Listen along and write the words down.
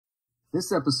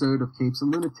This episode of Capes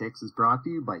and Lunatics is brought to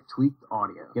you by Tweaked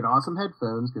Audio. Get awesome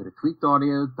headphones, go to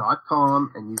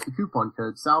tweakedaudio.com and use the coupon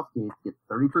code Southgate to get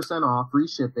 30% off, free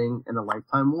shipping, and a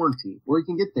lifetime warranty. Or you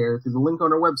can get there through the link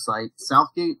on our website,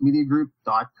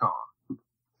 southgatemediagroup.com.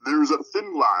 There's a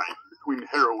thin line between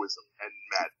heroism and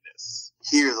madness.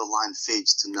 Here the line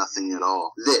fades to nothing at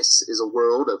all. This is a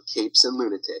world of Capes and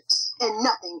Lunatics. And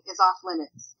nothing is off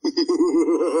limits.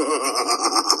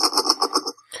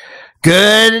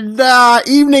 Good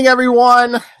evening,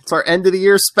 everyone. It's our end of the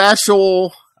year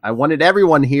special. I wanted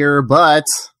everyone here, but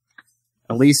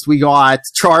at least we got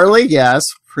Charlie, yes,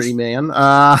 pretty man.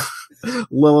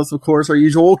 Lilith, of course, our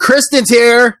usual. Kristen's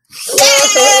here.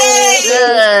 Yay!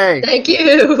 Yay! Thank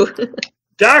you.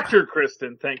 Dr.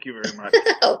 Kristen, thank you very much.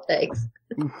 Oh, thanks.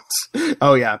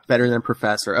 Oh, yeah, better than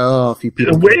Professor. Oh, a few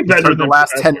people. Way better than the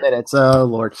last Professor. 10 minutes. Oh,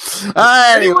 Lord.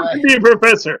 Anyone Anyway, can be a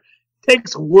professor.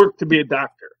 Takes work to be a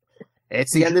doctor.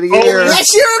 it's the end of the year.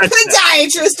 Unless you're a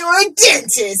podiatrist or a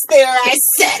dentist. There, I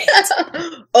said it.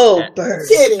 Oh, bird.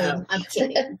 Kidding. I'm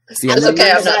kidding. It's the That's end,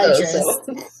 okay, I'm not Podiatrist.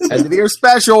 those, so. end of the year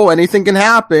special. Anything can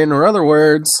happen, or other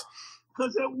words.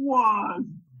 Because it was,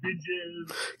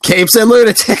 bitches. Capes and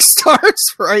Lunatics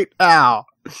starts right now.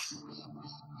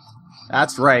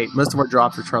 That's right. Most of our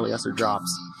drops are Charlie Esser drops.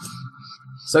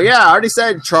 So yeah, I already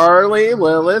said Charlie,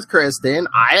 Lilith, Kristen.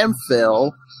 I am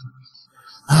Phil.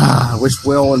 I wish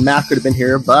Will and Matt could have been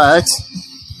here, but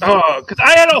Oh, because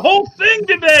I had a whole thing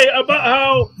today about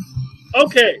how...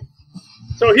 Okay,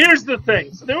 so here's the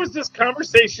thing. So there was this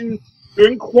conversation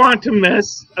during Quantum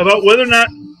Miss about whether or not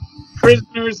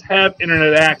prisoners have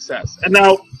internet access. And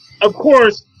now, of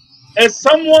course, as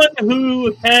someone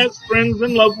who has friends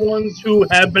and loved ones who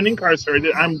have been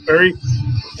incarcerated, I'm very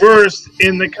versed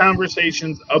in the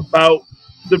conversations about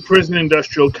the prison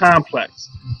industrial complex.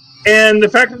 And the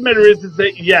fact of the matter is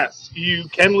that, yes, you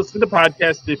can listen to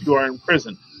podcasts if you are in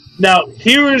prison. Now,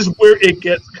 here is where it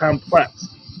gets complex.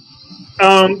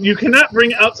 You cannot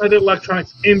bring outside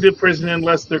electronics into prison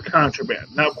unless they're contraband.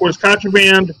 Now, of course,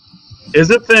 contraband is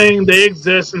a thing. They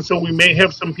exist, and so we may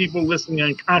have some people listening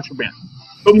on contraband.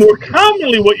 But more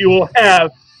commonly, what you will have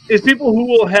is people who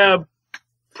will have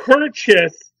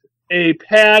purchased a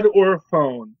pad or a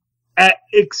phone at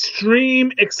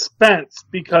extreme expense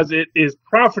because it is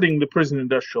profiting the prison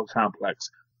industrial complex.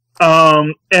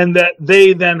 And that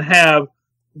they then have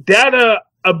data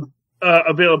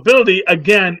availability,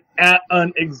 again, at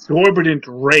an exorbitant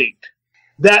rate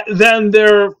that then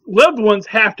their loved ones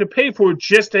have to pay for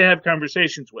just to have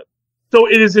conversations with. So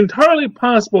it is entirely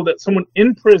possible that someone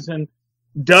in prison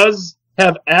does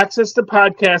have access to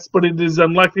podcasts, but it is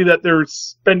unlikely that they're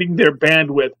spending their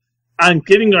bandwidth on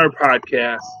getting our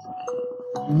podcast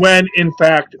when, in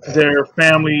fact, their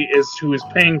family is who is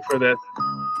paying for this.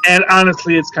 And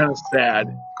honestly, it's kind of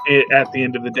sad at the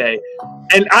end of the day.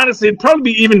 And honestly, it'd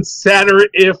probably be even sadder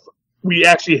if we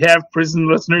actually have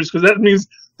prison listeners, because that means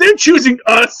they're choosing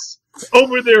us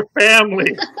over their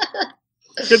family.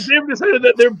 Because they've decided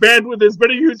that their bandwidth is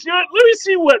better used. You know what? Let me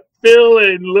see what Phil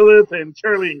and Lilith and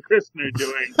Charlie and Kristen are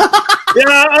doing.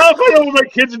 Yeah, I'll find out what my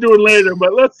kids are doing later.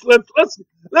 But let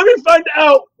me find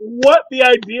out what the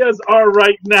ideas are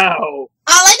right now. All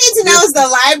I need to know is the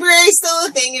library still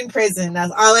a thing in prison.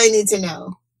 That's all I need to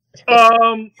know.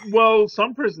 Well,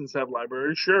 some prisons have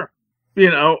libraries, sure. You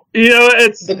know,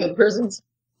 it's The good prisons.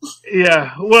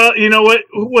 yeah. Well, you know what?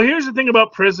 Well, here's the thing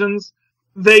about prisons.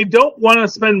 They don't want to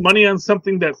spend money on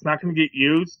something that's not going to get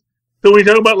used. So when you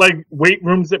talk about, like, weight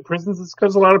rooms at prisons, it's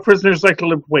because a lot of prisoners like to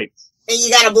lift weights. And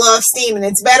you gotta blow off steam, and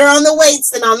it's better on the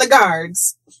weights than on the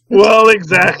guards. Well,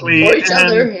 exactly. Or each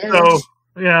other, And yeah. so,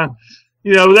 yeah.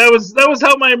 You know, that was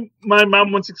how my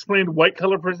mom once explained white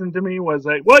collar prison to me, was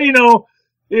like, well, and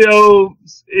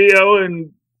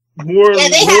more... Yeah,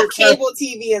 they more have cable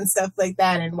TV and stuff like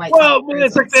that in white. Well,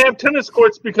 it's like they have tennis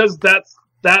courts because that's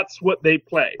what they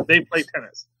play. They play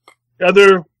tennis.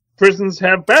 Other prisons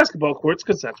have basketball courts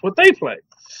because that's what they play.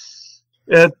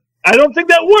 I don't think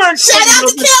that works. Shout out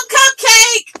to Kim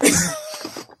Cupcake!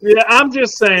 Yeah, I'm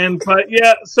just saying. But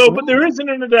yeah, but there is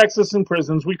internet access in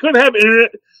prisons. We could have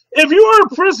internet. If you are a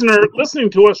prisoner listening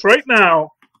to us right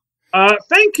now,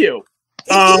 thank you.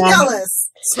 Email us.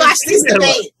 Squash this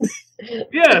debate.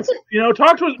 Yes,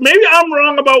 talk to us. Maybe I'm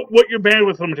wrong about what your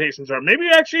bandwidth limitations are. Maybe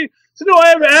you actually say, no, I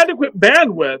have adequate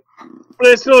bandwidth, but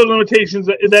there's still limitations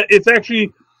that it's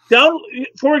actually down.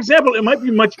 For example, it might be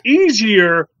much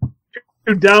easier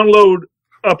to download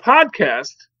a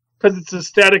podcast because it's a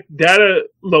static data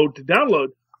load to download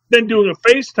than doing a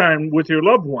FaceTime with your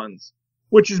loved ones,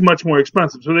 which is much more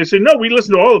expensive. So they say, no, we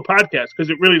listen to all the podcasts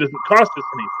because it really doesn't cost us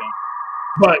anything.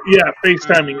 But yeah,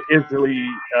 FaceTiming is really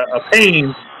a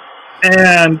pain.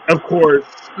 And, of course,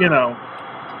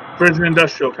 prison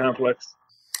industrial complex.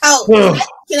 Oh,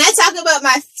 can I talk about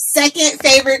my second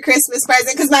favorite Christmas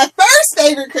present? Because my first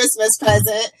favorite Christmas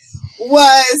present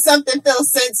was something Phil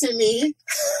sent to me.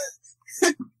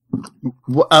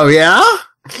 Oh, yeah?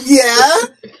 Yeah.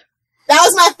 That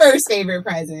was my first favorite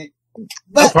present.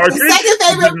 But the second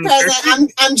favorite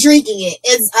present, I'm drinking it.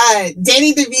 It's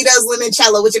Danny DeVito's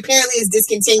Limoncello, which apparently is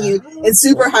discontinued. It's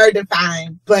super hard to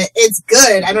find, but it's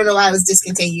good. I don't know why it was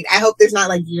discontinued. I hope there's not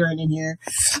like urine in here.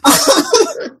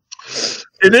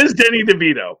 It is Danny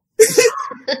DeVito.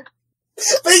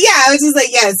 But yeah, I was just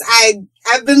like, yes,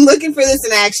 I've been looking for this,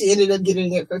 and I actually ended up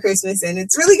getting it for Christmas, and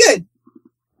it's really good.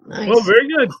 Nice. Well, very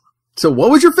good. So what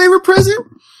was your favorite present?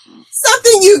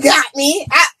 Something you got me.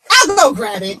 I'll go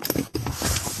grab it.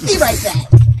 Be right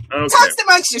back. Okay. Talk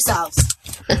amongst yourselves.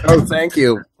 Oh, thank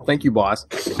you. Thank you, boss.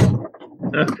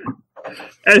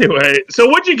 Anyway, so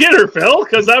what'd you get her, Phil?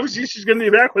 Because obviously she's going to be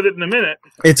back with it in a minute.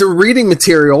 It's a reading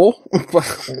material.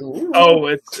 Oh,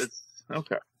 it's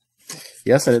okay.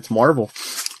 Yes, and it's Marvel.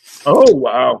 Oh,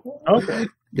 wow. Okay.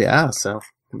 Yeah, so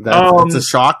that's a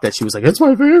shock that she was like, it's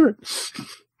my favorite.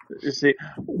 You see,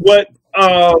 what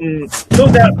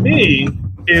Phil got me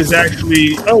is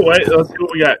actually... Oh, wait, let's see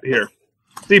what we got here.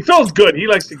 See, Phil's good. He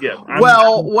likes to give.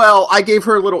 Well, I gave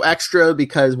her a little extra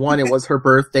because, one, it was her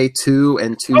birthday, two,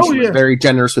 and two, she was very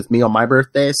generous with me on my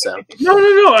birthday, so...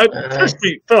 No. Trust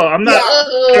me, Phil, I'm not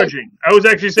judging. I was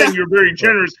actually saying you're very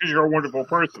generous because you're a wonderful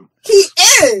person. He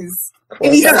is!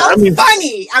 And he's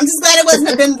funny. I'm just glad it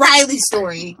wasn't a Ben Riley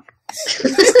story.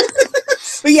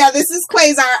 But yeah, this is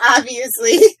Quasar,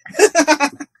 obviously.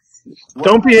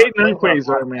 Don't be hating on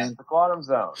Quasar, man. The Quantum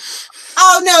Zone.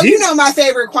 Oh no, you know my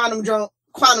favorite Quantum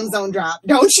Zone drop.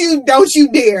 Don't you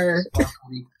dare.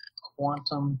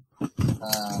 Quantum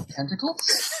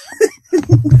tentacles?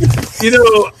 Here's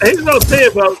what I'll say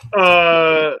about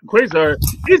Quasar.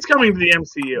 He's coming to the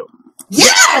MCU.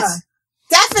 Yeah!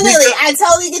 Definitely. I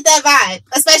totally get that vibe.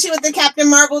 Especially with the Captain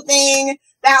Marvel thing.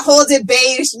 That whole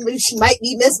debate, she might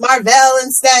be Miss Marvel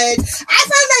instead. I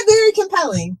found that very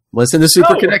compelling. Listen to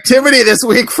Super Connectivity this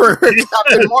week for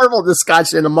Captain Marvel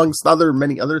discussion, amongst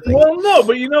many other things. Well, no,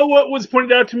 but what was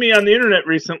pointed out to me on the internet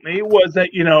recently was that,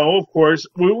 of course,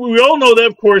 we all know that,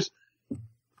 of course,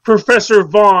 Professor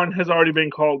Vaughn has already been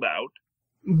called out.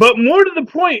 But more to the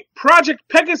point, Project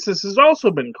Pegasus has also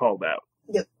been called out.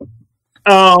 Yep.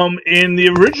 In the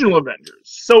original Avengers.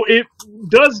 So it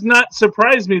does not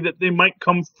surprise me that they might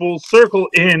come full circle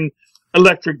in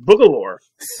Electric Boogalore.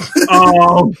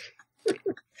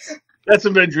 That's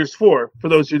Avengers 4, for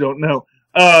those who don't know.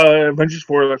 Avengers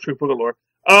 4, Electric Boogalore.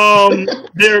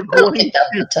 They're going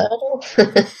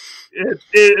to...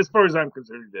 as far as I'm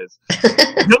concerned, it is.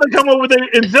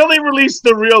 Until they release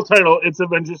the real title, it's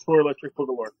Avengers 4, Electric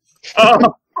Boogalore.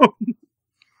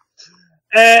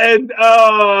 And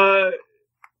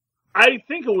I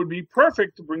think it would be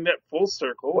perfect to bring that full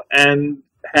circle and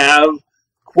have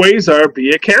Quasar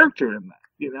be a character in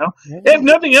that, If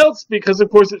nothing else, because, of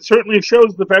course, it certainly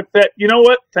shows the fact that,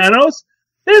 Thanos,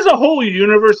 there's a whole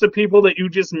universe of people that you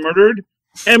just murdered,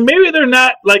 and maybe they're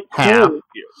not, cool with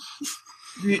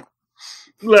you.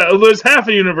 There's half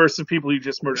a universe of people you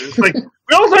just murdered. It's like,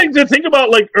 we all like to think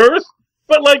about, Earth,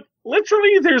 but,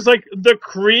 literally, there's, the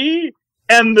Kree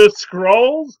and the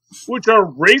Skrulls, which are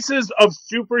races of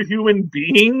superhuman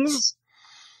beings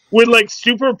with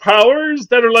superpowers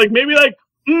that are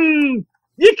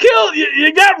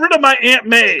you got rid of my Aunt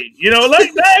May,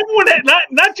 everyone had,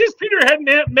 not just Peter had an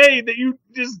Aunt May that you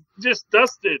just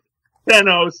dusted,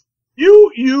 Thanos.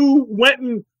 You went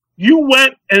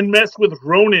and messed with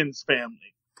Ronin's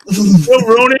family. So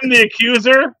Ronin the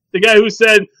Accuser, the guy who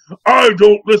said, "I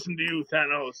don't listen to you,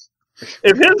 Thanos."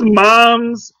 If his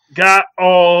mom's got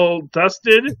all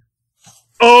dusted,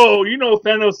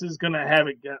 Thanos is going to have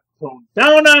it get thrown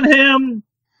down on him.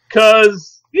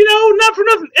 Because, not for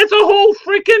nothing, it's a whole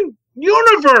freaking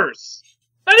universe.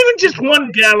 Not even just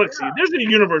one galaxy. There's a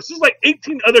universe. There's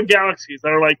 18 other galaxies that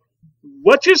are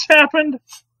what just happened?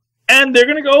 And they're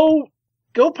going to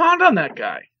go pound on that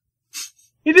guy.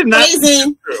 He did not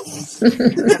think it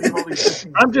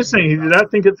through. I'm just saying, he did not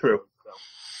think it through.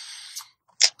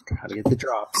 How to get the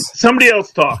drops. Somebody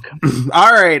else talk.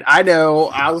 All right, I know.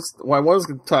 I was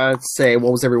going to say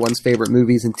what was everyone's favorite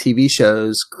movies and TV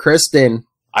shows. Kristen,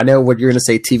 I know what you're going to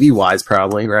say TV-wise,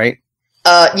 probably, right?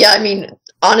 Yeah, I mean,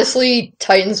 honestly,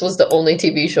 Titans was the only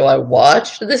TV show I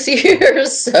watched this year,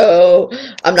 so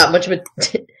I'm not much of a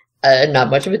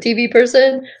TV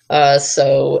person.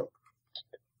 So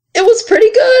it was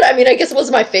pretty good. I mean, I guess it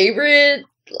was my favorite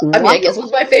I mean, I guess it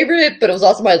was my favorite, but it was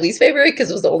also my least favorite because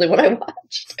it was the only one I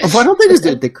watched. Oh, I don't think it was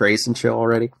the Dick Grayson show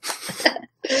already.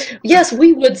 Yes,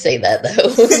 we would say that, though.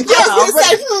 It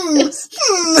just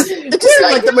seemed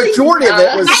like the majority of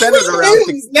it was centered around...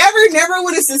 Never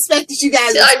would have suspected you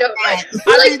guys. I know, right?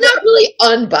 We're not really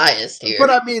unbiased here.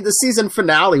 But I mean, the season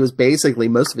finale was basically,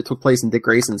 most of it took place in Dick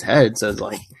Grayson's head, so it's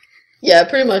like... Yeah,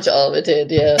 pretty much all of it did,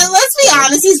 yeah. And let's be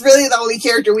honest, he's really the only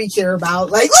character we care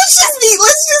about. Like, let's just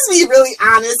be really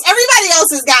honest. Everybody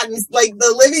else has gotten, like,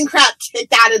 the living crap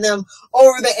kicked out of them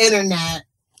over the internet.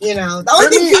 You know, the only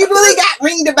thing he really got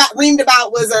reamed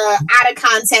about was out of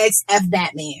context F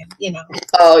Batman, you know.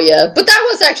 Oh, yeah. But that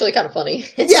was actually kind of funny.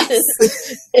 Yes.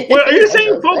 Well, are you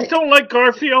saying folks don't like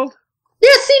Garfield? Yeah,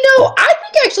 see, no, I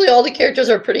think actually all the characters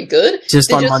are pretty good.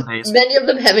 Just on Mondays. Many of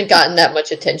them haven't gotten that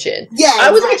much attention. Yeah, I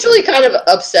was actually kind of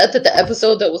upset that the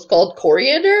episode that was called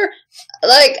Coriander,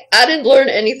 like, I didn't learn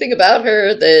anything about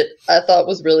her that I thought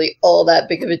was really all that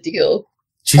big of a deal.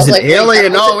 She's an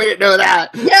alien? No, we didn't know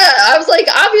that. Yeah, I was like,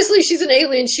 obviously she's an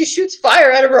alien. She shoots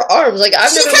fire out of her arms. Like,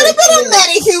 I've never could have been a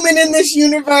meta-human in this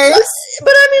universe. But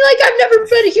I mean, like, I've never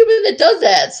met a human that does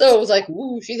that. So it was like,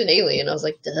 ooh, she's an alien. I was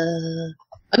like, duh.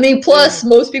 I mean, plus,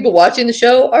 most people watching the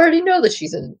show already know that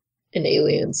she's an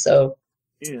alien, so...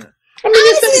 Yeah. I mean,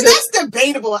 honestly, that's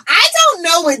debatable. I don't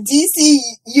know what DC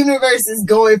Universe is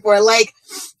going for. Like,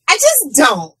 I just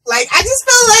don't. Like, I just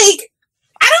feel like...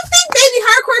 I don't think baby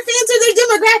hardcore fans are their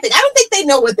demographic. I don't think they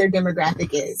know what their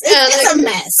demographic is. It's a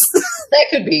mess. That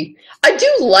could be. I do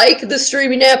like the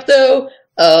streaming app, though,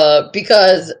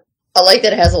 because I like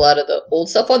that it has a lot of the old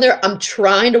stuff on there. I'm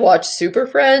trying to watch Super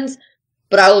Friends,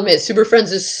 but I'll admit, Super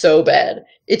Friends is so bad.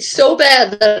 It's so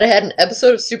bad that I had an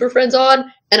episode of Super Friends on,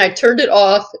 and I turned it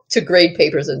off to grade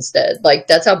papers instead. Like,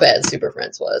 that's how bad Super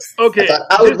Friends was. Okay.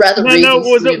 I would rather read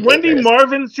was it Wendy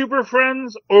Marvin Super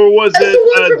Friends, or was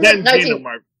it Dan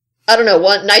Marvin? I don't know,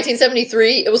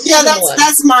 1973? It was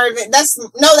that's Marvin. That's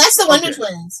the Wonder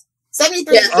Twins.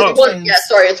 73 is Wonder Twins. Yeah,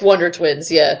 sorry, it's Wonder Twins,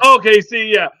 yeah. Okay,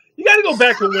 see, yeah. You gotta go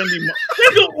back to Wendy Marvin.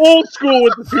 You gotta go old school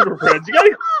with the Super Friends. You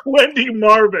gotta go Wendy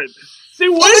Marvin. See,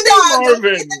 Wendy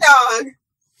Marvin. Get the dog.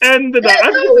 And the dog.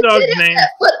 I forget the dog's name.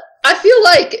 But I feel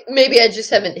like maybe I just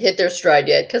haven't hit their stride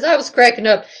yet, because I was cracking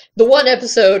up. The one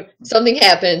episode, something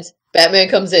happens, Batman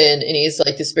comes in, and he's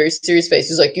like this very serious face.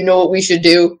 He's like, you know what we should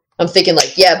do? I'm thinking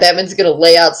like, yeah, Batman's gonna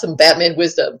lay out some Batman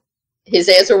wisdom. His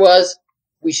answer was,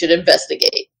 we should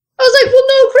investigate. I was like, well,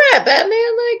 no crap,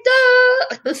 Batman, like,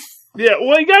 duh. Yeah,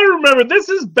 well, you gotta remember, this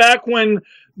is back when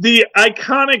the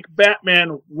iconic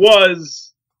Batman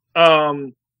was,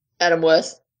 Adam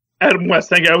West. Adam West,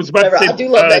 thank you. I was about to say... I do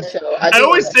love that show. I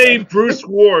always say Bruce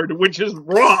Ward, which is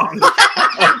wrong. He's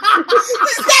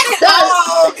got it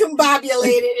all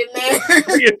combobulated in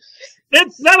there.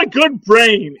 It's not a good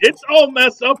brain. It's all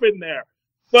messed up in there.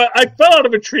 But I fell out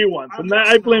of a tree once, and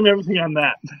I blame everything on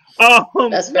that.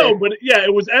 That's fair. No, but yeah,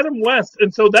 it was Adam West,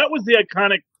 and so that was the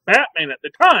iconic Batman at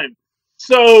the time.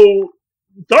 So,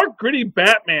 dark, gritty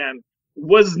Batman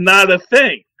was not a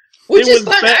thing. Which is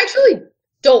fine. I actually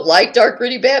don't like dark,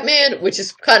 gritty Batman, which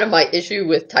is kind of my issue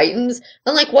with Titans.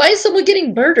 I'm like, why is someone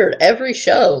getting murdered every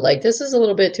show? Like, this is a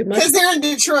little bit too much. Because they're in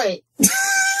Detroit. I'm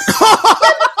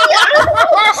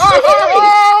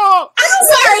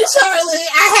sorry, Charlie.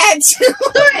 I had to.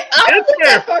 Sorry, I don't live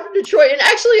that far from Detroit, and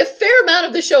actually a fair amount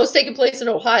of the show is taking place in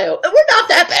Ohio, and we're not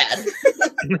that bad.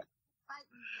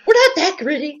 We're not that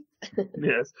gritty.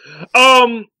 Yes.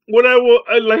 What I will,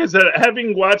 like I said,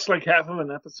 having watched like half of an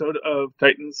episode of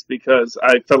Titans because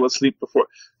I fell asleep before.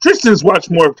 Tristan's watched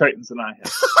more of Titans than I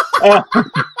have.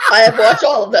 I have watched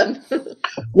all of them.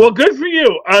 Well, good for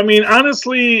you. I mean,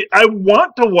 honestly, I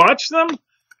want to watch them.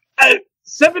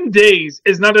 7 days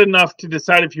is not enough to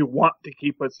decide if you want to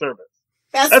keep a service.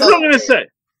 That's what I'm going to say.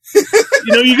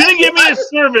 You know, you're going to give me a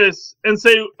service and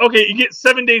say, okay, you get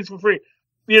 7 days for free.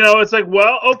 You know, it's like,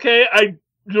 well, okay,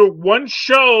 one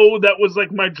show that was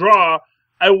like my draw,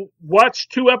 I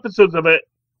watched 2 episodes of it.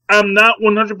 I'm not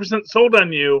 100% sold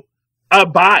on you.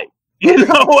 Bye. You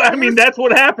know, I mean, that's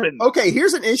what happened. Okay,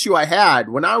 here's an issue I had.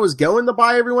 When I was going to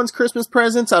buy everyone's Christmas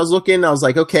presents, I was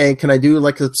like, okay, can I do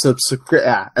like a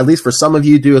at least for some of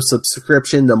you, do a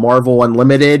subscription to Marvel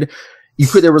Unlimited?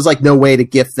 There was like no way to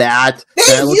gift that.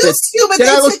 They used to, but they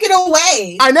took it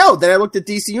away. I know. Then I looked at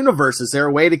DC Universe. Is there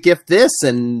a way to gift this?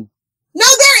 And no,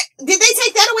 did they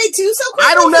take that away too so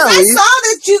quickly? I don't know. I saw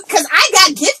that because I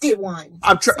got gifted one.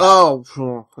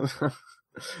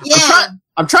 Yeah.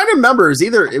 I'm trying to remember. It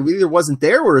either wasn't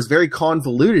there or it was very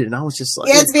convoluted, and I was just like,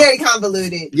 yeah, it's very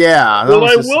convoluted. Yeah. Well,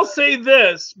 I will say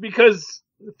this because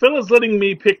Phil is letting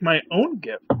me pick my own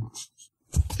gift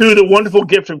through the wonderful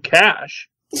gift of cash.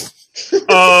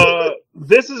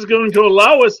 this is going to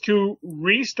allow us to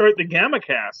restart the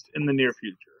GammaCast in the near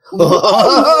future.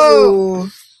 Oh.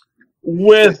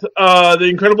 With the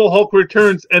Incredible Hulk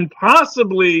returns and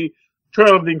possibly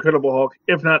Trial of the Incredible Hulk,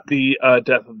 if not the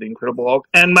Death of the Incredible Hulk.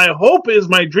 And my hope is,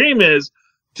 my dream is,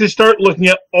 to start looking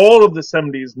at all of the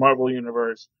 70s Marvel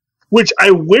Universe, which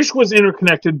I wish was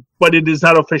interconnected, but it is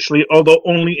not officially, although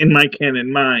only in my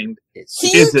canon mind. Can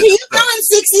you throw in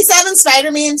 67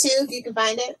 Spider-Man too, if you can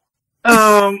find it?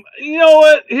 You know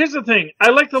what? Here's the thing. I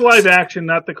like the live action,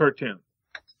 not the cartoon.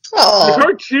 Oh. The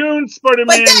cartoon Spider-Man.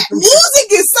 But that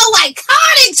music is so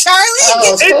iconic, Charlie.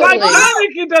 Oh, it's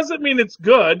iconic. It doesn't mean it's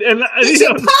good. And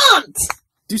pumped.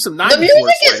 Do some 90s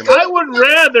music. I would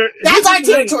rather. That's our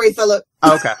territory, Philip.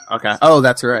 Okay. Oh,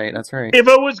 that's right. If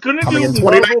I was going to do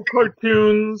Marvel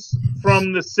cartoons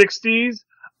from the 60s,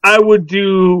 I would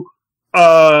do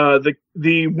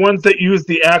the ones that use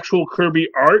the actual Kirby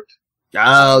art.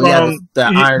 Oh, yeah. The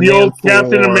Iron Man old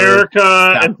Captain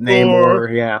America and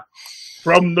Thor. Yeah.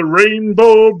 From the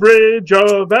Rainbow Bridge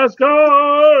of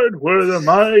Asgard, where the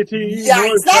mighty.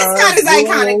 Yes, that's not as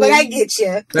iconic, but I get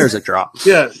you. There's a drop.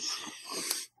 Yes.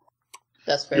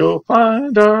 That's fair. You'll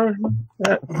find our.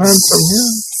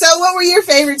 So, what were your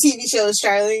favorite TV shows,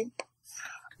 Charlie?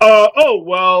 So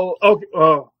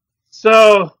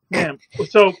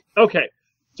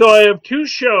I have two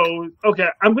shows. Okay,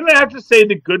 I'm gonna have to say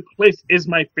The Good Place is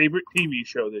my favorite TV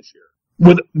show this year.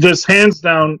 With just hands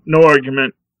down, no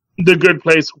argument. The Good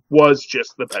Place was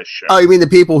just the best show. Oh, you mean the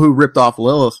people who ripped off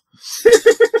Lilith?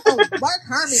 Mark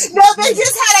Harmon. No, they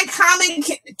just had a common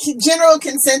general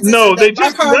consensus. No, they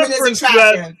just Mark Harmon referenced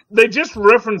that. They just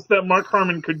referenced that Mark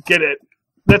Harmon could get it.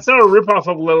 That's not a ripoff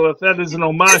of Lilith. That is an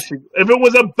homage. If it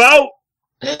was about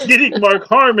getting Mark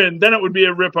Harmon, then it would be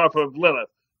a ripoff of Lilith.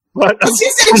 But it's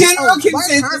just a general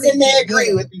consensus, and they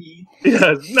agree with me.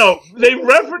 Yes, no, they're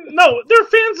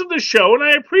fans of the show, and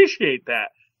I appreciate that.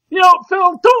 You know,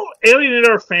 Phil, don't alienate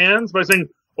our fans by saying,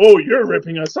 "Oh, you're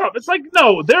ripping us off." It's like,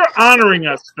 no, they're honoring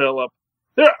us, Philip.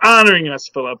 They're honoring us,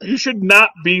 Philip. You should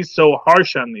not be so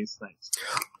harsh on these things.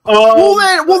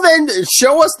 Well, then,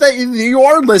 show us that you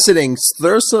are listening.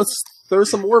 There's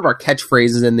some more of our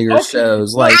catchphrases in your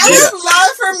shows. Like, I would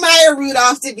love for Maya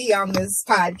Rudolph to be on this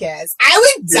podcast. I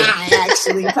would die,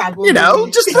 actually, probably. You know,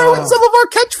 just throw in some of our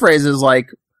catchphrases,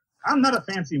 like, "I'm not a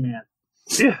fancy man."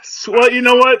 Yes. Well, you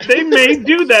know what? They may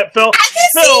do that, Phil. I can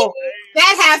see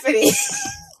that happening.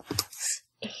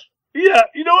 Yeah,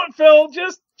 you know what, Phil?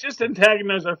 Just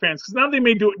antagonize our fans, because now they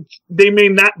may do it. They may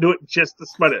not do it just to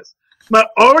smut us. Might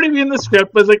already be in the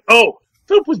script, but it's like, oh,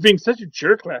 Philip was being such a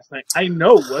jerk last night. I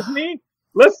know, wasn't he?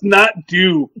 Let's not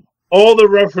do all the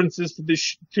references to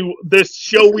this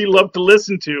show we love to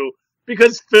listen to,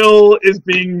 because Phil is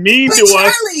being mean to us.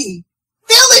 Charlie,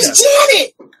 Phil is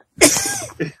Janet.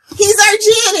 He's our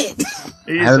Janet.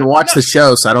 I haven't watched the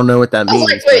show, so I don't know what that means.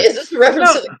 Like, wait, is this a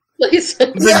reference to The Place? The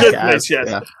Good Place, yes.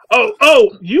 Yeah.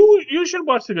 Oh, you should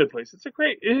watch The Good Place. It's a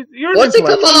great. What's it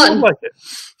come on? Like it.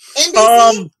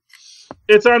 NBC.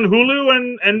 It's on Hulu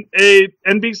and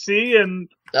NBC, and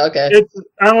okay, it's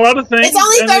on a lot of things. It's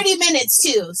only 30 minutes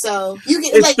too, so you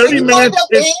get it's like 30 when you minutes. go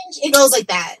binge, it goes like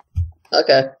that.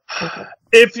 Okay.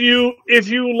 If you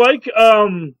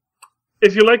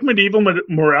like medieval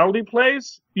morality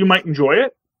plays, you might enjoy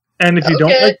it. And if you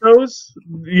don't like those,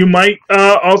 you might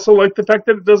also like the fact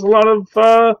that it does a lot of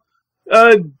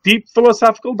deep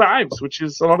philosophical dives, which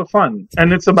is a lot of fun.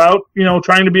 And it's about,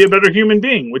 trying to be a better human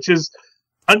being, which is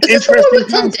an interesting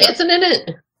concept. Ted Danson in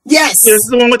it? Yes. This is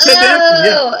the one with Ted Danson,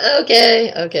 yeah.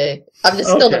 Okay. I've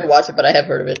just still never watched it, but I have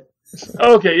heard of it.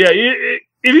 Okay, yeah.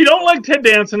 If you don't like Ted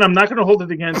Danson, I'm not going to hold it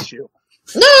against you.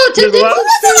 No, Ted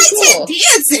Danson. Ted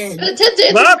Danson. Ted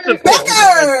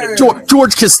Danson.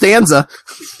 George Costanza.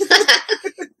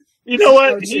 You know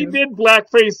what? He did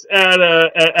blackface at a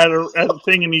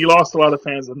thing, and he lost a lot of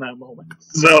fans in that moment.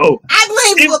 So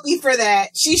I blame Whoopi for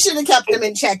that. She should have kept him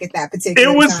in check at that particular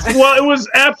time. It was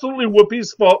absolutely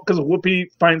Whoopi's fault, because Whoopi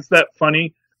finds that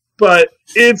funny. But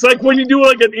it's like when you do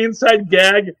like an inside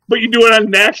gag, but you do it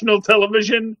on national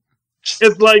television.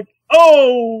 It's like,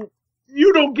 oh,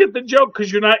 you don't get the joke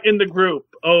because you're not in the group.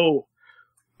 Oh,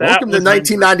 welcome to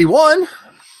 1991.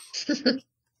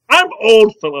 I'm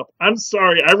old, Philip. I'm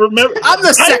sorry. I remember. I'm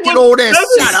the second oldest.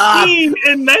 Shut up. In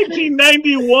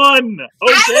 1991. Okay?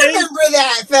 I remember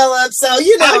that, Philip. So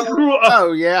I grew up.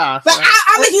 Oh yeah. But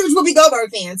I'm a huge Whoopi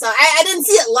Goldberg fan, so I didn't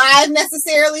see it live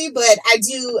necessarily, but I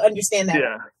do understand that.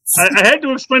 Yeah, I had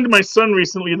to explain to my son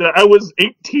recently that I was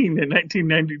 18 in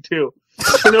 1992.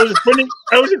 And I was explaining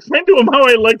to him how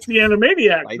I liked the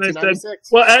Animaniacs, and I said,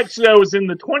 "Well, actually, I was in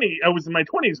my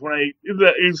 20s when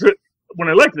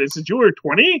I liked it." I said, "You were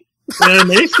 20?" And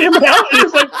they came out, and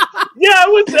it's like, yeah, I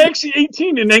was actually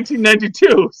 18 in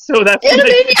 1992, so that's Yeah, like,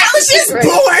 maybe I was just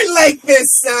born like this,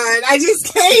 son. I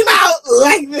just came out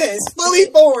like this, fully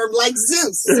formed, like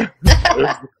Zeus.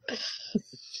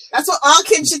 That's what all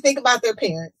kids should think about their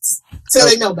parents, so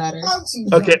they know better.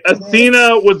 Okay,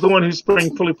 Athena was the one who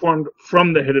sprang fully formed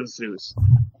from the head of Zeus.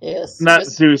 Yes. Not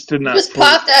Zeus did not. Just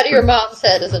popped out of your mom's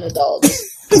head as an adult.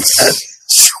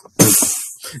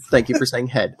 Thank you for saying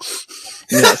head.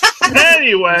 Yes.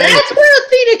 Anyway. That's where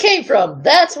Athena came from.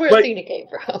 That's where Athena came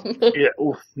from. Yeah,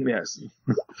 yes.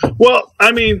 Well,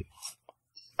 I mean,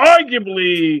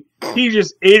 arguably, he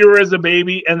just ate her as a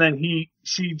baby, and then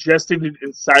she gestated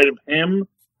inside of him,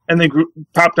 and then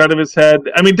popped out of his head.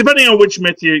 I mean, depending on which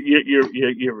myth you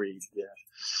read, yeah.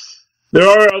 There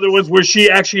are other ones where she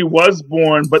actually was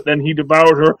born, but then he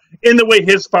devoured her in the way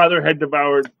his father had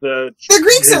devoured the... The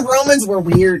Greeks and Romans were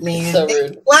weird, man. So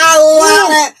rude.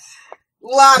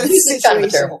 Lot of He's kind of a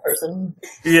situations. terrible person.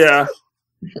 Yeah.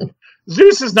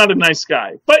 Zeus is not a nice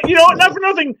guy. But, you know what, not for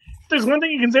nothing, there's one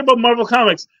thing you can say about Marvel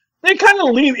Comics. They kind of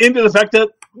lean into the fact that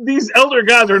these elder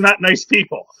gods are not nice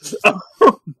people.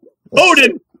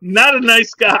 Odin, not a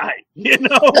nice guy, you know?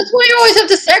 That's why you always have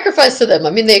to sacrifice to them. I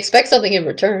mean, they expect something in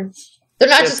return. They're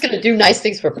not just going to do nice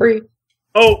things for free.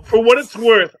 Oh, for what it's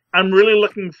worth, I'm really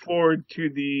looking forward to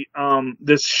the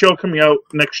this show coming out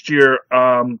next year.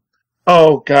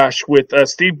 With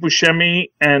Steve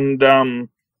Buscemi and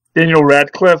Daniel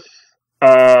Radcliffe.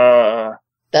 That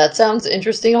sounds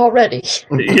interesting already.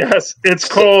 Yes, it's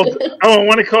called.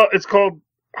 It's called.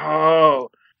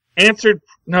 Answered.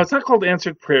 No, it's not called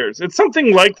Answered Prayers. It's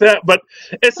something like that, but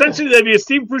essentially that'd be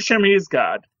Steve Buscemi is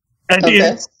God, and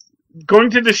he's going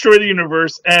to destroy the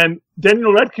universe, and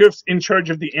Daniel Radcliffe's in charge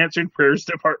of the Answered Prayers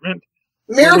department.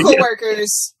 Miracle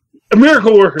workers.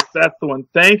 Miracle workers, that's the one.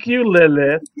 Thank you,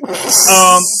 Lilith.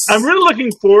 I'm really looking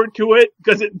forward to it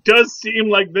because it does seem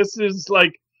like this is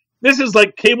like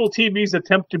cable TV's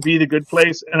attempt to be the good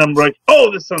place, and I'm like,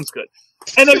 oh, this sounds good.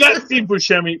 And I got Steve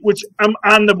Buscemi, which I'm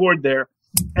on the board there.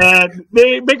 And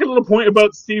they make a little point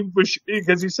about Steve Buscemi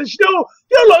because he says, you know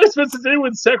how long it's been since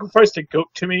anyone sacrificed a goat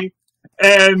to me?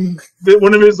 And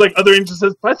one of his other angels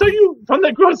says, I thought you found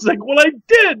that gross. It's like, well, I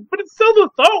did, but it's still the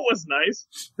thought was nice.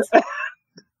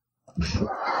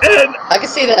 And I can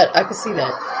see that.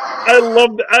 I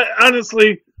love that.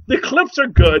 Honestly, the clips are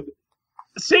good.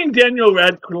 Seeing Daniel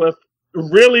Radcliffe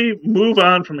really move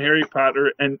on from Harry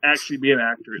Potter and actually be an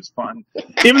actor is fun.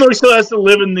 Even though he still has to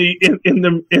live in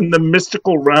the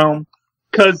mystical realm,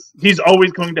 because he's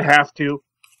always going to have to.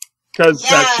 Because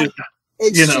that's just,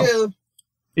 it's true.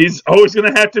 He's always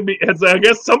going to have to be. I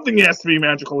guess something has to be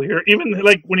magical here. Even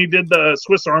like when he did the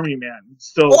Swiss Army Man,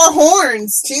 still. Or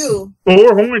horns too.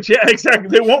 Or horns, yeah, exactly.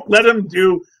 They won't let him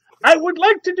do. I would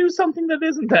like to do something that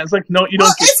isn't that. It's like, no, you don't.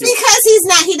 Well, it's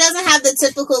because he doesn't have the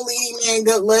typical leading man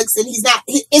good looks, and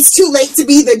it's too late to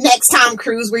be the next Tom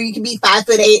Cruise where you can be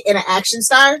 5'8" and an action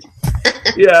star.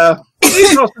 Yeah.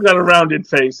 He's also got a rounded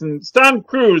face, and Tom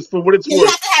Cruise, for what it's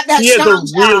worth, he has a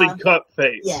really cut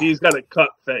face. Yeah. He's got a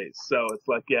cut face, so it's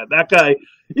like, yeah, that guy.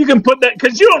 You can put that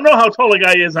because you don't know how tall a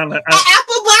guy is on an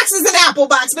apple box is an apple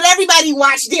box, but everybody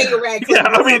watched Daniel Radcliffe. Yeah,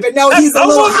 I mean, but no, he's a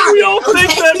little hot. We all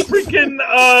think that freaking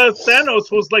Thanos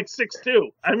was like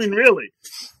 6'2". I mean, really?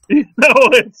 He's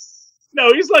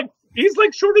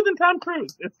like shorter than Tom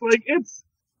Cruise.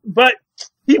 But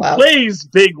he plays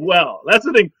big well. That's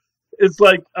the thing. It's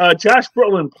like Josh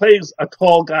Brolin plays a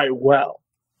tall guy well,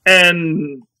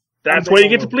 and that's why you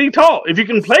get to play tall. If you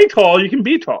can play tall, you can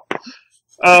be tall.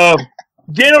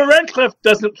 Daniel Radcliffe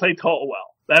doesn't play tall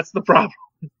well. That's the problem.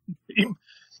 Daniel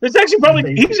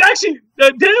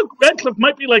Radcliffe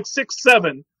might be like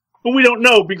 6'7", but we don't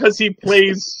know because he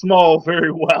plays small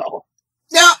very well.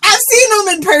 No, I've seen them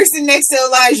in person next to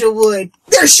Elijah Wood.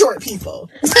 They're short people.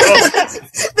 They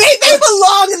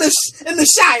belong in the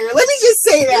Shire. Let me just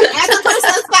say that. As a person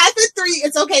that's 5'3",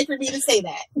 it's okay for me to say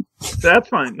that. That's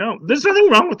fine. No, there's nothing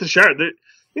wrong with the Shire.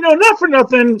 Not for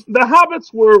nothing, the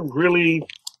Hobbits were really,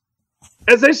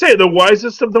 as they say, the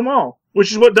wisest of them all,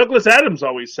 which is what Douglas Adams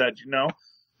always said,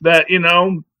 that,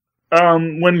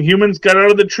 when humans got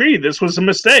out of the tree, this was a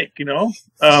mistake,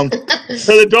 So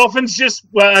the dolphins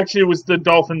it was the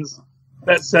dolphins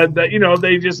that said that,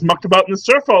 they just mucked about in the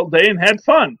surf all day and had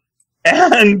fun.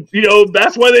 And,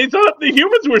 that's why they thought the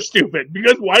humans were stupid,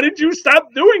 because why did you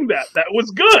stop doing that? That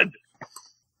was good.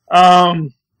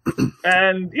 And,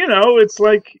 it's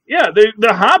like,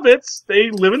 the hobbits, they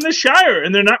live in the Shire,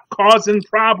 and they're not causing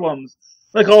problems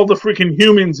like all the freaking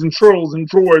humans and trolls and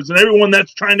dwarves and everyone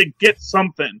that's trying to get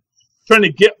something, trying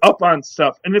to get up on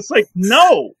stuff. And it's like,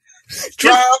 no.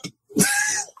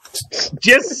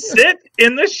 Just sit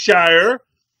in the Shire,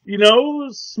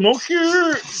 smoke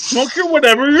your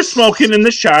whatever you're smoking in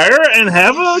the Shire, and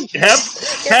have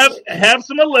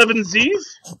some 11sies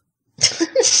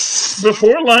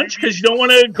before lunch, because you don't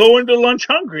want to go into lunch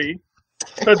hungry,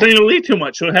 because then you'll eat too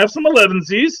much. So have some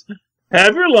 11sies,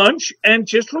 have your lunch, and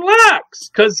just relax,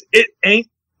 because it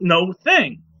ain't no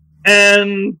thing.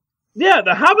 And yeah,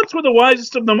 the hobbits were the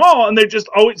wisest of them all, and they're just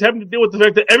always having to deal with the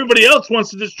fact that everybody else wants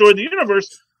to destroy the universe.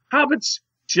 Hobbits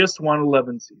just want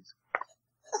 11sies.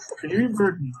 You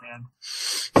heard me, man.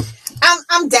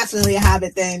 I'm definitely a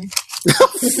hobbit then.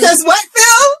 Because what,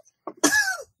 Phil?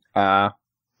 I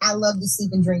love to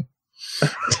sleep and drink.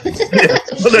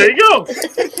 Well, there you go.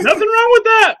 Nothing wrong with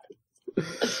that.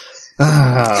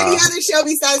 Any other show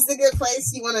besides The Good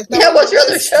Place you want to? Yeah, what's your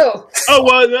other show? Oh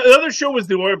well, the other show was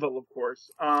The Orville, of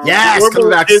course. Yes, coming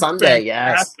back Sunday.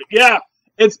 Fantastic. Yes, yeah,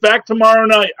 it's back tomorrow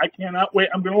night. I cannot wait.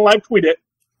 I'm going to live tweet it.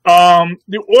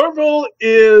 The Orville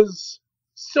is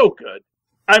so good.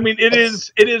 I mean, it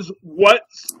is what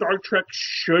Star Trek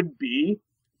should be.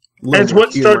 It's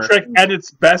what Star Trek at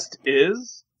its best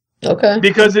is. Okay.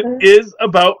 Because it is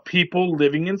about people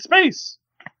living in space.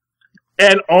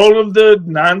 And all of the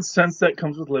nonsense that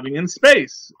comes with living in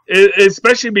space.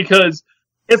 Especially because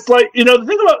it's like, the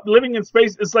thing about living in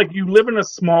space is like you live in a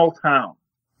small town.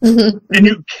 Mm-hmm. And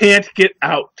you can't get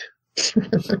out.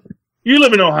 You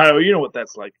live in Ohio, you know what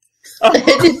that's like.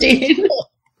 Indeed.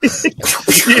 It's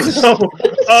not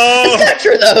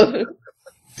true, though.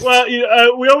 Well,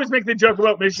 we always make the joke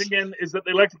about Michigan is that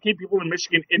they like to keep people in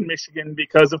Michigan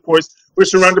because, of course, we're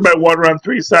surrounded by water on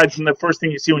three sides, and the first thing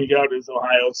you see when you get out is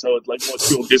Ohio. So, it's like most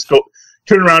people just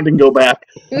turn around and go back.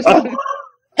 Hey,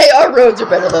 our roads are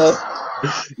better though.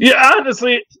 Yeah,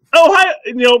 honestly, Ohio.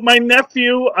 My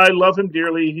nephew, I love him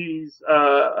dearly. He's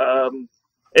a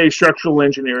structural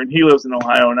engineer, and he lives in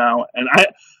Ohio now. And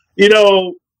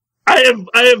I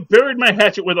have buried my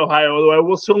hatchet with Ohio, although I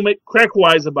will still make crack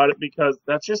wise about it because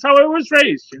that's just how I was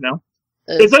raised,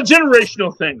 It's a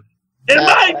generational thing. In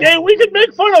my day, we could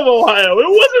make fun of Ohio. It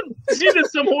wasn't seen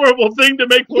as some horrible thing to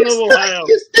make fun of Ohio.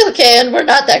 You still can. We're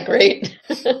not that great.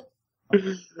 But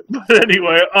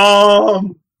anyway,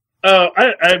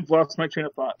 I've lost my train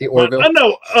of thought. The Orville?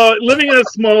 Living in a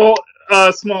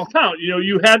small town,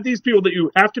 you have these people that you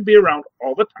have to be around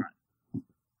all the time.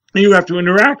 And you have to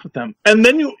interact with them. And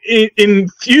then you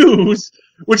infuse,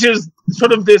 which is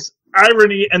sort of this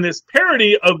irony and this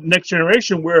parody of Next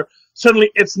Generation, where suddenly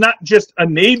it's not just a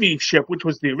Navy ship, which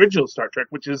was the original Star Trek,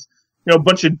 which is, a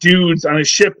bunch of dudes on a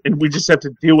ship, and we just have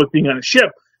to deal with being on a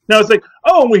ship. Now it's like,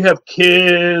 we have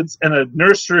kids and a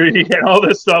nursery and all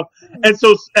this stuff. And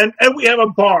so, and we have a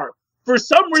bar. For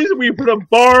some reason, we put a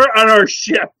bar on our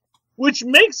ship, which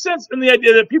makes sense in the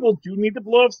idea that people do need to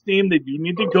blow off steam. They do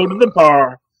need to go to the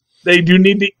bar. They do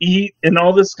need to eat and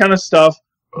all this kind of stuff,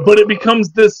 but it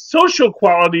becomes this social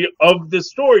quality of the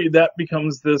story that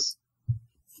becomes this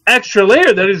extra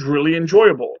layer that is really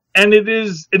enjoyable. And it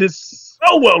is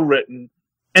so well written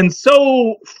and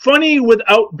so funny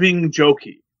without being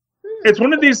jokey. It's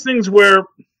one of these things where,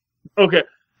 we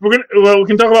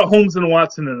can talk about Holmes and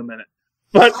Watson in a minute.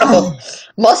 But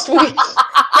must we? That'll be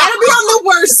on the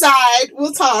worst side.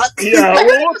 We'll talk. Yeah,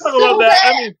 we'll talk about that.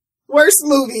 I mean, worst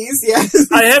movies,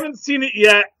 yes. I haven't seen it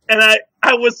yet, and I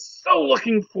was so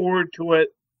looking forward to it.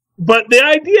 But the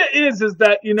idea is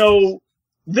that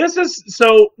this is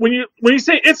so when you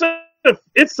say it's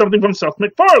something from Seth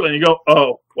MacFarlane, you go,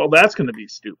 oh, well, that's going to be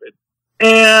stupid.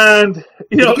 And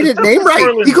you get a name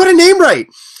right. You got a name right.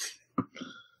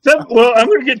 I'm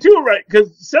going to get two right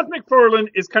because Seth MacFarlane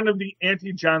is kind of the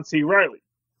anti-John C. Reilly.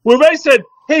 Where if I said,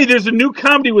 hey, there's a new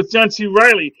comedy with John C.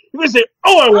 Reilly, you're going to say,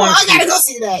 I gotta go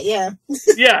see that, yeah.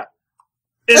 Yeah.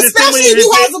 Especially if he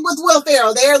has them with Will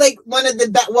Ferrell. They're like one of the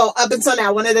best, up until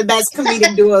now, one of the best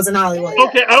comedic duos in Hollywood.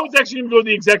 Okay, I was actually going to go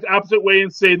the exact opposite way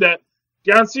and say that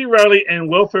John C. Reilly and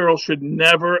Will Ferrell should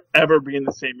never, ever be in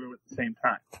the same room at the same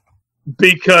time.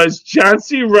 Because John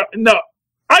C. Reilly... No,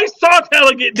 I saw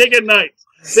Talladega Nights.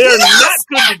 They are not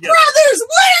good together. Brothers,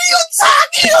 what are you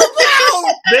talking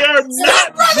about? They are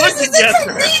not good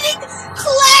together.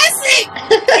 Classic.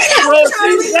 Well,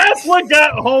 see, that's what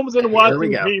got Holmes and Watson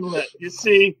greenlit. You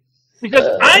see,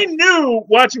 because I knew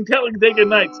watching Talladega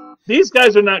Nights, these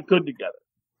guys are not good together.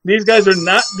 These guys are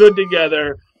not good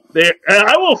together. And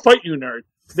I will fight you, nerd.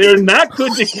 They're not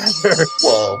good together.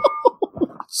 Whoa.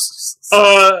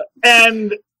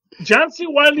 And John C.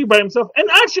 Reilly by himself, and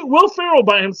actually Will Ferrell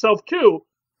by himself too.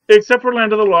 Except for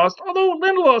Land of the Lost, although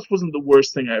Land of the Lost wasn't the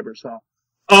worst thing I ever saw.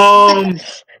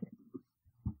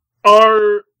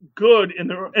 Are good in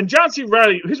the and John C.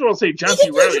 Reilly. Here's what I'll say: John C.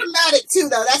 He's Reilly. dramatic too,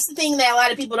 though. That's the thing that a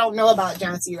lot of people don't know about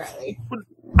John C. Reilly.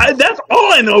 That's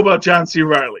all I know about John C.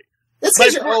 Reilly. That's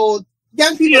because you're old.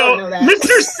 Young people don't know that.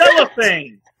 Mr.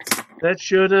 Cellophane. That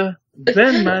should have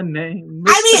been my name.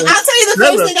 I mean, I'll tell you the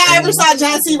first thing I ever saw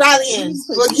John C. Reilly in,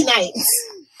 Boogie Nights.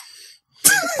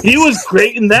 He was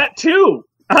great in that too,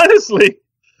 honestly.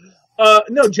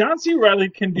 No, John C. Reilly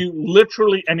can do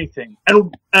literally anything,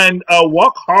 and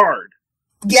Walk Hard.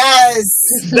 Yes,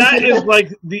 That is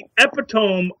like the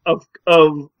epitome of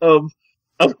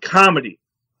comedy.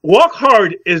 Walk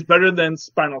Hard is better than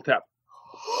Spinal Tap.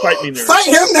 Fight me, nerds. Fight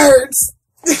him, nerds.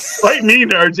 Fight me,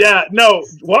 nerds. Yeah, no,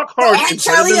 Walk Hard is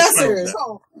Charlie better than Esser.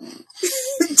 Spinal Tap.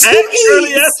 And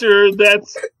Charlie Esser,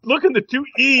 that's look at the two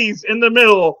E's in the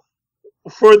middle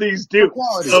for these dudes.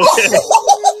 Okay.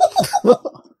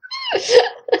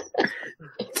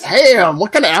 Damn,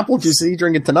 what kind of apple juice are you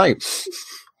drinking tonight?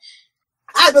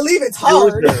 I believe it's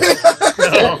hard. No.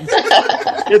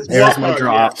 It's There's Walk my Hard,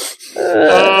 drop.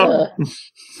 yeah.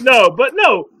 No, but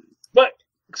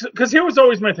because here was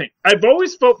always my thing. I've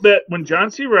always felt that when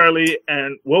John C. Reilly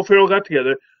and Will Ferrell got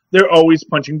together, they're always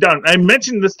punching down. I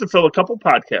mentioned this to Phil a couple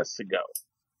podcasts ago.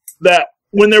 That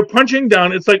when they're punching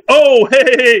down, it's like, oh,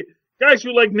 hey, guys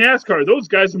who like NASCAR, those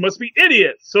guys must be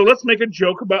idiots. So let's make a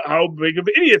joke about how big of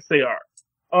idiots they are.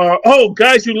 Oh,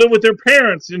 guys who live with their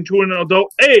parents into an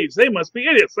adult age, they must be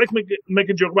idiots. Let's make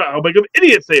a joke about how big of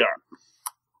idiots they are.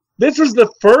 This is the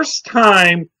first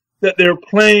time that they're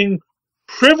playing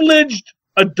privileged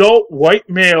adult white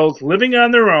males living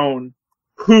on their own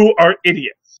who are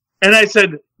idiots. And I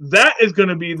said, that is going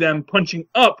to be them punching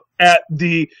up at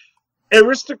the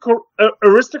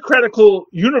aristocratical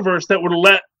universe that would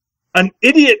let an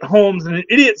idiot Holmes and an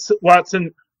idiot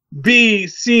Watson be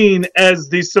seen as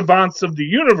the savants of the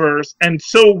universe and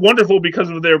so wonderful because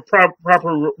of their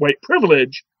proper white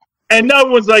privilege. And now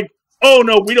everyone's like, oh,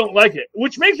 no, we don't like it.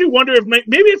 Which makes me wonder if maybe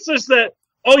it's just that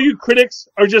all you critics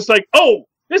are just like, oh,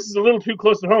 this is a little too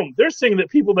close to home. They're saying that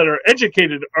people that are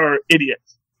educated are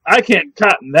idiots. I can't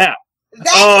cotton that. It's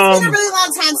been a really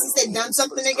long time since they've done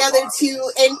something together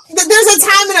too, and there's a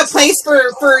time and a place for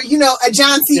a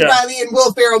John C. Reilly and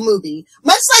Will Ferrell movie.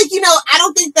 Much like I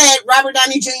don't think that Robert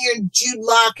Downey Jr. and Jude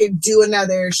Law could do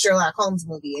another Sherlock Holmes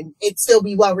movie and it'd still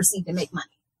be well received and make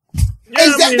money.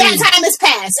 Yeah, that time has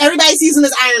passed. Everybody sees him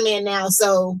as Iron Man now,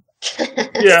 so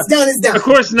it's done is done. Of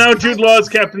course, now Jude Law is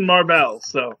Captain Marvel,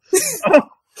 so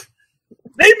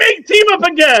they may team up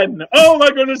again. Oh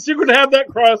my goodness, you're gonna have that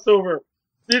crossover.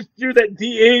 Just do that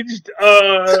de-aged.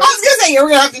 I was gonna say we're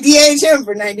gonna have to de-age him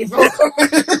for 94.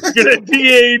 Gonna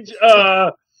de-age.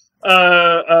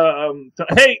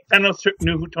 Hey, Thanos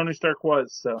knew who Tony Stark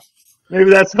was, so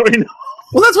maybe that's how we know.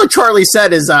 Well, that's what Charlie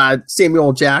said. Is Samuel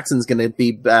L. Jackson's going to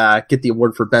be get the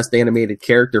award for best animated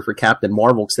character for Captain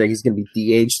Marvel because he's going to be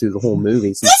de-aged through the whole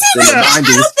movie. I don't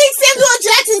think Samuel L.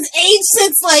 Jackson's aged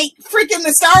since freaking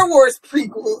the Star Wars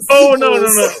prequels. Oh no!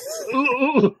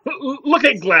 Look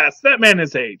at Glass. That man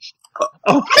is aged.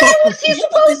 How was he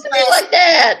supposed to be like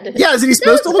that? Yeah, isn't he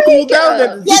supposed to look old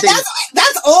now? Yeah,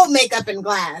 that's old makeup in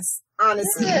Glass.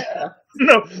 Honestly. Yeah.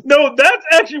 No, that's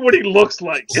actually what he looks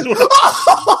like.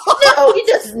 No, he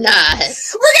does not.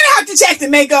 We're gonna have to check the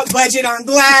makeup budget on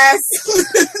Glass.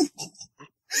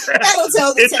 That'll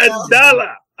tell the tale. It's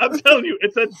 $1. I'm telling you,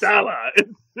 it's $1.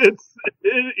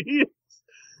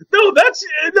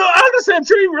 Honestly, I'm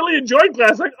sure he really enjoyed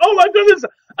Glass. Like, oh my goodness,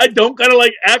 I don't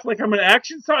gotta act like I'm an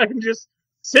action star. I can just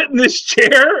sit in this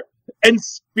chair and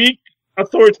speak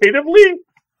authoritatively.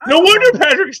 No wonder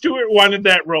Patrick Stewart wanted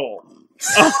that role.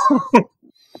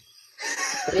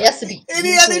 It has to be.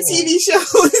 Any other TV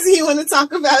shows you want to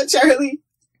talk about, Charlie?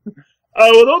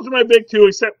 Well, those are my big two,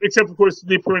 except of course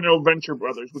the Perennial Venture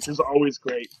Brothers, which is always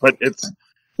great, but it's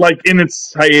in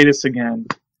its hiatus again.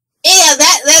 Yeah,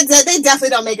 that they definitely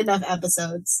don't make enough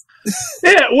episodes.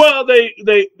 Yeah, well, they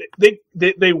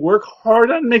work hard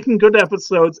on making good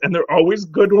episodes, and they're always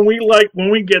good when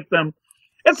we get them.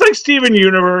 It's like Steven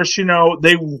Universe,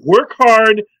 they work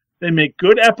hard, they make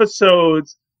good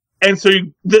episodes, and so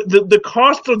the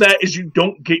cost of that is you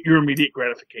don't get your immediate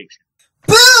gratification.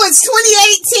 Boo! It's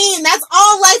 2018. That's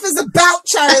all life is about,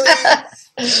 Charlie.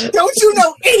 Don't you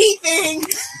know anything?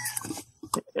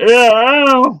 Yeah, I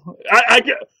know. I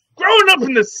growing up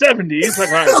in the 70s,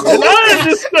 I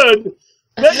understood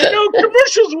that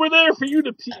commercials were there for you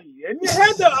to pee, and you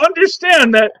had to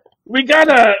understand that we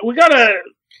gotta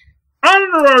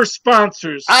honor our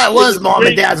sponsors. I was Mom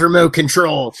and Dad's remote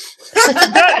control. You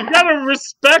gotta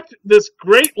respect this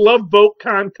great Love Boat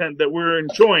content that we're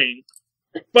enjoying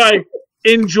by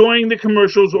enjoying the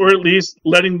commercials, or at least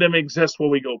letting them exist while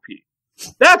we go pee.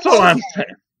 That's all I'm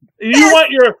saying.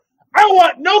 I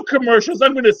want no commercials.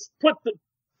 I'm going to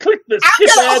click the skip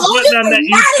ad button on that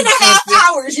YouTube. 9.5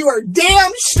 hours. You are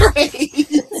damn straight.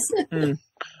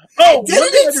 Oh, did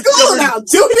it in school now.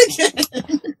 Do it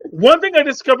again. One thing I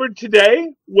discovered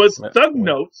today was Thug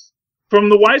Notes from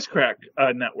the Wisecrack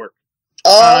Network.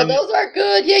 Oh, those are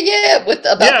good. Yeah.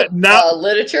 About the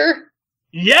literature.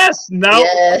 Yes. Now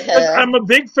I'm a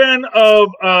big fan of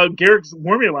Garrick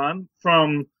Wormulon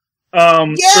from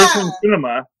Earthling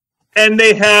Cinema, and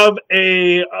they have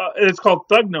it's called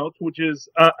Thug Notes, which is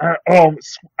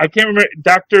I can't remember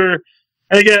Dr.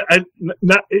 And again,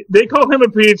 they call him a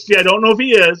PhD. I don't know if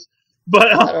he is,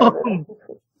 but I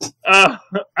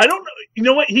don't know. You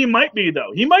know what? He might be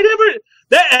though. He might have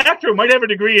that actor might have a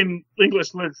degree in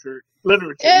English literature.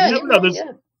 Yeah, you never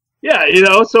know. Yeah,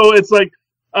 so it's like,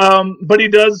 but he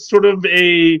does sort of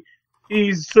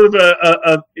he's sort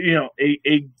of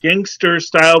a gangster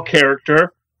style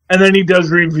character, and then he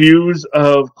does reviews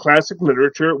of classic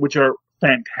literature, which are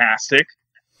fantastic.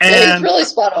 And he's really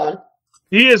spot on.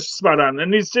 He is spot on,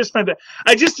 and he's just fantastic.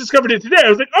 I just discovered it today. I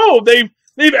was like, oh, they've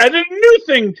added a new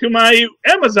thing to my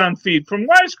Amazon feed from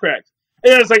Wisecrack.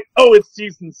 And I was like, oh, it's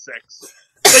season 6.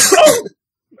 Like,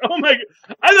 oh my god.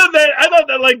 I thought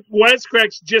that like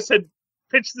Wisecracks just had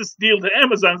pitched this deal to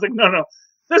Amazon. I was like, no.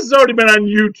 This has already been on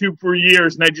YouTube for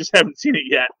years, and I just haven't seen it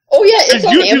yet. Oh yeah, it's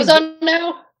on Amazon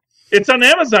now? It's on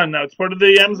Amazon now. It's part of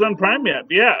the Amazon Prime app.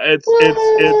 Yeah, it's great.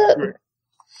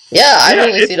 Yeah, I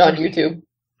only see it on YouTube.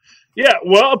 Yeah,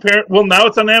 well, now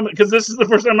it's on Amazon because this is the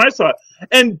first time I saw it.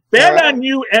 And bad on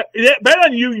you,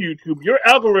 YouTube. Your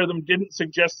algorithm didn't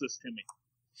suggest this to me.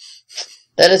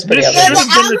 That is pretty. The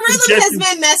algorithm has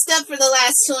been messed up for the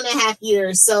last 2.5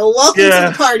 years. So welcome to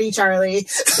the party, Charlie.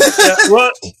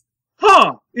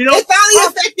 You know, it finally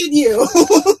affected you.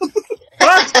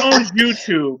 Fox owns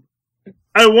YouTube.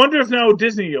 I wonder if now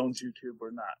Disney owns YouTube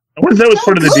or not. I wonder if that was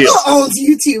part of the deal. Google owns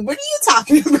YouTube. What are you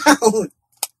talking about?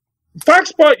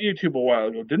 Fox bought YouTube a while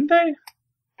ago, didn't they?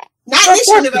 Not in this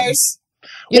universe.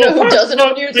 You know who doesn't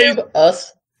own YouTube?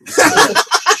 Us.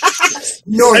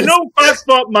 No, I know Fox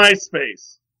bought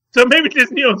MySpace, so maybe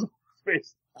Disney owns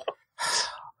MySpace.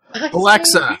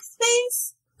 Alexa,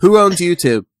 MySpace? Who owns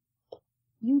YouTube?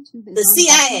 YouTube is the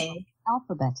CIA,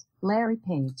 Alphabet, Larry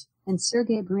Page, and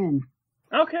Sergey Brin.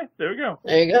 Okay, there we go.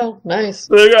 There you go. Nice.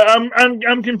 There you go.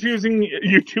 I'm confusing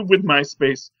YouTube with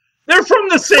MySpace. They're from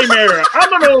the same era.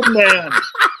 I'm an old man.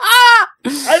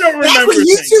 I don't remember.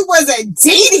 YouTube was a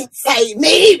dating site,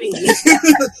 maybe.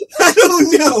 I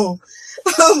don't know.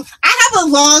 I have a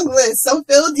long list. So,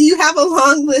 Phil, do you have a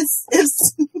long list?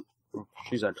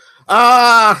 She's on.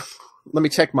 Let me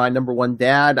check my number one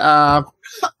dad.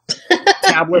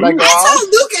 Tablet I got. I told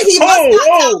Luca he must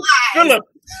not tell lies. Philip,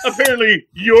 apparently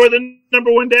you're the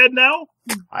number one dad now?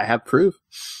 I have proof.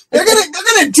 They're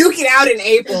gonna duke it out in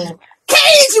April.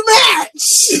 Cage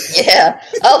match! Yeah,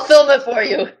 I'll film it for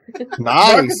you.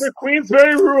 Nice. Marcus of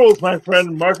Queensberry rules, my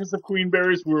friend. Marcus of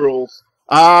Queenberry's rules.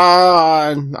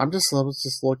 I was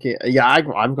just looking. Yeah,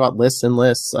 I've got lists and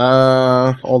lists.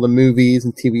 All the movies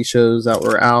and TV shows that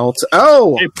were out.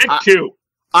 Oh, hey, pick two.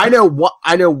 I know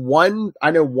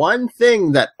one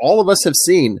thing that all of us have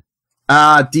seen.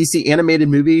 DC animated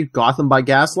movie Gotham by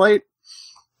Gaslight.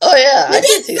 Oh yeah, I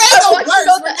did see that. The worst. We're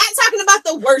not talking about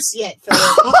the worst yet,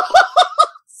 Philip.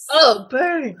 Oh,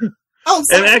 bang. Oh,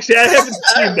 sorry. And actually, I haven't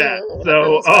seen that.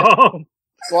 So,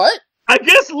 what? I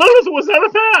guess Lilith was not a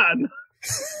fan.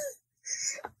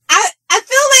 I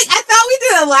feel like I thought we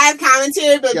did a live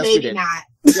commentary, but yes, maybe not.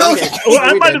 Okay. Well,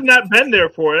 I might have not been there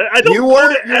for it. I don't. You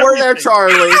were there,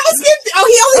 Charlie. He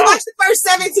only watched the first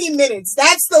 17 minutes.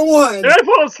 That's the one. Did I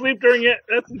fall asleep during it?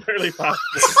 That's entirely possible.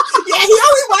 Yeah, he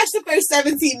only watched the first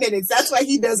 17 minutes. That's why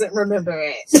he doesn't remember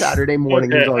it. Saturday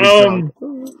morning. Okay.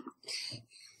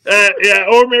 Yeah,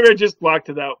 or maybe I just blocked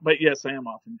it out. But yes, I am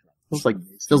often drunk.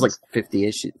 Feels like 50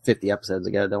 episodes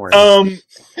ago. Don't worry.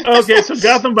 Okay, so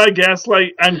Gotham by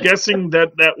Gaslight. I'm guessing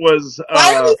that was.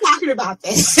 Why are we talking about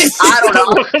this? I don't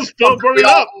know. Don't bring it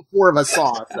up. All four of us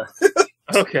saw it.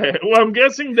 Okay, well, I'm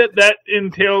guessing that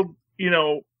entailed,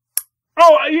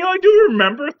 I do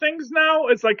remember things now.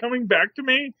 It's like coming back to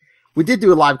me. We did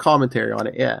do a live commentary on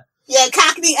it, yeah. Yeah,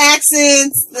 Cockney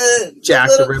accents, Jack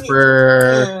the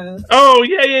Ripper. Oh,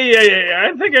 yeah.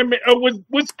 I think was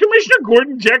Commissioner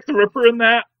Gordon Jack the Ripper in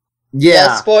that?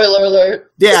 Yeah. Spoiler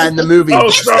alert. Yeah, in the movie.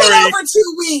 It's been over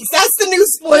 2 weeks. That's the new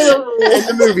spoiler rule. In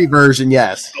the movie version,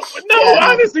 yes. No,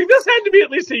 honestly, this had to be at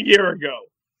least a year ago.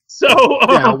 So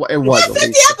yeah, it was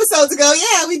 50 episodes ago.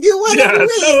 Yeah, we do one every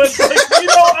week. So it's like,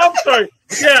 I'm sorry.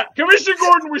 Yeah, Commissioner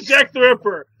Gordon was Jack the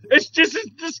Ripper. It's just as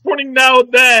disappointing now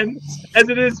then as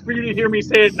it is for you to hear me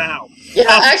say it now. Yeah,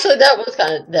 actually, that was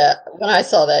kind of that when I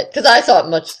saw that, because I saw it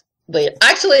much later.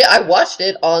 Actually, I watched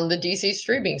it on the DC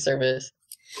streaming service.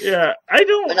 Yeah, I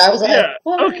don't. And I was like,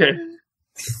 what? Okay.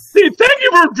 See, thank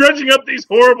you for dredging up these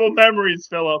horrible memories,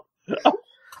 Philip.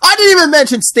 I didn't even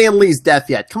mention Stan Lee's death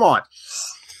yet. Come on.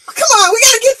 Come on, we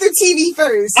gotta get through TV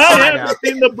first. I haven't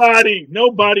seen the body.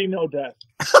 No body, no death.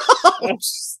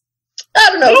 I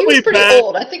don't know. He was pretty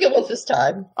old. I think it was his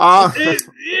time.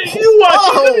 You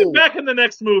watch it back in the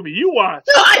next movie. You watch.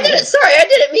 No, I didn't. Sorry, I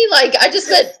didn't mean like. I just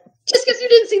meant just because you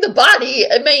didn't see the body.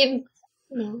 I mean,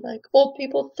 like old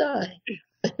people die.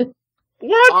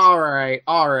 What? All right.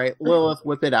 Lilith,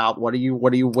 whip it out. What are you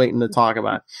waiting to talk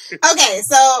about? Okay,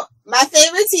 so my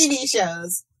favorite TV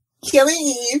shows: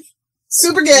 Killing Eve,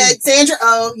 super good. Sandra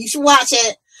Oh, you should watch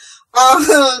it.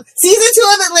 Season 2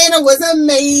 of Atlanta was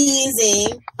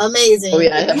amazing. Oh,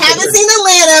 yeah, If you haven't seen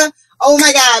Atlanta, oh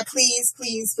my God, please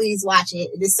watch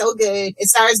it. It is so good. It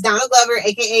stars Donald Glover,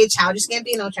 aka Childish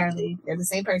Gambino, Charlie. They're the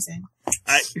same person.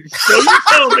 So you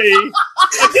tell me.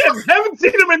 Again, haven't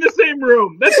seen them in the same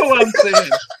room. That's all I'm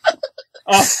saying.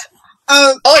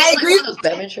 I agree. Those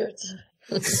Batman shirts.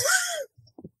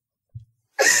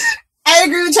 I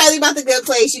agree with Charlie about The Good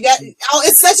Place.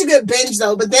 It's such a good binge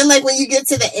though, but then like when you get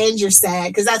to the end, you're sad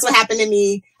because that's what happened to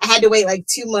me. I had to wait like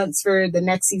 2 months for the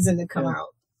next season to come out.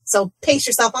 So pace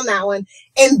yourself on that one.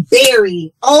 And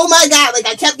Barry, oh my God, like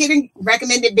I kept getting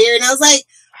recommended Barry, and I was like,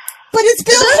 but it's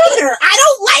Bill Hader. I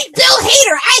don't like Bill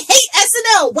Hader. I hate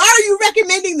SNL. Why are you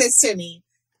recommending this to me?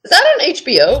 Is that on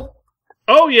HBO?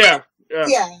 Oh yeah.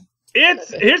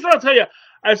 Here's what I'll tell you.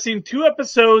 I've seen 2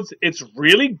 episodes. It's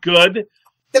really good.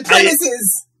 The premise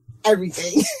is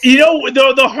everything. You know,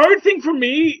 the hard thing for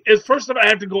me is first of all I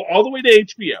have to go all the way to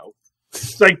HBO.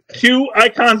 It's like 2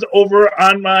 icons over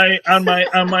on my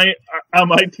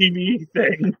TV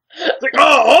thing. It's like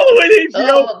all the way to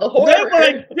HBO. Then when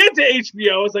I get to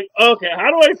HBO, it's like okay,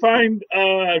 how do I find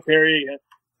Barry again?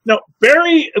 No,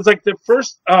 Barry is like the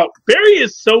first. Barry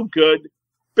is so good.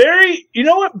 Barry, you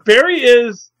know what Barry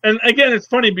is, and again, it's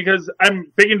funny because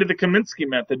I'm big into the Kaminsky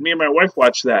Method. Me and my wife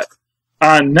watch that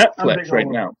on Netflix right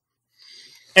now.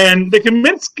 And the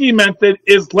Kaminsky Method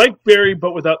is like Barry,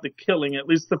 but without the killing. At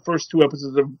least the first 2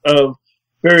 episodes of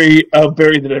Barry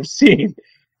that I've seen,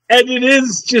 and it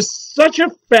is just such a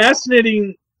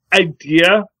fascinating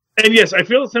idea. And yes, I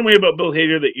feel the same way about Bill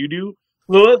Hader that you do,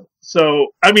 Lilith. So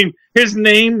I mean, his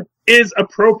name is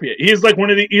appropriate. He's like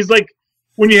he's like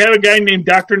when you have a guy named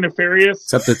Dr. Nefarious,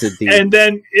 except it's a D, and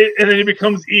then he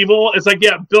becomes evil. It's like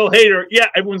Bill Hader. Yeah,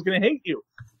 everyone's gonna hate you.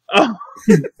 And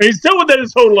he's dealt with that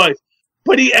his whole life.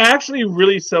 But he actually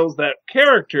really sells that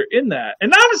character in that.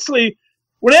 And honestly,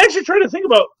 when I actually try to think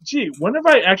about, when have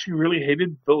I actually really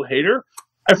hated Bill Hader?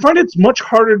 I find it's much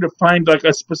harder to find like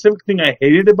a specific thing I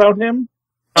hated about him.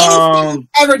 Anything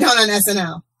ever done on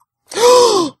SNL?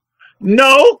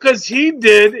 No, because he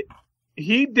did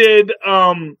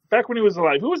back when he was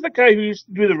alive. Who was the guy who used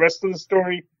to do the rest of the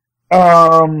story?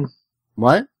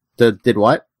 What? Did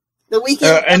what? The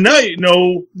Weekend. And now you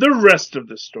know the rest of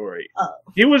the story. Oh.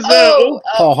 He was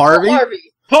Paul Harvey.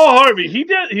 Paul Harvey. He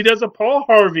does a Paul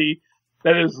Harvey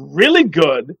that is really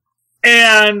good,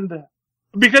 and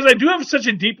because I do have such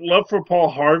a deep love for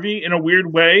Paul Harvey in a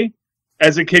weird way,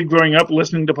 as a kid growing up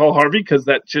listening to Paul Harvey, because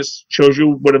that just shows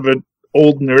you what of an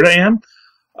old nerd I am.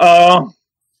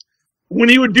 When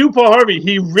he would do Paul Harvey,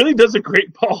 he really does a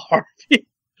great Paul Harvey.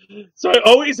 So I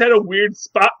always had a weird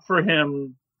spot for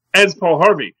him as Paul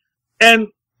Harvey. And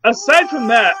aside from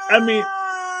that, I mean,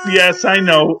 yes, I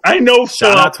know.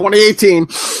 Shout out 2018.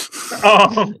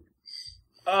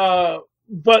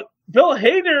 But Bill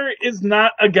Hader is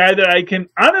not a guy that I can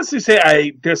honestly say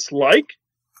I dislike,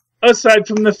 aside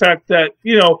from the fact that,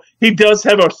 he does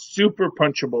have a super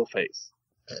punchable face.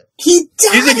 He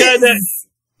does.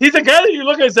 He's a guy that you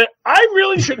look at and say, I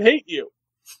really should hate you.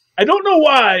 I don't know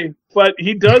why, but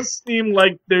he does seem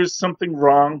like there's something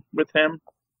wrong with him.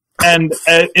 And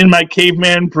in my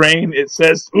caveman brain, it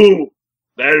says, ooh,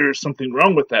 there's something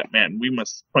wrong with that man. We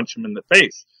must punch him in the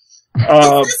face. It's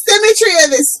the symmetry of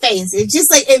his face. It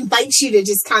just invites you to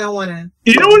just kind of want to.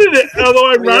 You know what it is? Although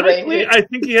ironically, I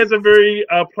think he has a very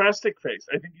plastic face.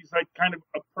 I think he's like kind of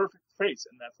a perfect face,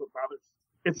 and that's what bothers.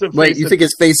 Wait, you think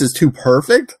his face is too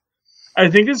perfect? I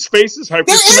think his face is hyper.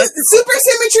 There is super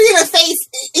symmetry in a face.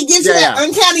 It gives you that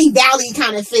uncanny valley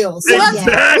kind of feel. So,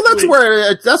 exactly.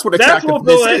 Well, that's what attractiveness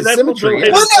is.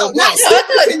 Symmetry. Well, no, not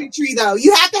super symmetry though.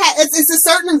 You have to have. It's a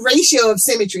certain ratio of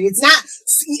symmetry. It's not.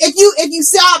 If you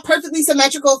saw a perfectly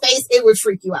symmetrical face, it would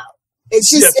freak you out. It's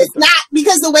just it's not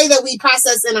because the way that we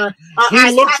process in our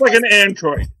he looks like an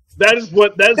android. That is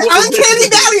what uncanny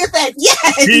valley effect.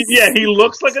 Yes. He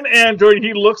looks like an android.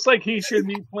 He looks like he should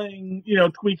be playing,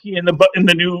 Tweaky in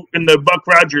the Buck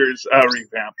Rogers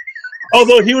revamp.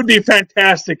 Although he would be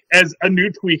fantastic as a new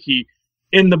Tweaky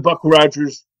in the Buck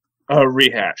Rogers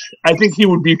rehash. I think he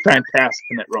would be fantastic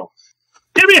in that role.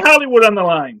 Give me Hollywood on the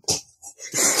line.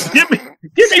 Give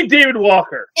me David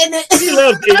Walker. He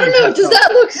loves I don't know. Does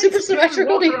that look super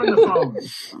symmetrical to you?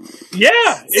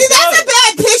 Yeah. See, that's a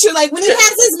bad picture. Like when he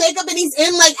has his makeup and he's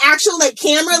in like actual like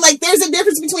camera. Like there's a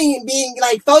difference between being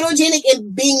like photogenic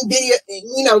and being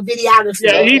videography.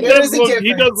 Yeah, he does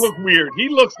look weird. He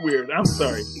looks weird. I'm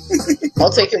sorry.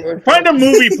 I'll take your word. Find a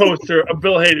movie poster of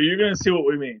Bill Hader. You're gonna see what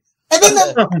we mean. And then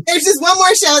there's just one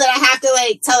more show that I have to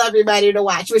like tell everybody to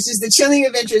watch, which is The Chilling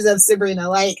Adventures of Sabrina.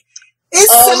 Like. It's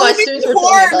so many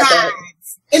horror nods.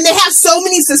 And they have so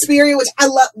many Suspiria, which I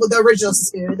love the original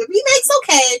Suspiria. The remake's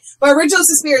okay, but original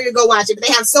Suspiria, go watch it. But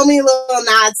they have so many little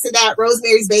nods to that,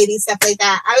 Rosemary's Baby, stuff like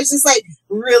that. I was just like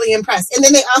really impressed. And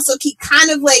then they also keep kind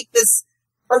of like this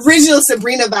original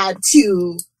Sabrina vibe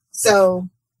too. So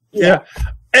yeah.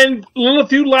 And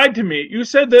Lilith, you lied to me. You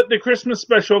said that the Christmas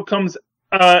special comes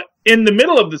in the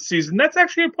middle of the season. That's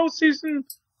actually a postseason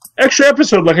extra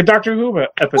episode, like a Doctor Who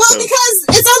episode. Well, because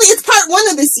it's part 1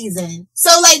 of the season. So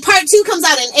like part 2 comes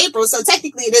out in April, so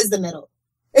technically it is the middle.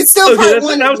 It's still part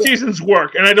 1. That's how seasons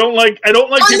work, and I don't like on people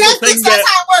Netflix, saying that's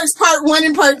how it works, part 1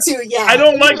 and part 2, yeah. I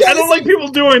don't like people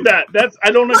doing that.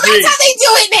 I don't agree. That's how they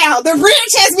do it now. The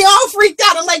ranch has me all freaked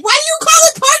out. I'm like, why do you call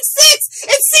it part 6?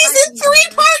 It's season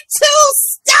 3, part 2.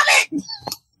 Stop it.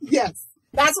 Yes.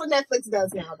 That's what Netflix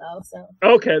does now, though. So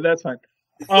okay, that's fine.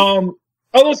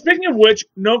 Although, speaking of which,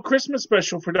 no Christmas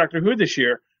special for Doctor Who this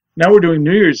year. Now we're doing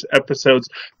New Year's episodes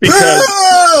because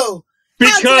How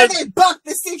dare they buck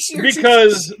the 6-year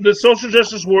because the social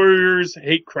justice warriors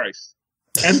hate Christ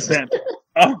and Santa.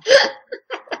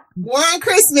 War on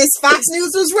Christmas. Fox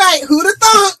News was right. Who'd have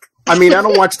thunk? I mean, I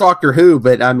don't watch Doctor Who,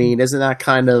 but I mean, isn't that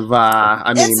kind of?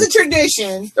 It's a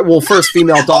tradition. Well, first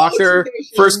female doctor,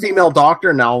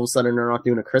 and now all of a sudden they're not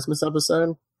doing a Christmas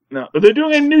episode. No, they're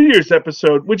doing a New Year's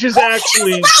episode, which is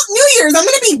actually about New Year's. I'm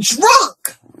going to be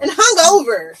drunk and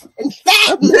hungover and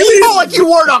fat. You like you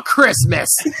weren't on Christmas.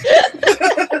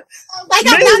 Like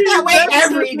I'm not that way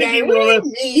every day. What do you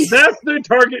mean? That's their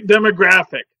target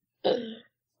demographic.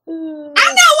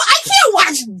 I can't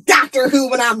watch Doctor Who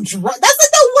when I'm drunk. That's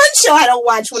like the one show I don't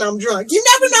watch when I'm drunk. You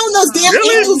never know when those damn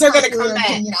angels are going to come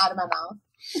back out of my mouth.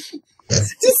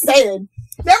 Just saying.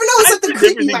 Never know when something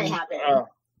creepy might happen.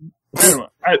 Anyway,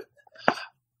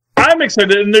 I'm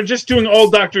excited, and they're just doing all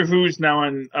Doctor Who's now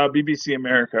on BBC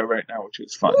America right now, which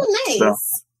is fun. Oh, nice. So,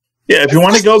 yeah, if you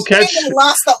want to go catch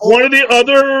one of the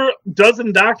other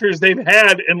dozen doctors they've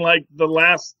had in like the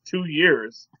last 2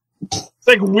 years, it's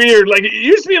like weird. Like it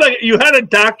used to be like you had a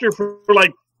doctor for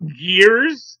like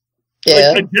years,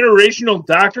 like a generational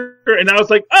doctor, and I was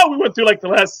like, oh, we went through like the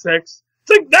last 6. It's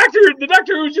like the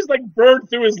doctor who just like burned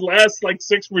through his last like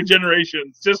 6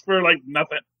 regenerations just for like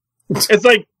nothing. It's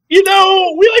like, we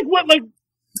went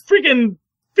freaking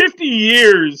 50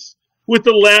 years with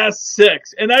the last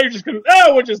 6, and now you're just going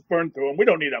to, we'll just burn through them. We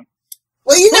don't need them.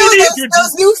 Well,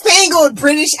 those newfangled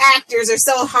British actors are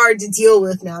so hard to deal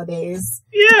with nowadays.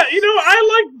 Yeah,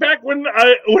 I like back when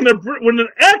an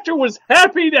actor was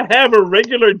happy to have a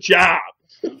regular job.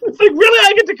 It's like, really,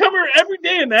 I get to come here every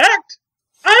day and act?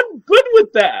 I'm good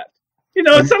with that.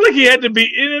 It's not like he had to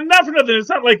be, and not for nothing, it's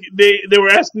not like they were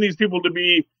asking these people to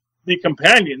be the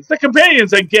companions. The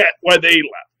companions, I get why they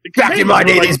left. Back in my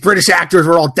day, these British actors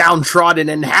were all downtrodden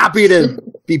and happy to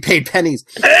be paid pennies.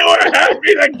 They were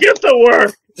happy to get the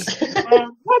work.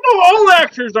 All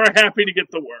actors are happy to get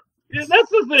the work. Yeah,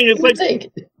 that's the thing. It's like,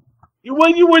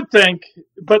 you would think,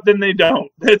 but then they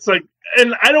don't. It's like,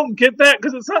 and I don't get that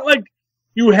because it's not like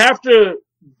you have to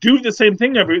do the same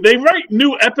thing they write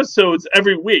new episodes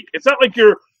every week. It's not like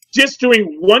you're just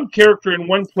doing one character in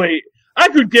one play. I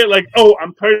could get like,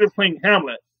 I'm tired of playing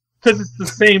Hamlet because it's the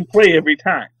same play every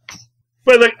time.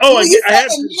 But like, I have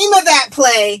the name of that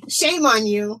play. Shame on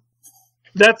you.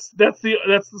 That's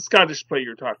the Scottish play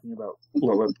you're talking about,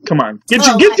 Lilith. Come on, get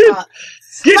your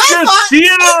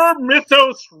theater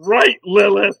mythos right,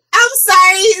 Lilith. I'm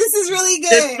sorry, this is really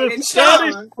good. It's the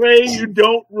Scottish play you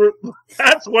don't.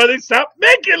 That's why they stopped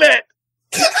making it.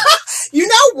 You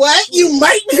know what? You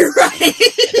might be right.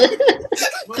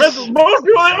 Because most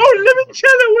people are like,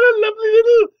 limoncello, what a lovely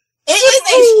little. It is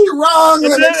a strong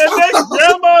and then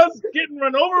grandma's getting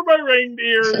run over by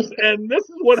reindeers, and this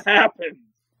is what happens.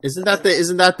 Isn't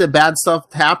that the bad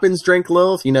stuff happens drink,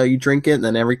 Lilith? You drink it, and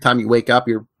then every time you wake up,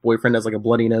 you're boyfriend has like a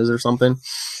bloody nose or something?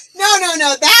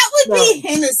 No. That would be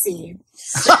Hennessy.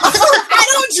 I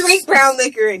don't drink brown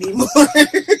liquor anymore.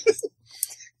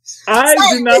 I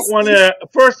do not want to.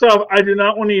 First off, I do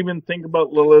not want to even think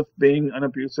about Lilith being an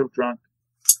abusive drunk.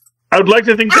 I would like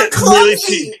to think that really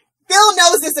she. Phil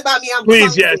knows this about me. I'm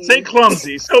please, clumsy. yeah, say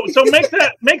clumsy. So make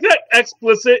that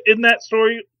explicit in that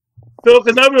story, Phil.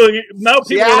 Because now people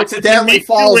she accidentally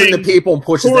falls into people and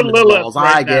pushes them into walls.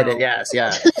 I get it. Yes.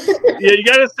 Yeah, you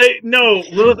gotta say no.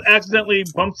 Lilith accidentally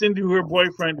bumps into her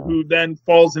boyfriend, who then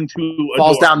falls down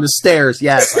the stairs.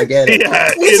 Yes, I get it. Yeah,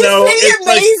 which is pretty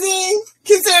amazing.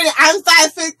 Considering I'm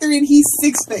 5'3" and he's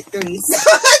 6'3", so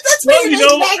that's pretty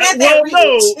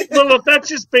amazing. Lilith, that's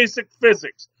just basic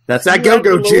physics. That's that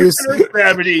go-go juice.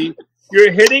 Gravity.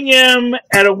 You're hitting him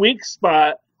at a weak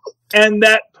spot, and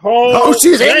that tall. Oh,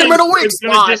 she's hitting him at a weak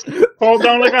spot. Just fall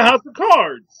down like a house of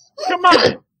cards. Come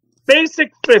on,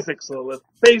 basic physics, Lilith.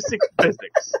 Basic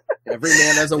physics. Every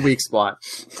man has a weak spot.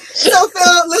 So,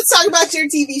 Phil, let's talk about your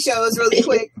TV shows really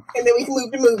quick, and then we can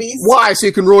move to movies. Why? So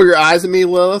you can roll your eyes at me,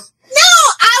 Lilith? No,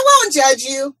 I won't judge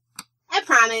you. I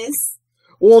promise.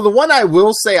 Well, the one I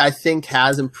will say I think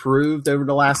has improved over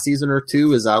the last season or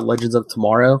two is Legends of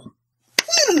Tomorrow.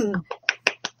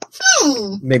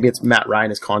 Maybe it's Matt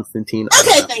Ryan as Constantine.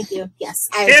 Okay, thank you. Yes,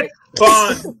 I agree. It's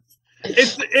fun.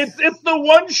 It's the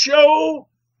one show.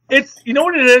 It's, you know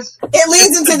what it is. It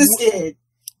leads into the skid.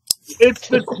 It's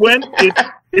the Gwen.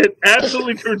 It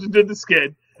absolutely turns into the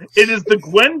skid. It is the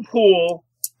Gwen Pool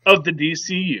of the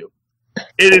DCU.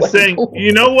 It is saying,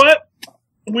 you know what?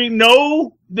 We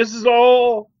know this is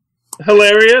all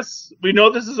hilarious. We know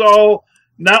this is all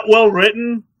not well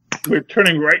written. We're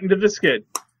turning right into the skid.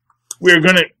 We're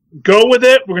going to go with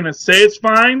it. We're going to say it's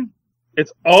fine.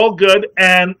 It's all good.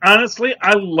 And honestly,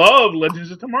 I love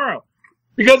Legends of Tomorrow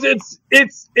because it's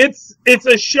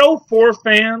a show for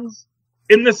fans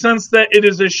in the sense that it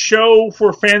is a show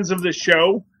for fans of the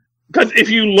show. Because if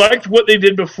you liked what they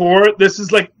did before, this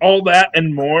is like all that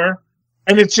and more.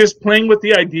 And it's just playing with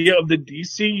the idea of the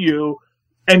DCU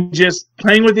and just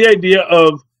playing with the idea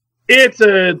of it's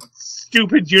a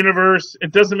stupid universe.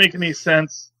 It doesn't make any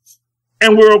sense.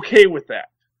 And we're okay with that.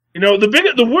 You know,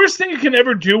 the worst thing you can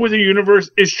ever do with a universe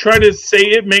is try to say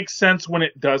it makes sense when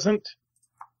it doesn't.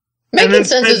 Making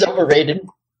sense is overrated.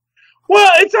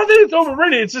 Well, it's not that it's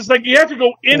overrated. It's just like you have to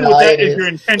go in with that as your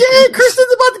intention. Yeah,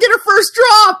 Kristen's about to get her first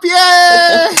drop.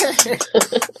 Yeah.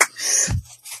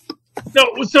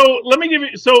 So let me give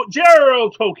you. So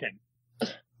J.R.R. Tolkien,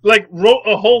 like, wrote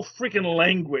a whole freaking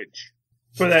language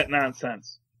for that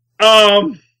nonsense.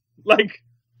 Like,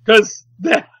 because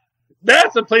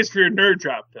that's a place for your nerd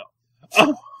drop, though.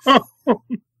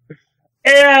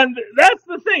 And that's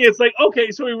the thing. It's like, okay,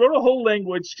 so he wrote a whole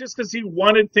language just because he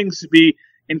wanted things to be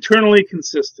internally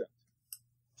consistent.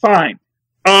 Fine.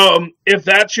 If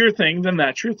that's your thing, then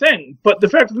that's your thing. But the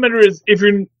fact of the matter is,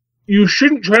 you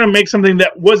shouldn't try to make something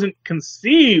that wasn't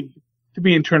conceived to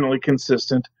be internally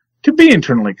consistent to be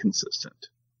internally consistent.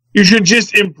 You should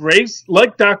just embrace,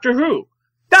 like Doctor Who.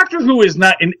 Doctor Who is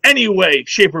not in any way,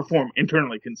 shape, or form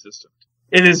internally consistent.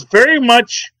 It is very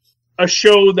much a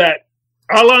show that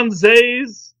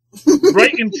Alanzays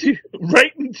right into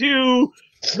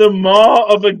the maw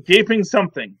of a gaping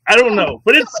something. I don't know,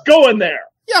 but it's going there.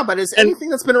 Yeah, but has anything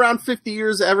that's been around 50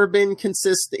 years ever been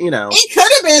consistent, you know? It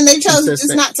could have been. They chose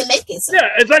just not to make it. So. Yeah,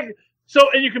 it's like, so,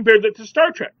 and you compare that to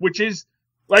Star Trek, which is,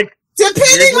 like...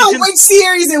 Depending on which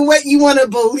series and what you want to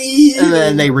believe. And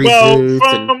then they reboot.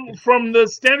 Well, from the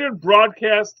standard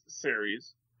broadcast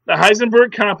series, the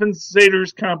Heisenberg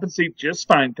compensators compensate just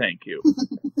fine, thank you.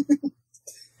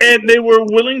 And they were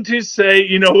willing to say,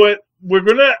 you know what, we're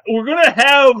gonna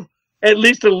have at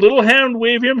least a little hand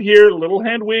wavium here, a little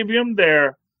hand wavium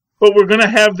there, but we're gonna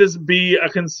have this be a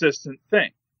consistent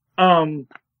thing.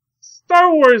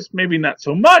 Star Wars, maybe not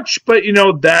so much, but you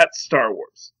know, that's Star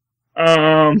Wars.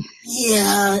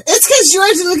 Yeah, it's because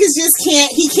George Lucas just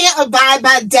can't abide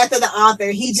by death of the author.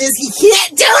 He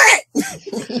can't do it.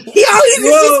 He always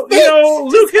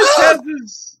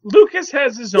Lucas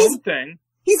has his own thing.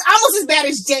 He's almost as bad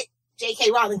as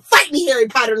J.K. Rowling. Fight me, Harry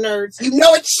Potter nerds. You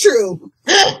know it's true.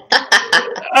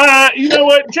 You know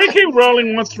what? J.K.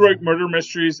 Rowling wants to write murder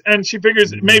mysteries, and she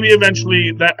figures maybe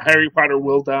eventually that Harry Potter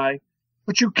will die.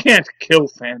 But you can't kill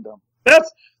fandom. That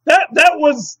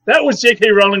was J.K.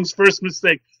 Rowling's first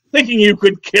mistake, thinking you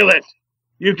could kill it.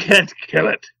 You can't kill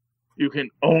it. You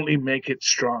can only make it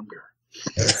stronger.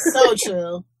 So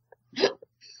true.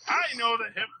 I know the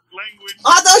hip language.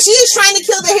 Although she is trying to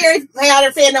kill the Harry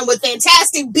Potter fandom with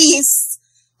Fantastic Beasts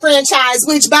franchise,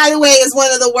 which, by the way, is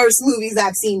one of the worst movies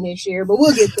I've seen this year. But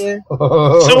we'll get there.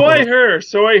 So I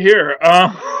hear.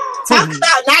 Talk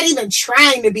about not even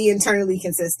trying to be internally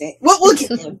consistent. We'll get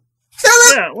there.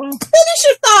 Philip, finish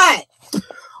your thought.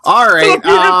 All right.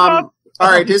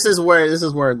 All right. This is where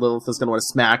Lilith is going to want to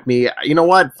smack me. You know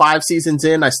what? 5 seasons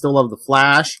in, I still love The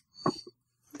Flash.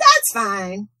 That's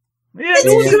fine. Yeah,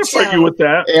 no one's going to fight you with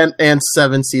that. And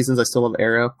 7 seasons, I still love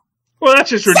Arrow. Well, that's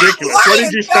just ridiculous. Why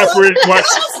did you stop watching? He's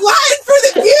lying for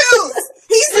the views.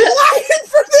 He's lying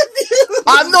for the views.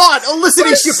 I'm not. Oh, listen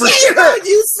to shit for sure.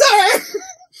 You, sir.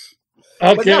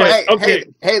 Okay. No,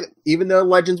 hey, even though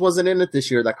Legends wasn't in it this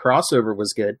year, that crossover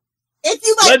was good. If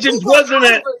you like Legends wasn't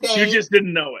it, you just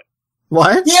didn't know it.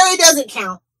 What? Gary doesn't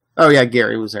count. Oh, yeah,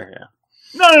 Gary was there, yeah.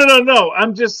 No.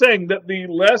 I'm just saying that the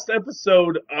last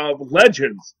episode of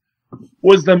Legends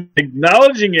was them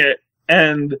acknowledging it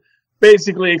and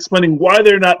basically explaining why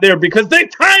they're not there, because their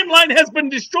timeline has been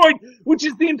destroyed, which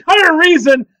is the entire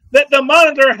reason that the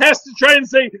Monitor has to try and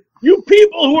say, you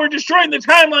people who are destroying the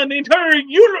timeline, the entire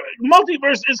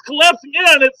multiverse is collapsing in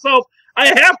on itself. I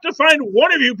have to find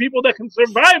one of you people that can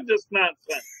survive this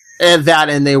nonsense.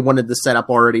 And they wanted to set up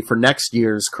already for next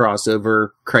year's crossover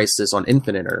Crisis on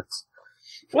Infinite Earths.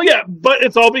 Well, yeah, but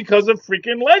it's all because of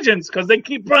freaking Legends, because they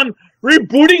keep on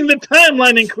rebooting the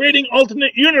timeline and creating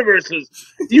alternate universes.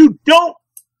 You don't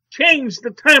change the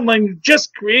timeline, you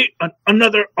just create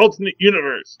another alternate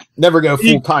universe. Never go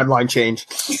full timeline change.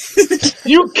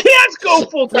 You can't go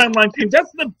full timeline change.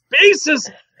 That's the basis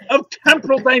of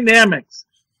temporal dynamics.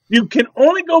 You can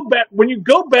only go back. When you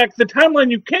go back, the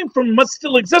timeline you came from must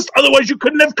still exist, otherwise you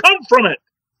couldn't have come from it.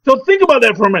 So think about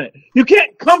that for a minute. You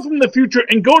can't come from the future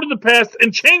and go to the past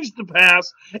and change the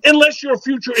past unless your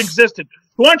future existed.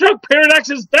 You want to talk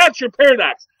paradoxes? That's your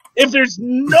paradox. If there's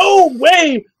no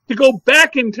way to go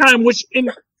back in time,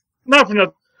 not for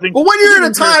nothing. Well, when you're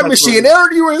in a time machine,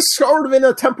 aren't you sort of in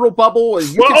a temporal bubble? And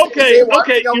you okay.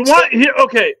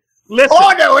 Okay. Listen.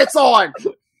 Oh no, it's on.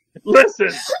 Listen.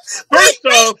 First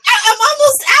off, I'm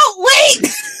almost out. Wait.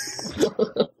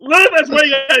 That's why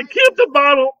you gotta keep the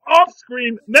bottle off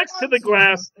screen next to the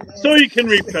glass so you can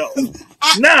refill.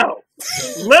 Now,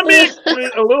 let me explain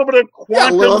a little bit of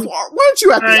quantum. Yeah, Lilith, why don't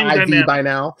you have the IV dynamic by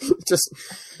now? Just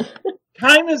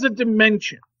time is a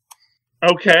dimension,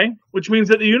 okay? Which means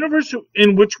that the universe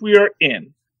in which we are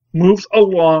in moves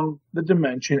along the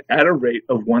dimension at a rate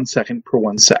of 1 second per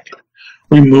 1 second.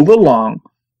 We move along.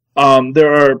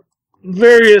 There are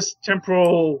various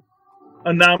temporal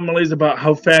anomalies about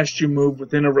how fast you move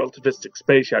within a relativistic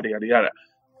space, yada, yada, yada.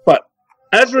 But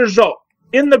as a result,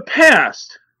 in the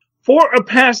past, for a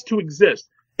past to exist,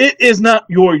 it is not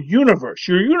your universe.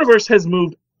 Your universe has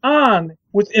moved on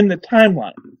within the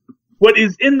timeline. What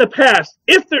is in the past,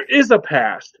 if there is a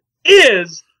past,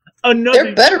 is another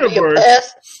there better universe. Be a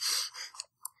past.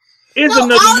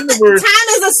 Another universe. Time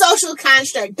is a social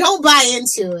construct. Don't buy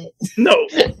into it. No,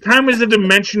 time is a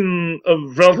dimension of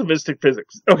relativistic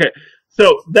physics. Okay,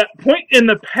 so that point in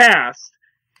the past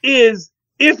is,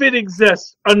 if it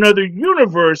exists, another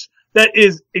universe that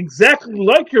is exactly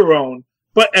like your own,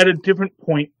 but at a different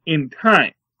point in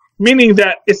time. Meaning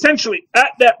that, essentially,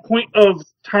 at that point of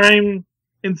time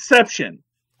inception,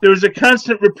 there is a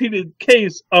constant repeated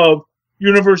case of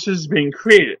universes being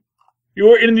created.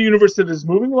 You're in the universe that is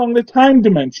moving along the time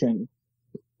dimension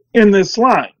in this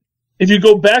line. If you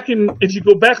go back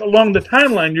along the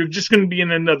timeline, you're just going to be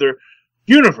in another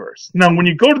universe. Now, when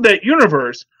you go to that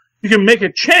universe, you can make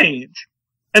a change,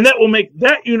 and that will make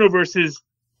that universe's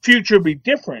future be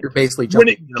different. You're basically when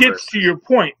it gets to your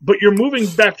point, but you're moving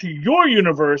back to your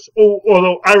universe.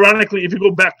 Although, ironically, if you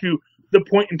go back to the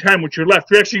point in time which you're left,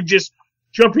 you're actually just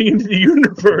jumping into the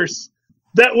universe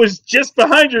that was just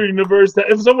behind your universe, that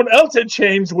if someone else had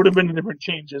changed, would have been a different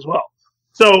change as well.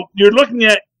 So you're looking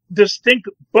at distinct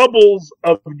bubbles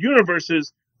of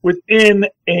universes within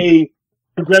a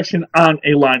progression on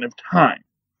a line of time.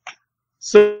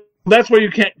 So that's why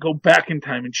you can't go back in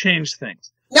time and change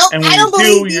things. Nope, I don't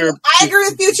believe you. I agree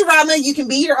with Futurama. You can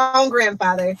be your own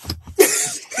grandfather.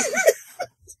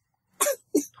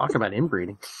 Talk about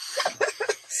inbreeding.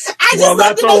 I just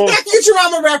love to make that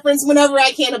Futurama reference whenever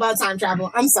I can about time travel.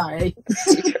 I'm sorry.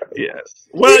 Yes.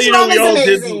 Well, Futurama's we all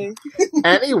amazing. Did.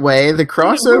 Anyway, the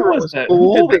crossover was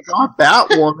cool. We got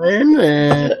Batwoman.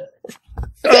 And...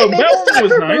 Maybe it's time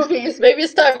for movies. Maybe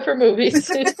it's time for movies.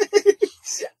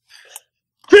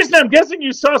 Kristen, I'm guessing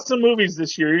you saw some movies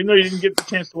this year, even though you didn't get the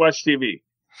chance to watch TV.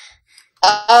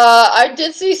 I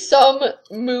did see some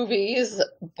movies,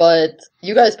 but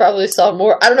you guys probably saw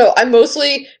more. I don't know. I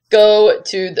mostly go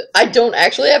to I don't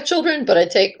actually have children, but I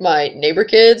take my neighbor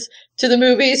kids to the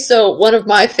movies. So one of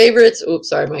my favorites. Oops,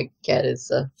 sorry, my cat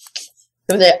is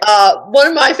coming there. One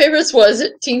of my favorites was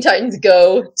Teen Titans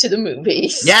Go to the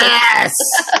movies. Yes.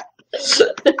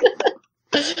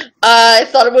 I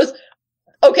thought it was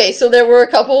okay. So there were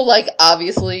a couple, like,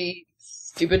 obviously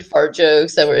stupid fart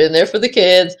jokes that were in there for the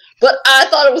kids, but I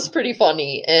thought it was pretty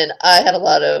funny, and I had a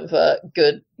lot of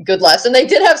good laughs. And they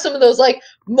did have some of those, like,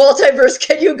 multiverse,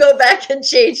 can you go back and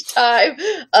change time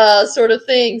sort of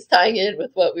things, tying in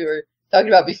with what we were talking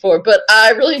about before. But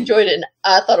I really enjoyed it, and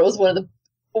I thought it was one of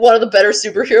the better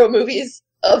superhero movies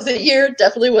of the year.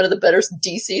 Definitely one of the better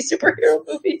DC superhero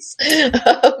movies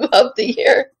of the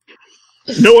year.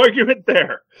 No argument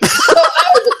there. So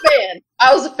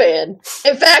I was a fan.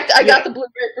 In fact, I got the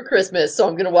Blu-ray for Christmas, so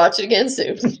I'm going to watch it again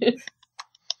soon.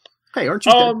 Hey, aren't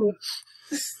you?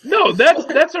 No,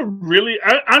 that's a really...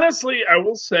 honestly, I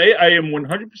will say I am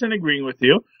 100% agreeing with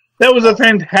you. That was a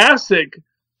fantastic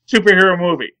superhero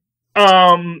movie.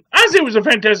 Honestly, it was a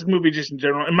fantastic movie just in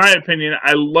general. In my opinion,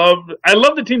 I love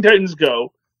the Teen Titans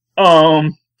Go. Yeah,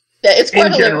 it's quite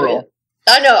in general.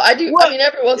 I know, I do. Well, I mean,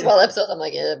 every once in a while episodes, I'm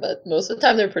like, yeah, but most of the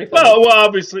time they're pretty funny. Well,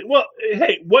 obviously. Well,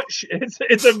 hey,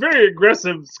 it's a very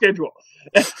aggressive schedule.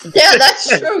 Yeah,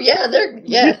 that's true. Yeah,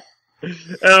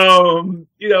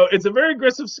 It's a very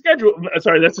aggressive schedule.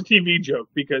 Sorry, that's a TV joke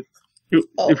because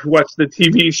if you watch the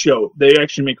TV show, they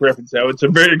actually make reference to how it's a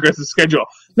very aggressive schedule.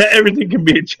 Not everything can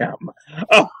be a champ.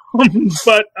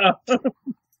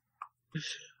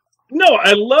 No,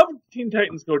 I love Teen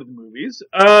Titans Go to the Movies.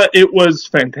 It was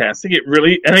fantastic. It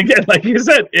really, and again, like you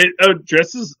said, it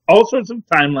addresses all sorts of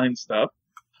timeline stuff.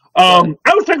 I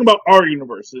was talking about our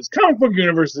universes. Comic book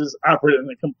universes operate in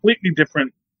a completely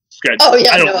different schedule. Oh,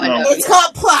 yeah, I don't know. It's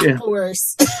called plot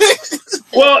force.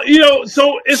 Well,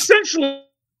 so essentially,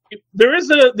 there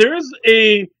is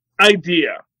a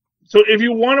idea. So if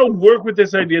you want to work with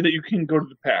this idea that you can go to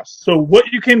the past, so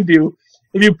what you can do,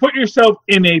 if you put yourself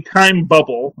in a time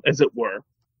bubble, as it were,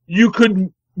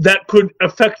 that could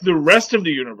affect the rest of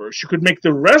the universe. You could make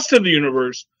the rest of the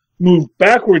universe move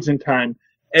backwards in time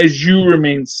as you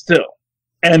remain still,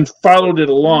 and followed it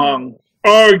along,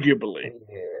 arguably.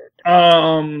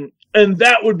 And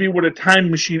that would be what a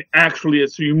time machine actually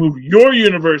is. So you move your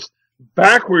universe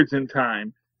backwards in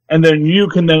time, and then you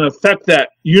can then affect that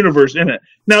universe in it.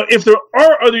 Now, if there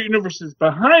are other universes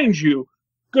behind you,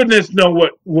 goodness know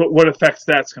what effects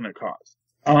that's going to cause.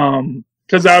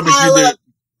 Because obviously,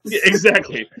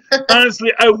 exactly.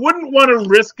 Honestly, I wouldn't want to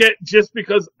risk it just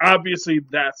because obviously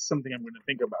that's something I'm going to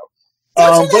think about.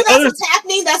 Don't you know that's what's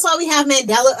happening? That's why we have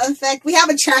Mandela effect. We have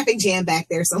a traffic jam back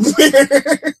there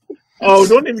somewhere. Oh,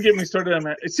 don't even get me started on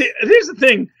that. See, here's the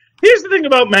thing. Here's the thing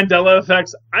about Mandela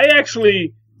effects. I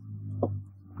actually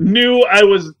knew I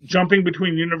was jumping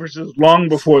between universes long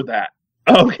before that.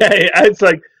 Okay, it's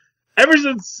like ever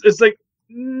since it's like,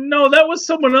 no, that was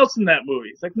someone else in that movie.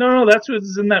 It's like, no, that's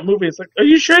who's in that movie. It's like, are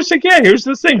you sure? It's like, yeah, here's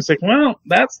the thing. It's like, well,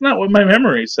 that's not what my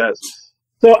memory says.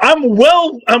 So I'm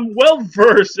well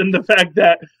versed in the fact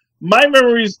that my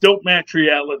memories don't match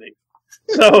reality.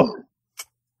 So,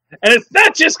 and it's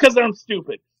not just because I'm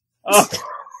stupid. Not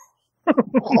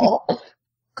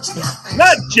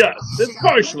just. It's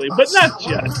partially, but not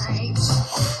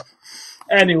just.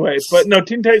 Anyway, but no,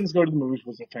 Teen Titans Go to the Movies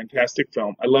was a fantastic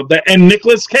film. I love that. And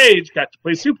Nicolas Cage got to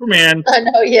play Superman. I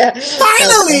know, yeah.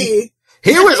 Finally!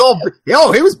 He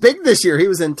was big this year. He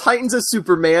was in Titans of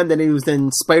Superman, then he was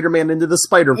in Spider-Man Into the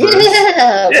Spider-Verse.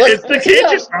 Yeah! It's the Cage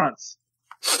response.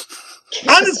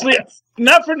 Honestly,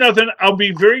 not for nothing, I'll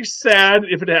be very sad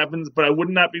if it happens, but I would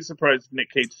not be surprised if Nick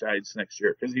Cage dies next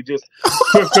year, because he just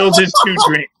fulfilled his two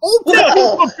dreams. No, he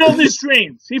fulfilled his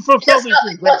dreams. He fulfilled his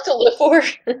dreams. Left to live for.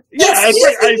 Yeah, he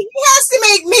has to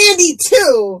make Mandy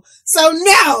too, so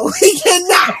no, he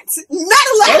cannot. Not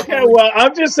allowed. Okay, well,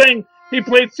 I'm just saying, he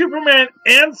played Superman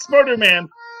and Spider-Man.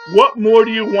 What more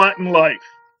do you want in life?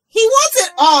 He wants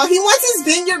it all. He wants his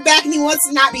vineyard back, and he wants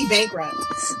to not be bankrupt.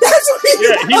 That's what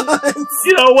he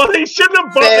wants. He shouldn't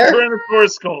have bought the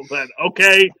Tyrannosaurus skull then,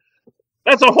 okay?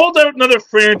 That's a whole another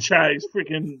franchise.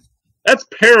 Freaking, that's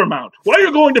Paramount. Why are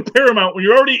you going to Paramount when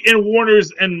you're already in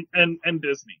Warner's and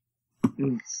Disney?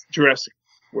 It's Jurassic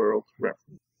World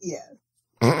reference. Yeah.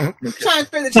 Okay. Trying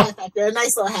for the trifecta. A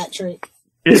nice little hat trick.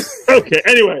 Okay,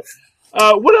 anyway.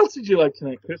 What else did you like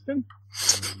tonight, Kristen?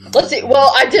 Let's see.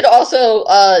 Well, I did also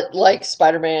like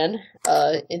Spider-Man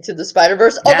Into the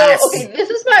Spider-Verse. Although, okay, this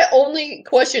is my only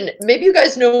question. Maybe you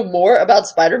guys know more about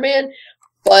Spider-Man,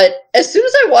 but as soon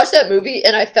as I watched that movie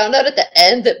and I found out at the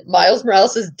end that Miles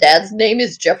Morales' dad's name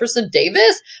is Jefferson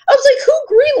Davis, I was like, who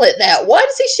greenlit that? Why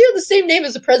does he share the same name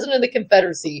as the President of the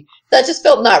Confederacy? That just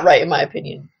felt not right, in my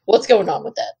opinion. What's going on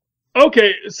with that?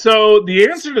 Okay, so the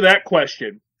answer to that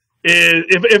question is,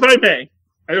 if I may.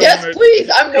 Yes, please.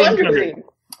 I'm wondering.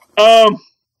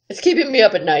 It's keeping me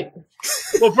up at night.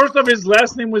 Well, first off, his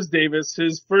last name was Davis.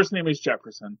 His first name is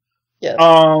Jefferson. Yeah.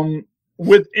 I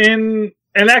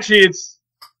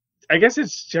guess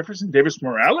it's Jefferson Davis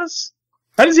Morales?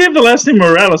 How does he have the last name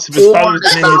Morales if his father's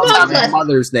name is his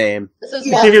mother's name?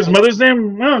 His mother's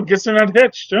name? Oh, guess they're not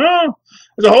hitched. Oh,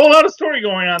 there's a whole lot of story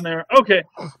going on there. Okay.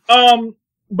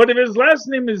 But if his last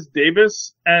name is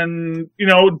Davis, and,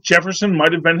 Jefferson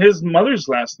might have been his mother's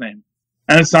last name.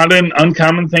 And it's not an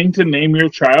uncommon thing to name your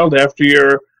child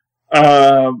after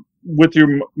with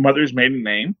your mother's maiden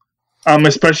name,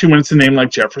 especially when it's a name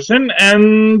like Jefferson.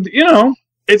 And,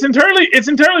 it's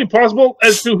entirely possible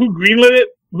as to who greenlit it.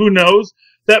 Who knows?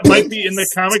 That might be in the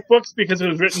comic books because it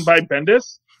was written by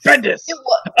Bendis. Bendis.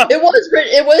 It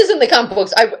was in the comic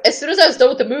books. As soon as I was done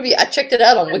with the movie, I checked it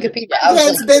out on Wikipedia.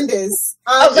 It's Bendis.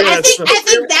 I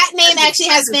think that name actually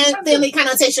has family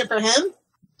connotation for him.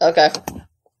 Okay.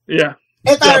 Yeah.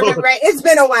 If I remember right, it's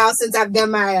been a while since I've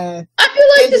done my. I feel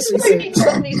like this might need to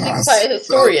run these things by a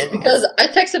historian because I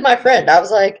texted my friend. I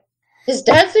was like, "His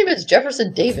dad's name is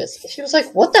Jefferson Davis." She was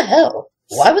like, "What the hell?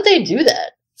 Why would they do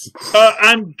that?"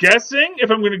 I'm guessing, if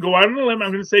I'm going to go out on a limb,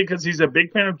 I'm going to say because he's a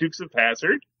big fan of Dukes of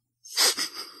Hazzard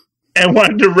and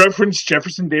wanted to reference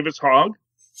Jefferson Davis Hogg,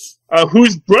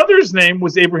 whose brother's name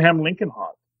was Abraham Lincoln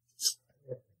Hogg.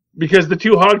 Because the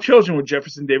two Hogg children were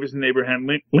Jefferson Davis and Abraham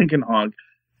Lincoln Hogg,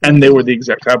 and they were the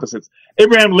exact opposites.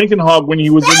 Abraham Lincoln Hogg, when he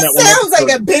was in that one sounds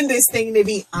like a Bendis thing, to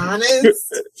be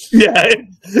honest. Yeah.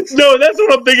 No, that's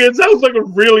what I'm thinking. It sounds like a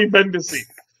really Bendis-y.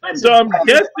 So I'm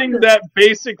guessing that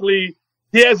basically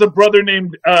he has a brother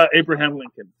named Abraham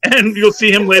Lincoln, and you'll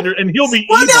see him later, and he'll be.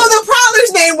 Well, no, the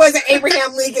Prowler's name wasn't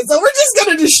Abraham Lincoln, so we're just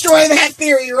going to destroy that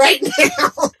theory right now.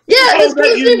 Yeah,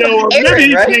 maybe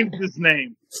he changed his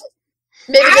name.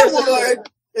 Maybe I would.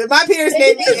 If my parents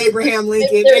named me Abraham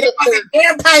Lincoln, and it was an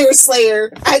Empire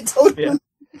Slayer, I told them.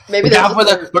 Maybe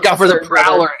look out for the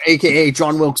Prowler, aka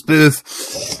John Wilkes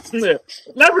Booth. Yeah.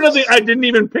 Not for nothing, I didn't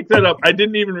even pick that up. I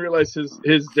didn't even realize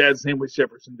his dad's name was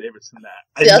Jefferson Davis in that.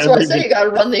 That's why I say you got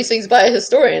to run these things by a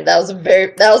historian. That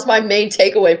was my main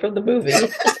takeaway from the movie.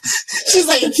 She's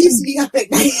like, it keeps me up at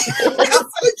night. That's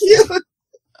so cute.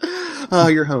 Oh,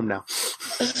 you're home now.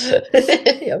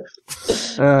 Yep.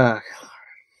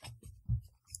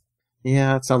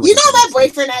 Yeah, it sounds. You know, my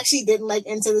boyfriend actually didn't like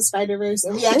Into the Spider-Verse,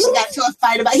 and we actually got to a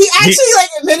fight about. He actually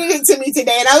admitted it to me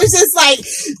today, and I was just like,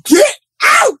 "Get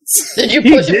out!" Did you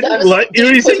push him down?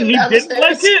 You said he didn't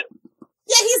like it?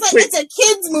 Yeah, he's like, "It's a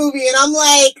kids movie," and I'm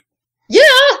like, "Yeah,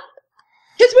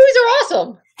 kids movies are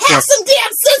awesome. Have some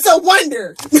damn sense of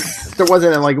wonder." There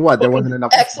wasn't there wasn't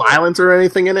enough violence or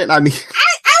anything in it. I mean, I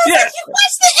was like, "You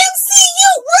watch the MCU?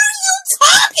 What are you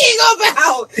talking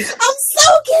about? I'm so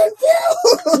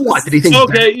confused." What did he think?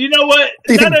 Okay, you know what?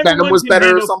 Do you think Venom was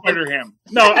better or something? Spider-Ham.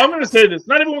 No, I'm going to say this.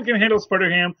 Not everyone can handle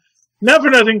Spider-Ham. Not for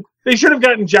nothing. They should have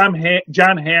gotten John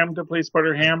Hamm to play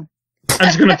Spider-Ham. I'm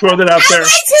just going to throw that out there. I liked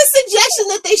his suggestion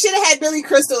that they should have had Billy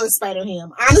Crystal as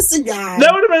Spider-Ham. Honest to God.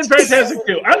 That would have been fantastic,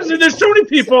 too. Honestly, there's so many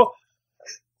people.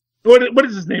 What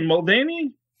is his name?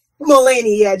 Mulaney?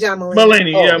 Mulaney, yeah, John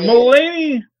Mulaney.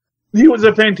 Mulaney. He was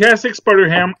a fantastic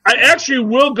Spider-Ham. I actually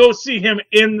will go see him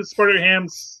in the Spider-Ham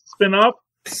spin-off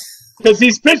because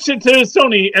he's pitched it to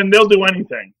Sony and they'll do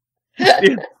anything. To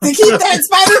keep that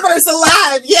Spider-Verse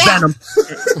alive, yeah. Venom.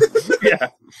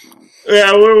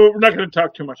 Yeah, we're not going to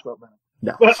talk too much about Venom.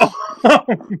 No. But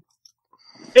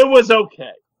it was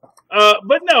okay.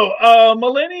 But no,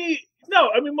 Mulaney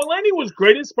was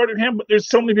great at Spider-Ham, but there's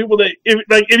so many people that,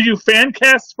 if you fan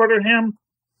cast Spider-Ham,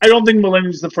 I don't think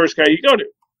Mulaney's the first guy you go to.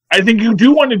 I think you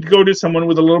do want to go to someone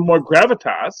with a little more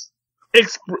gravitas,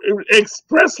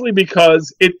 expressly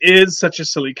because it is such a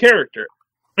silly character.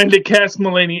 And to cast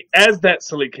Mulaney as that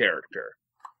silly character,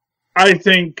 I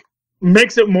think,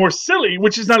 makes it more silly,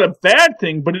 which is not a bad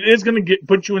thing, but it is going to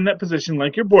put you in that position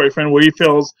like your boyfriend, where he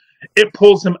feels it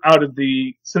pulls him out of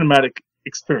the cinematic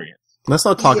experience. Let's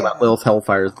not talk about Lilith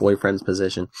Hellfire's boyfriend's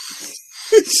position.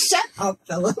 Shut up,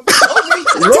 Philip.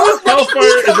 Lilith Hellfire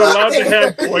is allowed to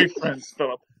have boyfriends,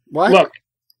 Philip. What? Look,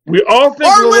 we all think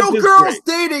our Lilith little girl's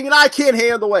great. dating, and I can't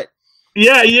handle it.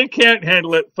 Yeah, you can't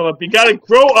handle it, Philip. You got to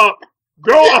grow up.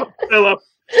 Grow up, Philip.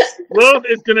 Lilith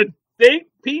is going to date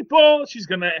people. She's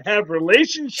going to have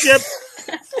relationships.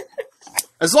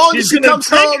 As long as she comes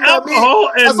home to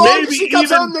alcohol me, and maybe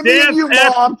even dance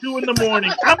after 2 in the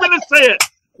morning. I'm going to say it.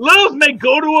 Lilith may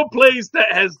go to a place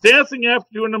that has dancing after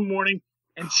 2 in the morning,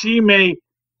 and she may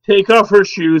take off her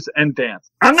shoes and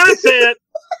dance. I'm going to say it.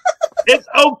 It's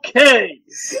okay.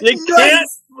 You can't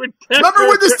protect Remember her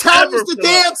when this town forever, used to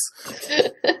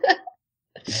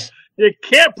dance? You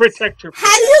can't protect your. How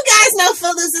do you guys know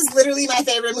Footloose is literally my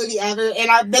favorite movie ever,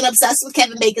 and I've been obsessed with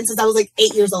Kevin Bacon since I was like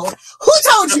 8 years old? Who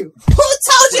told you? Who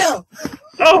told you?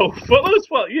 Oh, Footloose.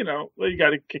 Well, you got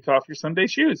to kick off your Sunday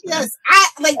shoes. Yes, I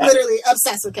literally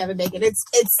obsessed with Kevin Bacon. It's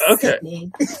okay.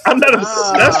 sickening. I'm not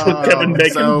obsessed with Kevin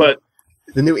Bacon, but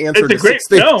the new answer to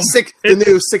the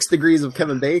new 6 Degrees of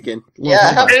Kevin Bacon.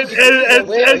 Yeah,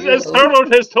 as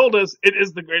Arnold has told us, it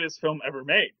is the greatest film ever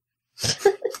made.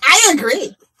 I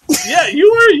agree. Yeah,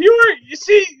 you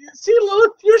see,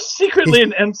 Lilith, you're secretly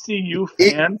an MCU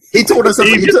fan. He told us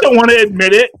you just don't want to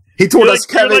admit it. He told us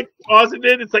Kevin. You're like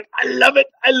positive. It's like I love it.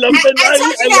 I love it. I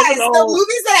told you guys the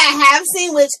movies that I have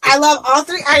seen, which I love all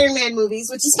 3 Iron Man movies,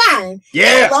 which is fine.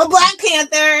 Yeah, I love Black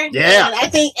Panther. Yeah, and I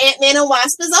think Ant-Man and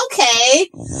Wasp is okay.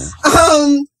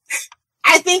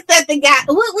 I think that the guy,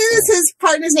 what is his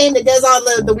partner's name that does all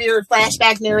the weird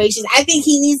flashback narrations? I think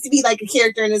he needs to be like a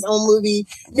character in his own movie,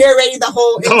 narrating the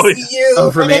whole MCU.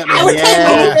 Oh, for Ant-Man, I would pay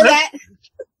money for that.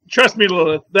 Trust me,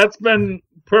 Lilith, that's been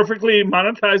perfectly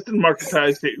monetized and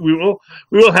marketized. We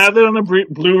will have it on a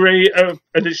Blu-ray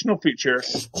additional feature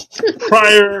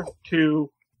prior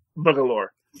to Bugalore.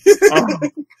 I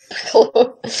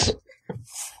thought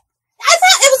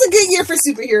it was a good year for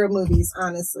superhero movies,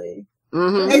 honestly.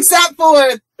 Mm-hmm. Except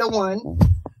for the one.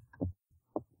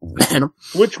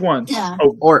 Which one? Yeah.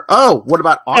 What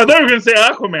about Aquaman? I thought you were going to say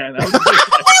Aquaman. It was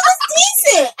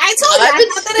decent. I told you. I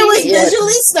thought that it was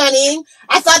visually stunning.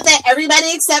 I thought that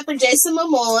everybody except for Jason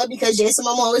Momoa, because Jason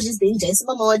Momoa was just being Jason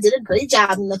Momoa, did a great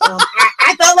job in the film.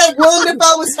 I felt like Willem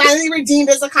Dafoe was finally redeemed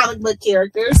as a comic book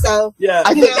character. So yeah,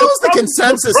 I think that was the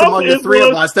consensus among the 3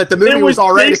 of us that the movie was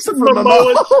alright except for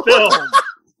Momoa's film.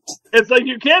 It's like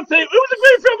you can't say it was a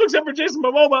great film except for Jason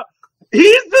Momoa.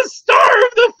 He's the star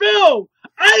of the film.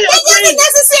 That doesn't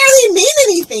necessarily mean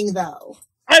anything, though.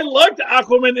 I liked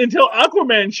Aquaman until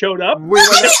Aquaman showed up. I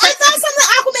thought some of the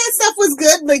Aquaman stuff was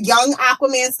good. The young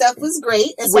Aquaman stuff was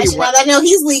great, especially now that I know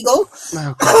he's legal.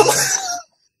 Not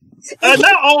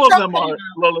all of them are,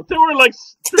 Lola. There were like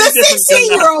the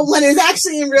 16-year-old one is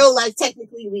actually in real life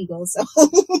technically legal. So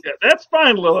yeah, that's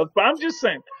fine, Lilith. But I'm just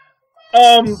saying.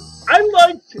 I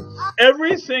liked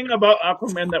everything about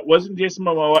Aquaman that wasn't Jason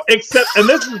Momoa, except, and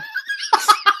this is,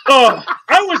 I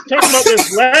was talking about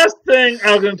this last thing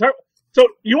I was going to talk. So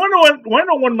you want to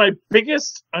know one of my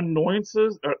biggest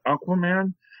annoyances at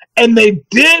Aquaman, and they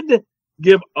did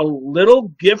give a little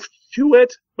gift to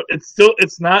it, but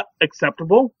it's not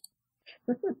acceptable.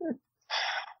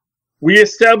 We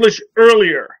established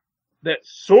earlier that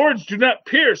swords do not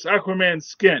pierce Aquaman's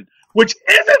skin. Which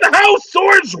isn't how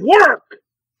swords work.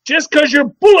 Just because you're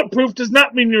bulletproof does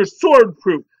not mean you're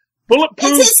sword-proof.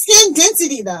 Bulletproof. It's his skin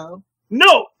density, though.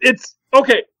 No, it's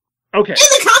okay. In the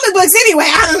comic books, anyway.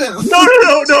 I don't know.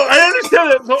 No. I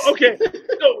understand that. So, okay.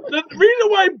 So the reason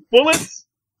why bullets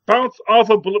bounce off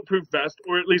a bulletproof vest,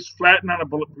 or at least flatten on a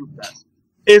bulletproof vest,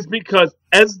 is because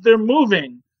as they're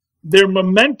moving, their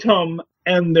momentum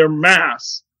and their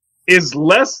mass is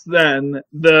less than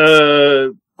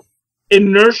the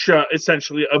inertia,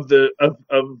 essentially, of the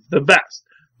vest.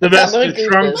 The vest is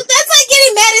shrunk. But that's like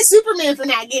getting mad at Superman for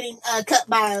not getting cut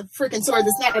by a freaking sword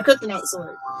that's not a kryptonite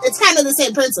sword. It's kind of the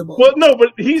same principle. Well, no,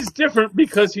 but he's different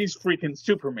because he's freaking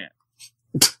Superman.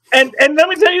 And let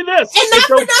me tell you this. And not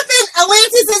for nothing,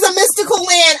 Atlantis is a mystical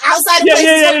land outside places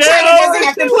where China doesn't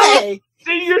have to play.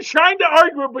 See, you're trying to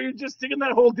argue it, but you're just digging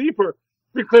that hole deeper.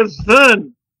 Because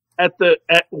then,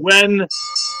 when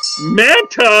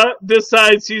Manta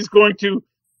decides he's going to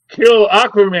kill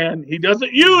Aquaman, he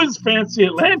doesn't use fancy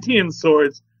Atlantean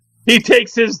swords. He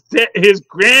takes his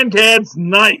granddad's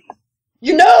knife.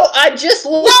 I just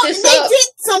looked this up. They did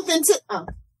something to. Oh.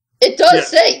 It does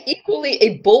say equally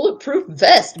a bulletproof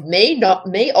vest may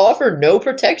offer no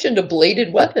protection to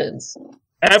bladed weapons.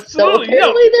 Absolutely. So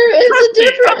apparently there is a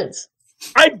difference.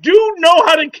 I do know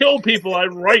how to kill people. I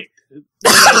write.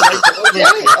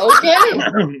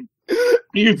 Okay.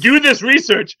 You do this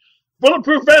research.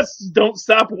 Bulletproof vests don't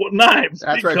stop with knives.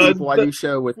 That's right, people. Why do you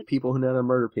show with people who know how to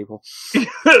murder people?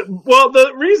 Well,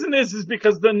 the reason is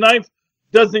because the knife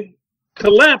doesn't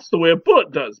collapse the way a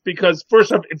bullet does. Because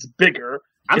first off, it's bigger,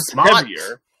 it's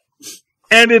heavier,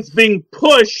 and it's being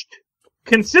pushed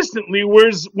consistently.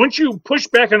 Whereas once you push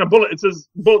back on a bullet, it says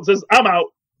 "I'm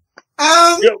out."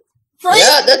 That's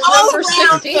number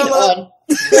 16 on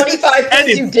 25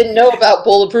 things you didn't know about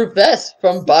bulletproof vests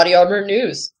from Body Armor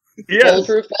News. Yes.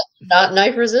 Bulletproof vests, not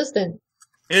knife resistant.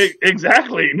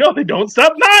 Exactly. No, they don't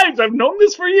stop knives. I've known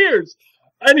this for years.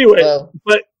 Anyway,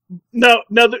 but now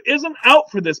there is an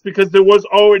out for this because there was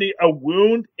already a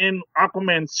wound in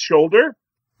Aquaman's shoulder.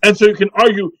 And so you can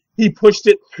argue he pushed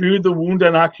it through the wound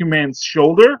on Aquaman's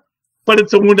shoulder. but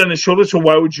it's a wound on his shoulder, so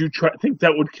why would you think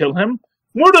that would kill him?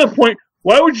 More to the point,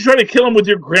 why would you try to kill him with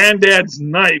your granddad's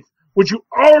knife, which you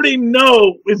already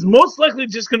know is most likely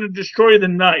just going to destroy the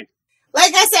knife?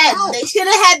 Like I said, they should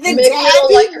have had the dad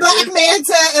beat Black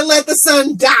Manta and let the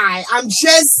son die. I'm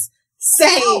just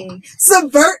saying.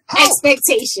 Subvert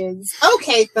expectations.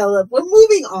 Okay, Philip, we're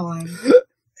moving on.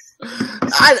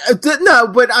 No,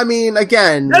 but I mean,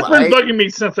 again, that's been bugging me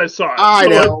since I saw it. I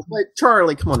know, but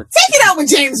Charlie, come on, take it out with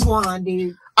James Wan,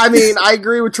 dude. I mean, I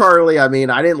agree with Charlie. I mean,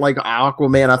 I didn't like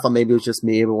Aquaman. I thought maybe it was just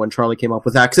me, but when Charlie came up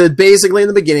with that, because basically in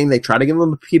the beginning they try to give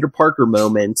him a Peter Parker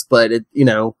moment, but it,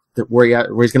 where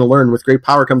he's going to learn with great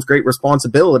power comes great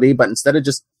responsibility. But instead of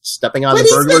just stepping on the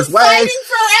burglar's way,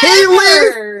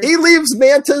 he leaves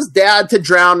Manta's dad to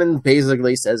drown and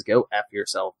basically says, "Go F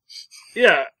yourself."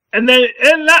 Yeah. And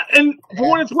for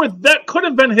what it's worth, that could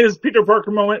have been his Peter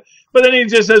Parker moment. But then he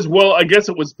just says, "Well, I guess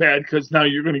it was bad because now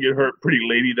you're going to get hurt, pretty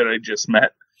lady that I just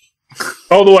met."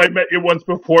 Although I met you once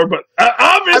before, but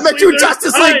obviously I met you in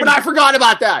Justice League, but I forgot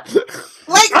about that.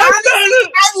 Like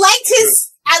honestly,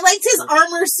 I liked his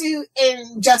armor suit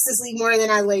in Justice League more than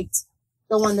I liked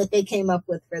the one that they came up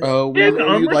with for them. Oh,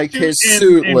 you like his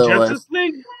suit, in Lilith? Justice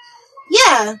League?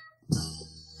 Yeah.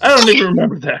 I don't even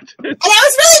remember that. And I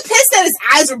was really pissed that his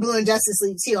eyes were blue in Justice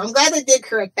League, too. I'm glad they did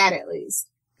correct that, at least.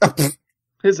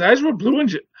 His eyes were blue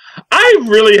and I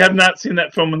really have not seen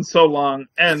that film in so long.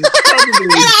 And probably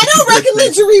and I don't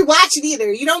recommend you rewatch it,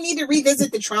 either. You don't need to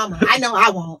revisit the trauma. I know I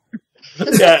won't.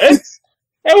 Yeah,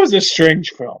 that was a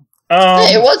strange film.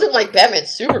 Hey, it wasn't like Batman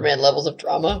Superman levels of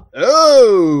drama.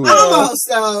 Oh! Almost,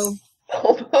 though.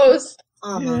 Almost.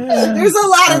 Yeah. There's a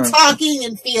lot of talking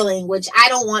and feeling, which I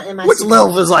don't want in my Which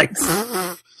Lilith is like...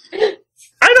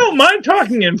 I don't mind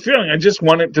talking and feeling. I just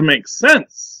want it to make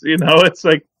sense. It's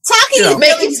like... Talking and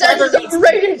making sense is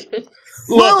overrated.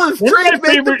 Look, one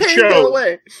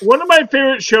of my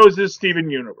favorite shows is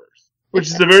Steven Universe, which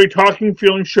is a very talking,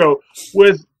 feeling show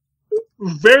with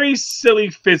very silly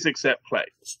physics at play.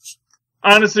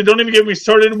 Honestly, don't even get me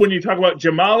started when you talk about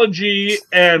gemology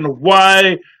and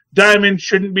why diamonds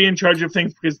shouldn't be in charge of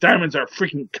things, because diamonds are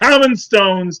freaking common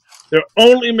stones. They're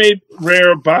only made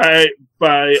rare by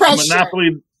a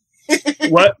monopoly.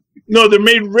 What? No, they're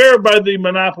made rare by the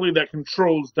monopoly that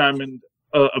controls diamond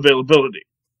availability.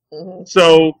 Mm-hmm.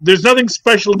 So there's nothing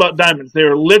special about diamonds.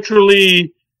 They're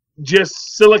literally just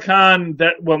silicon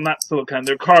not silicon.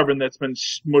 They're carbon that's been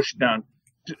smushed down.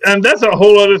 And that's a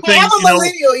whole other thing. I'm a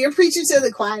millennial. You're preaching to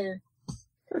the choir.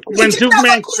 When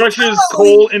Superman crushes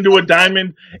coal into a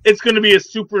diamond, it's going to be a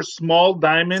super small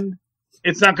diamond.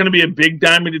 It's not going to be a big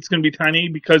diamond. It's going to be tiny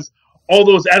because all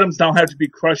those atoms now have to be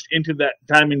crushed into that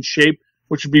diamond shape,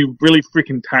 which would be really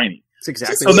freaking tiny. That's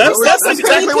exactly. So that's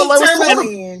exactly what I was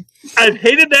saying. I've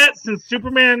hated that since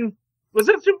Superman. Was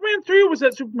that Superman 3 or was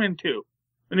that Superman 2?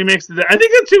 When he makes I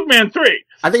think it's Superman 3.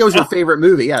 I think it was your favorite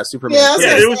movie. Yeah, Superman. Yeah,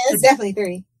 it's definitely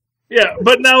 3. Yeah,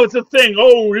 but now it's a thing.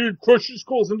 Oh, he crushes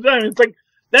coal into diamonds. It's like,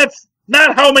 that's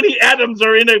not how many atoms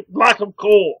are in a block of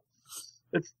coal.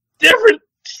 It's different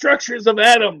structures of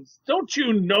atoms. Don't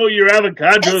you know your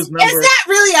Avogadro's number? It's not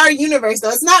really our universe, though.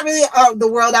 It's not really the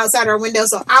world outside our window,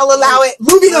 so I'll allow it.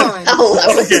 Moving on.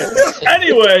 Okay.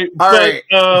 Anyway,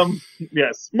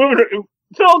 yes. Moving on.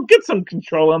 Phil, get some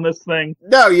control on this thing.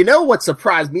 No, you know what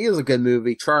surprised me is a good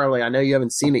movie? Charlie, I know you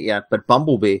haven't seen it yet, but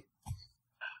Bumblebee.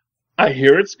 I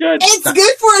hear it's good. It's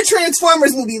good for a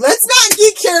Transformers movie. Let's not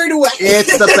get carried away.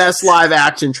 It's the best live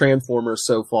action Transformers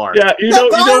so far. Yeah, you know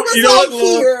what,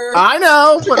 Lilith? I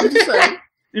know, but I'm just saying.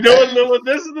 You know what, Lilith?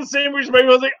 This is the same reason I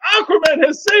was like, Aquaman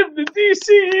has saved the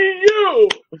DCEU.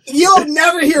 You'll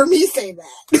never hear me say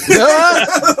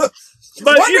that.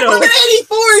 But, Wonder Woman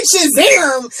 84 and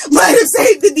Shazam might have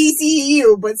saved the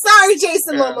DCEU, but sorry,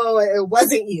 Jason Momoa, it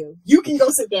wasn't you. You can go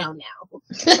sit down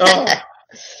now.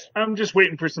 I'm just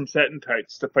waiting for some satin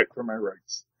tights to fight for my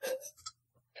rights.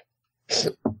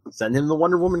 Send him the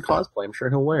Wonder Woman cosplay. I'm sure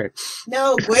he'll wear it.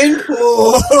 No,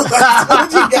 Gwenpool.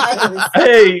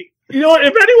 Hey, you know what?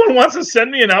 If anyone wants to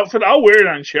send me an outfit, I'll wear it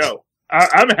on show.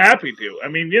 I'm happy to. I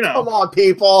mean, Come on,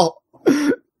 people.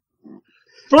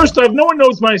 First off, no one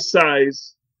knows my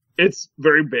size. It's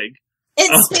very big.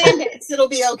 It's spandex. It'll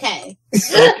be okay.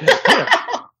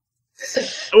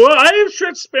 Well, I have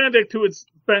stretched spandex to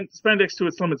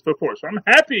its limits before, so I'm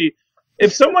happy.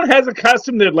 If someone has a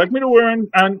costume they'd like me to wear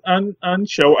on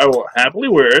show, I will happily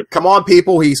wear it. Come on,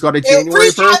 people. He's got a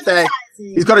January birthday.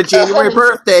 He's got a January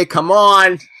birthday. Come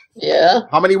on. Yeah.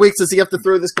 How many weeks does he have to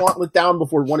throw this gauntlet down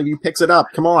before one of you picks it up?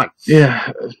 Come on.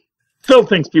 Yeah. Phil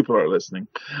thinks people are listening.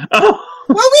 Well,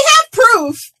 we have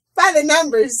proof by the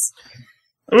numbers.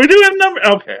 We do have numbers.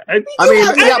 Okay. I mean,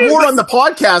 we got more on the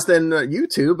podcast than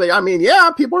YouTube, but I mean,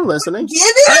 yeah, people are listening.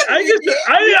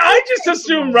 I just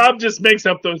assume Rob just makes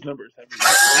up those numbers.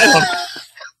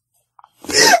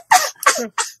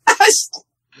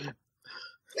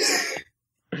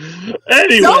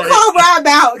 Anyway. Don't call Rob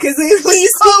out, because at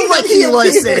least he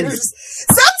listens.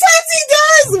 Sometimes he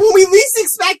does when we least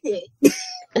expect it.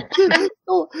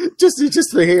 just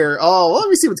to hear. Oh, well, let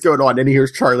me see what's going on. And he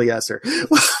hears Charlie Esser.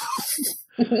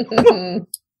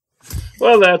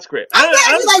 Well, that's great.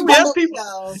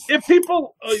 If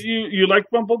people you like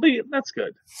Bumblebee, that's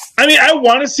good. I mean, I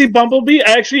want to see Bumblebee.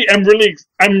 I actually am really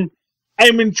I'm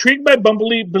intrigued by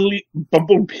Bumblebee.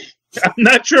 I'm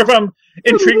not sure if I'm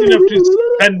intrigued enough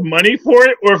to spend money for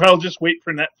it, or if I'll just wait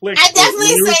for Netflix. I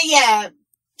definitely say yeah,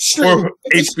 or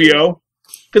HBO,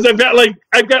 because I've got like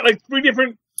 3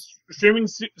 different streaming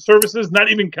services,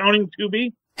 not even counting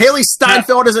Tubi. Haley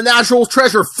Steinfeld is a natural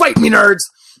treasure. Fight me, nerds.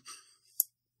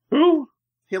 Who?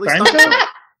 Haley Steinfeld.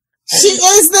 She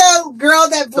is the girl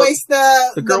that voiced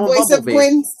the voice of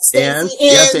Gwen Stacy,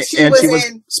 and she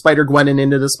was Spider-Gwen in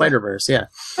Into the Spider-Verse. Yeah.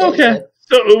 Okay.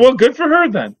 So, well, good for her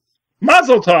then.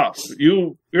 Mazel tov.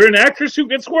 You're an actress who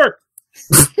gets work.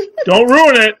 Don't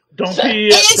ruin it. Don't be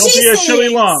a Shelley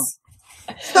Long.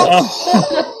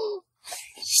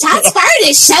 Shots fired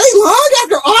at Shelley Long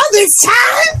after all this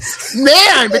time?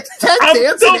 Man, but Ted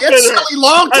Danson and Shelley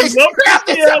Long takes crap.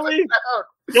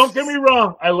 Don't get me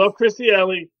wrong. I love Chrissy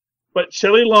Alley, but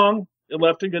Shelley Long, it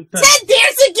left a good time. Ted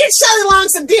Danson, get Shelley Long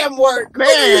some damn work.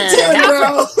 Man,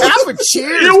 half a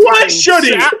cheers. Why should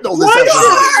he?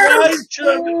 Why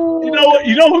should You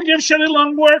know who gives Shelley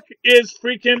Long work? Is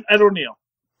freaking Ed O'Neill.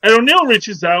 Ed O'Neill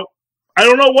reaches out. I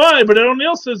don't know why, but Ed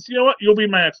O'Neill says, you know what? You'll be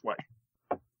my ex-wife.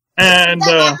 And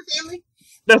Modern Family?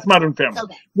 That's Modern Family.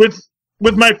 Okay.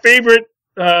 With my favorite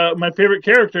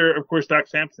character, of course, Doc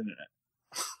Samson in it.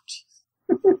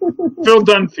 Phil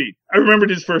Dunphy. I remembered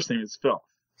his first name. It's Phil.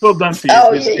 Phil Dunphy.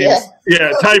 Oh,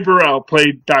 yeah. Ty Burrell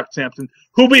played Doc Samson,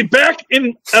 who'll be back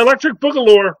in Electric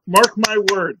Boogaloo. Mark my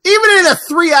word. Even in a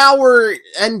 3-hour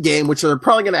end game, which they're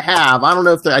probably going to have, I don't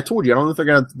know if I told you, I don't know if they're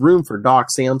going to have room for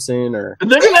Doc Samson or.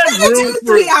 They're going to have room for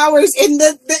 3 hours, and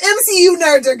the MCU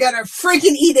nerds are going to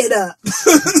freaking eat it up.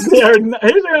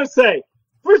 Here's what I'm going to say.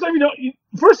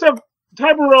 First off,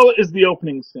 Ty Burrell is the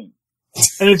opening scene.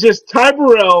 And it's just Ty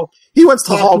Burrell. He wants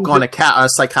to Hulk on a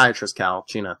psychiatrist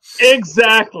couch, you know.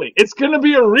 Exactly. It's going to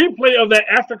be a replay of that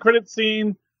after credit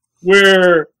scene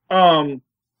where, from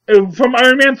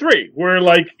Iron Man 3, where,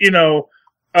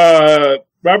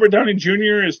 Robert Downey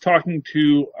Jr. is talking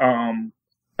to,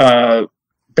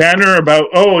 Banner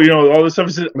about, all this stuff.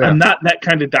 He says, I'm not that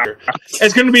kind of doctor.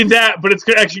 It's going to be that, but it's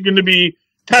actually going to to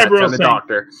Ty Burrell saying,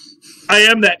 doctor. I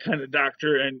am that kind of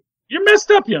doctor, and you're messed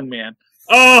up, young man.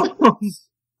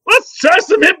 Let's try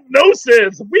some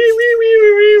hypnosis.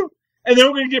 Wee. And then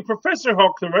we're going to get Professor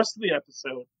Hulk the rest of the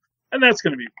episode. And that's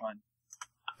going to be fun.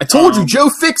 I told you, Joe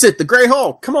Fixit, the Grey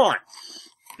Hulk. Come on.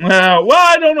 Well,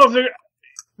 I don't know if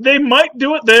they might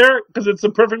do it there, because it's a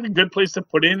perfectly good place to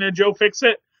put in a Joe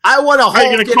Fixit. I want a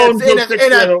Hulk in a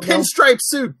pinstripe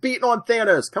suit beating on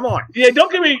Thanos. Come on. Yeah,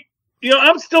 don't get me...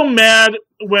 I'm still mad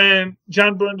when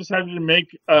John Byrne decided to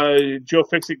make Joe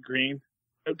Fixit green.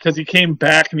 Because he came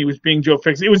back and he was being Joe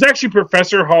Fixit. It was actually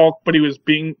Professor Hulk, but he was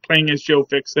playing as Joe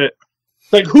Fixit.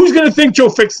 Like, who's going to think Joe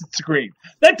Fixit's green?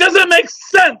 That doesn't make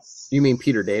sense! You mean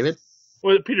Peter David?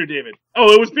 Was it Peter David?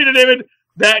 Oh, it was Peter David,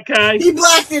 that guy. He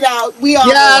blacked it out. We all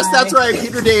Yes, that's right.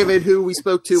 Peter David, who we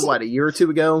spoke to, a year or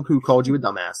two ago, who called you a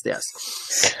dumbass. Yes.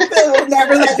 We'll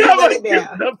never let you let it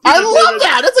down. I love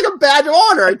that. It's like a badge of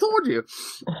honor. I told you.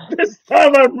 This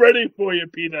time I'm ready for you,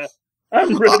 Peter.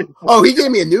 I'm ready. He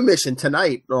gave me a new mission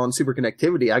tonight on Super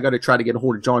Connectivity. I got to try to get a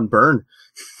hold of John Byrne.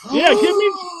 Yeah,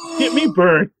 get me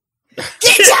Byrne.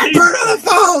 Get John Byrne on the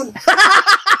phone.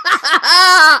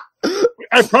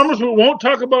 I promise we won't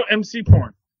talk about MC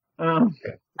porn.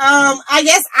 I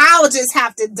guess I'll just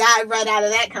have to dive right out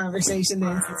of that conversation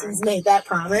then, since he's made that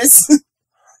promise.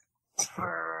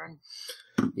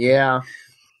 Yeah.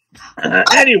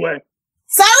 Anyway.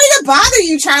 Sorry to bother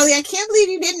you, Charlie. I can't believe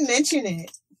you didn't mention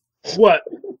it. What?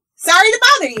 Sorry to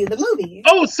bother you, the movie.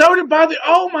 Oh, sorry to bother you.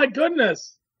 Oh, my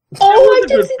goodness. I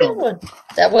did see that one.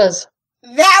 That was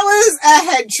a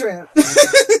head trip.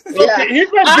 Okay,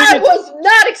 I was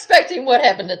not expecting what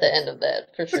happened at the end of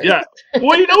that, for sure. Yeah.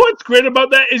 Well, you know what's great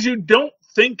about that is you don't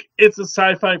think it's a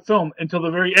sci-fi film until the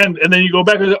very end, and then you go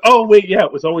back and go, oh, wait, yeah,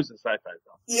 it was always a sci-fi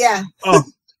film. Yeah.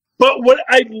 But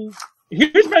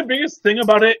here's my biggest thing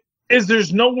about it is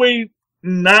there's no way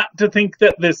not to think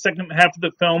that the second half of the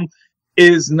film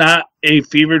is not a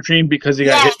fever dream because he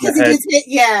got hit in the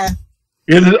head.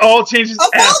 Because it all changes A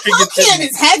after you full get can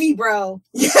is heavy, bro.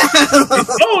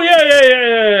 Oh,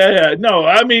 yeah. No,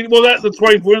 I mean, well, that's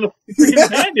why we're in the freaking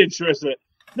bandage the rest of it.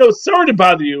 No, sorry to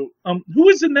bother you. Who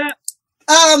is in that?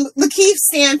 Lakeith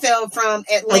Stanfield from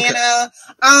Atlanta.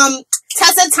 Okay.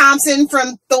 Tessa Thompson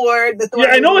from Thor. The Thor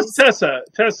I know movies. it's Tessa.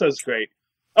 Tessa's great.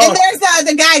 And there's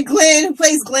the guy Glenn who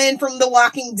plays Glenn from The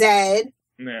Walking Dead.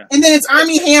 Yeah. And then it's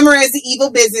Armie Hammer as the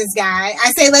evil business guy.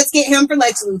 I say let's get him for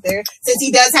Lex Luthor since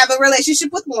he does have a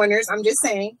relationship with Warner's. I'm just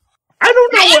saying. I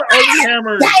don't know what Armie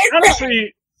Hammer.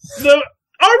 Honestly, the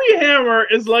Armie Hammer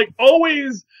is like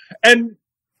always, and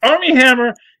Armie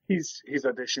Hammer. He's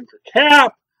auditioned for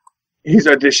Cap. He's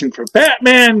auditioned for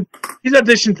Batman. He's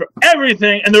auditioned for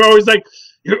everything, and they're always like,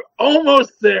 "You're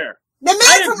almost there." The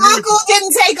man from Uncle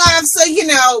didn't take off, so you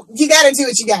got to do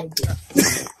what you got to do.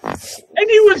 And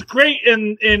he was great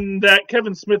in that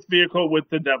Kevin Smith vehicle with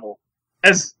the devil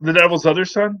as the devil's other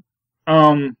son,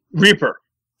 Reaper.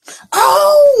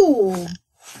 Oh,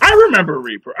 I remember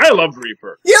Reaper. I love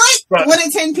Reaper. You're like 1 in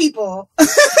 10 people.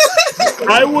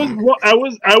 I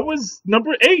was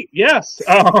number 8. Yes.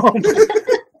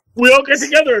 We all get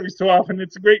together every so often.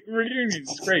 It's a great reunion.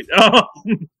 It's great.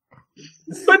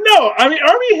 But no, I mean,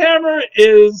 Armie Hammer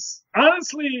is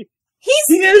honestly he's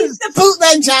the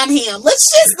bootleg John Hamm. Let's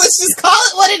just call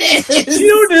it what it is. You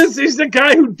know what it is? He's the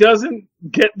guy who doesn't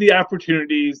get the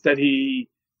opportunities that he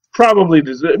probably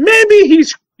deserves. Maybe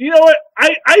he's, you know what?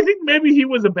 I think maybe he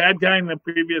was a bad guy in the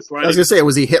previous life. I was gonna say,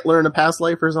 was he Hitler in a past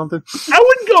life or something? I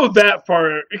wouldn't go that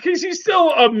far because he's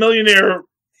still a millionaire.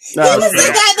 He was the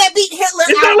guy that beat Hitler.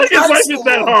 It's not like his life is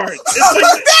that hard.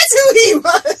 Like, that's who he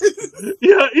was.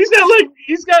 Yeah,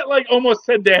 he's got like almost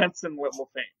Ted Danson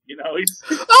level fame. You know,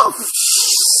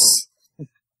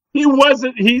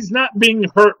 he's not being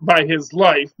hurt by his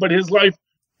life, but his life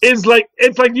is like,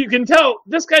 it's like you can tell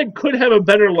this guy could have a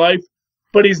better life,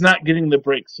 but he's not getting the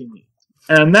breaks he needs.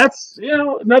 And that's,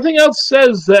 nothing else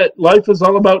says that life is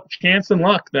all about chance and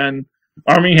luck than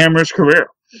Armie Hammer's career.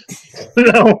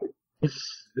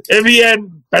 If he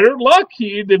had better luck,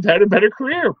 he'd have had a better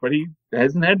career, but he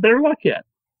hasn't had better luck yet.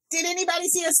 Did anybody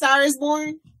see A Star Is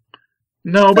Born?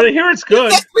 No, but I hear it's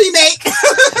good. Remake.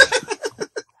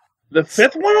 The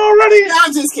 5th one already? No,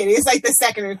 I'm just kidding. It's like the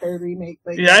 2nd or 3rd remake.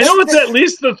 But yeah, I know it's at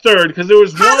least the 3rd because there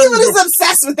was Hollywood is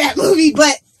obsessed with that movie,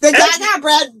 but the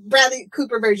Gaga Bradley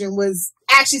Cooper version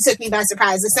actually took me by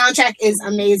surprise. The soundtrack is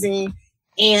amazing,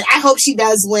 and I hope she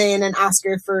does win an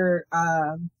Oscar for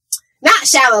not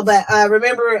Shallow, but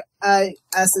Remember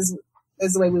Us is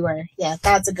the Way We Were. Yeah,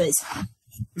 that's a great song.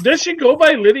 Does she go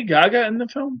by Lady Gaga in the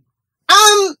film?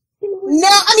 No,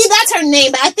 I mean that's her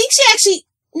name, but I think she actually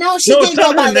she didn't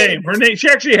go by her name. Her name. She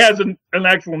actually has an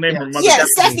actual name. Her mother. Yeah,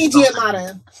 Stephanie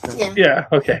Giamatti. Yeah. Yeah.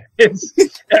 Okay. It's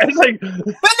like. But no,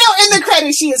 in the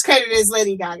credits, she is credited as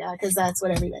Lady Gaga because that's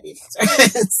what everybody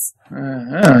knows.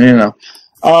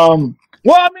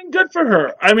 Well, I mean, good for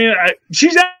her. I mean,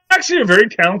 she's actually a very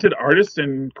talented artist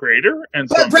and creator.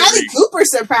 But Bradley Cooper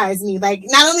surprised me. Like,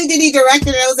 not only did he direct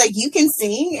it, I was like, you can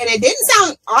sing, and it didn't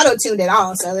sound auto-tuned at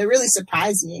all. So it really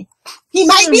surprised me. He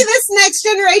might be this next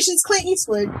generation's Clint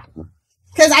Eastwood.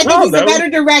 Because I think he's a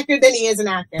better director than he is an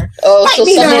actor. Oh,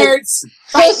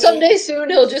 so someday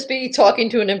soon he'll just be talking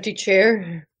to an empty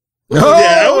chair. Oh!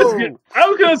 Yeah, I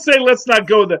was gonna say let's not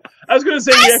go there. I was gonna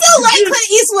say I still like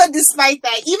Clint Eastwood despite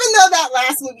that. Even though that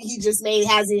last movie he just made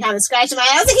has me kind of scratching my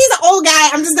head. I was like, he's an old guy.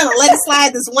 I'm just gonna let it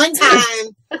slide this one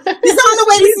time. He's on the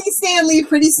way to see Stan Lee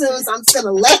pretty soon, so I'm just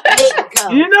gonna let it go.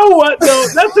 You know what though?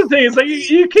 That's the thing. It's like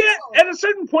you can't at a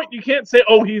certain point you can't say,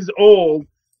 oh, he's old.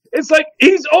 It's like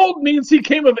he's old means he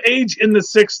came of age in the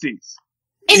 60s.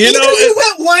 And either you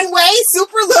went one way,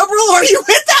 super liberal, or you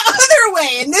went the other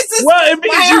way. And this is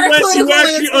you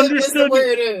actually understood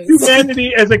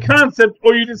humanity as a concept,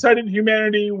 or you decided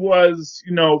humanity was,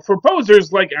 for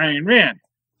posers like Ayn Rand.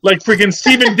 Like freaking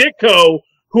Stephen Ditko,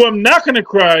 who I'm not going to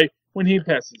cry when he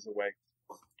passes away.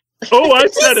 Oh, I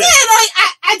said it.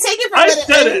 I take it from I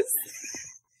said it.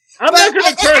 I'm not going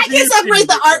to cry. I can separate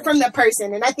the art from the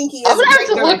person, and I think he is. I'm going to have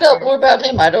to look up more about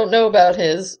him. I don't know about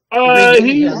his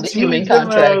human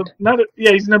contract.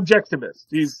 He's an objectivist.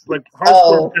 He's like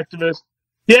hardcore objectivist.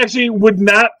 He actually would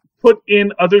not put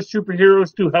in other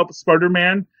superheroes to help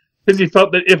Spider-Man because he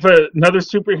felt that if another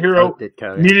superhero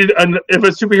needed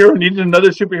another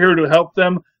superhero to help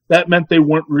them, that meant they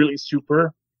weren't really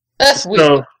super. That's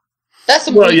weird. That's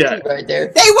some weird shit right there.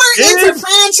 They weren't into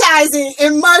franchising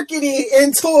and marketing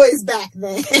and toys back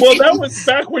then. Well, that was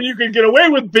back when you could get away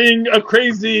with being a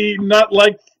crazy,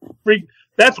 nut-like freak.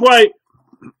 That's why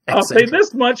I'll say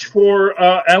this much for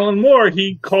Alan Moore.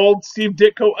 He called Steve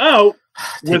Ditko out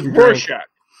with Rorschach.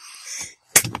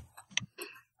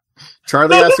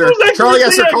 Charlie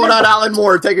Esser calling out Alan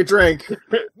Moore. Take a drink.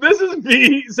 This is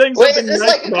me saying Wait, something is this nice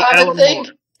like a about common Alan thing? Moore.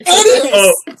 It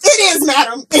is. It is,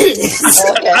 madam. It is.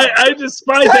 Okay. I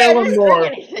despise Sorry, I Alan didn't Moore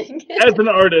bring anything. as an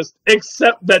artist,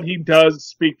 except that he does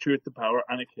speak truth to power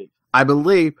on occasion. I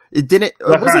believe it didn't.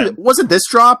 Behind. Wasn't this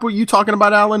drop? Were you talking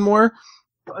about Alan Moore?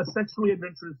 A sexually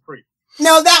adventurous freak.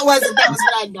 No, that wasn't. That was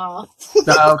Ragdoll.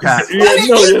 Oh, okay. Yeah, But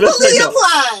no, it yeah, that's equally like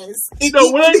applies. It no,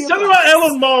 what I equally said applies. about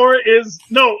Alan Moore is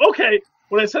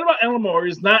what I said about Alan Moore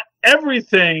is not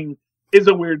everything is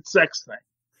a weird sex thing.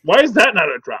 Why is that not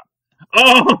a drop?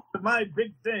 My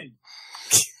big thing.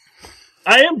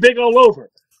 I am big all over.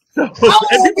 So, and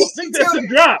people think that's a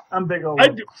drop. I'm big all I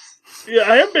over. do. Yeah,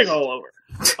 I am big all over.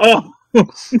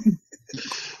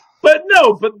 But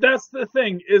that's the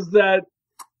thing, is that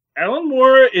Alan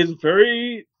Moore is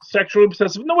very sexually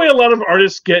obsessive in the way a lot of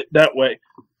artists get that way.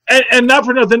 And not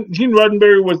for nothing, Gene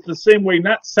Roddenberry was the same way,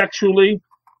 not sexually,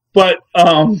 but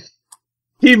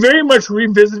he very much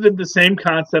revisited the same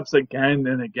concepts again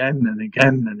and again and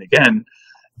again and again.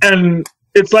 And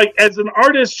it's like, as an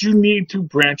artist, you need to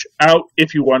branch out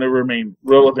if you want to remain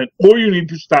relevant, or you need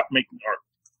to stop making art.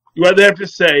 You either have to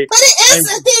say... But it is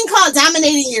a thing called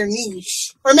dominating your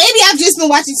niche. Or maybe I've just been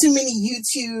watching too many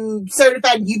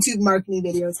certified YouTube marketing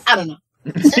videos. I don't know.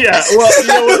 Yeah, well, you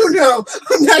know what? I don't know.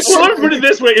 I'm not Well, let me sure. put it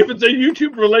this way. If it's a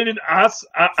YouTube-related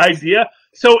idea,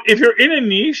 so if you're in a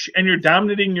niche and you're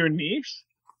dominating your niche,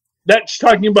 that's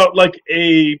talking about like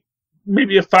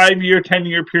maybe a 5-year,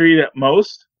 10-year period at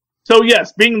most. So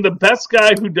yes, being the best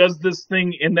guy who does this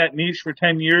thing in that niche for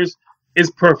 10 years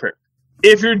is perfect.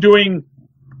 If you're doing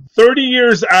 30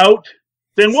 years out,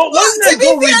 then why not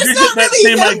go revisit that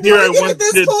same idea I once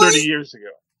did 30 years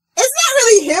ago? It's not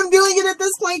really him doing it at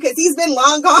this point because he's been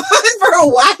long gone for a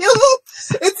while.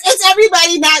 It's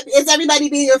everybody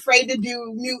being afraid to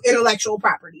do new intellectual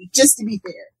property, just to be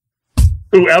fair.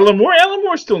 Who, Alan Moore? Alan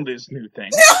Moore still does new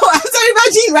things. No, I'm talking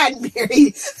about Gene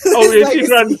Roddenberry. Oh, yeah, Gene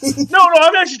Roddenberry. No,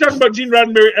 I'm actually talking about Gene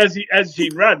Roddenberry as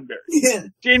Gene Roddenberry. Yeah.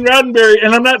 Gene Roddenberry,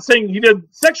 and I'm not saying he did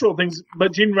sexual things,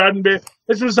 but Gene Roddenberry.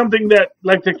 This was something that,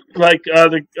 Brandon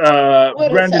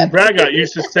Braga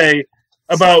used to say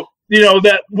about,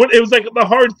 that what it was like. The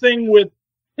hard thing with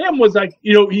him was like,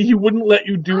 he wouldn't let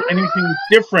you do anything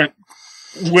different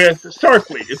with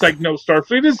Starfleet. It's like, no,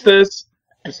 Starfleet is this,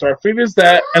 and Starfleet is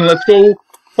that, and let's go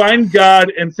find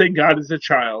God and say God is a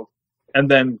child,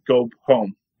 and then go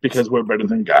home because we're better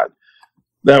than God.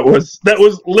 That was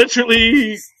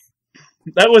literally his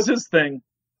thing.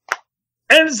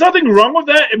 And there's nothing wrong with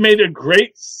that. It made a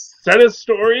great set of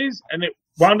stories, and it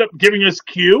wound up giving us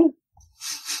Q.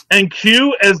 And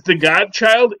Q as the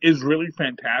Godchild is really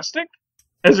fantastic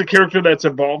as a character that's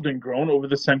evolved and grown over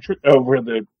the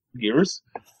years.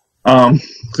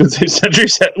 Since a century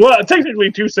technically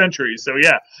 2 centuries, so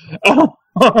yeah.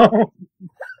 That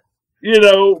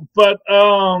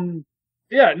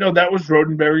was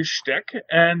Roddenberry's shtick,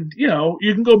 and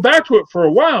you can go back to it for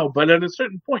a while, but at a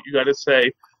certain point you got to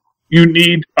say you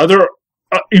need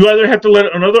you either have to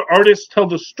let another artist tell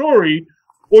the story,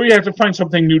 or you have to find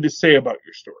something new to say about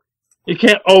your story. You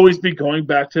can't always be going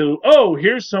back to,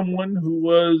 here's someone who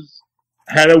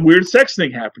had a weird sex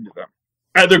thing happen to them,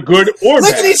 either good or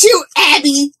bad. Looking at you,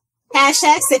 Abby.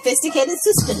 #sophisticated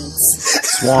suspense.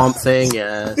 Swamp Thing,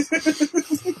 yes.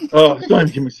 Oh, don't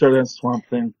even get me started on Swamp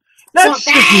Thing. That's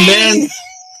Swamp just, Thing. man.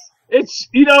 It's,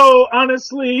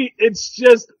 honestly, it's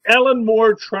just Alan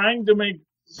Moore trying to make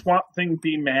Swamp Thing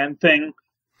be Man Thing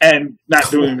and not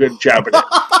doing a good job at it.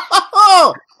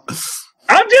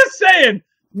 I'm just saying,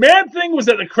 Man Thing was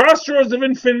at the crossroads of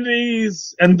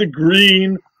infinities and the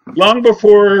green long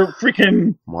before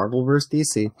freaking Marvel vs.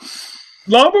 DC.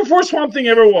 Long before Swamp Thing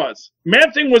ever was. Man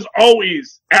Thing was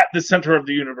always at the center of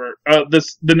the universe,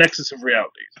 the nexus of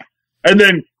realities. And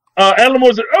then Alan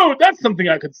Moore said, that's something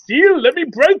I could steal. Let me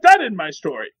write that in my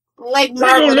story. Like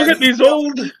Let me go look at these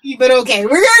old... But okay, we're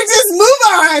going to just move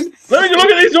on. Let me go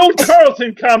look at these old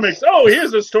Carlton comics. Oh,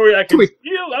 here's a story I can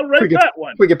steal. I'll write that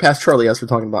one. We get past Charlie Esser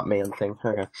talking about Man Thing.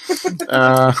 Okay.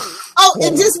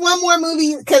 And just one more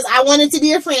movie, because I want it to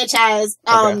be a franchise.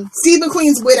 Steve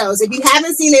McQueen's Widows. If you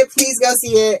haven't seen it, please go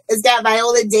see it. It's got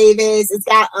Viola Davis. It's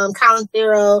got Colin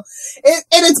Farrell.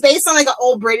 And it's based on like an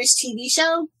old British TV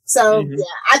show. So, yeah,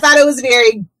 I thought it was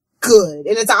very good.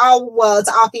 And it's an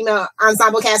all-female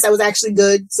ensemble cast that was actually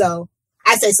good. So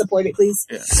I say support it, please.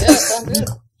 Yeah, sounds good.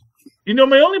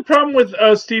 My only problem with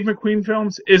Steve McQueen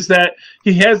films is that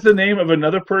he has the name of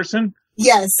another person.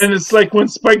 Yes. And it's like when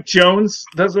Spike Jonze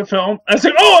does a film, I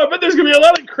say, I bet there's going to be a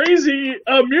lot of crazy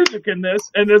music in this.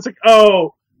 And it's like,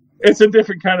 it's a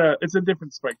different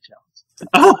Spike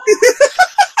Jonze.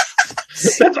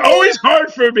 That's always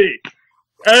hard for me.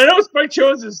 And I know Spike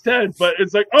Jones is dead, but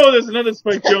it's like, oh, there's another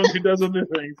Spike Jones who does other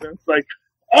things. And it's like,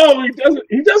 oh,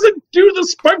 he doesn't do the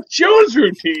Spike Jones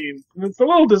routine. And it's a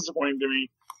little disappointing to me.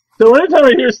 So anytime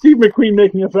I hear Steve McQueen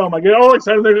making a film, I get all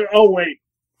excited. Oh, wait.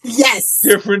 Yes.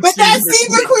 Different. But that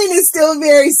Steve McQueen is still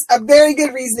a very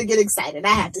good reason to get excited, I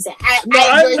have to say. I enjoy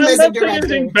him as a I'm not saying director.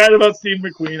 anything bad about Steve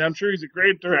McQueen. I'm sure he's a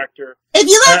great director. If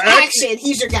you love action,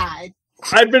 he's your guy.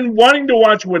 I've been wanting to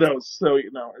watch Widows, so,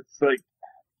 it's like,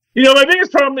 my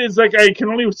biggest problem is, like, I can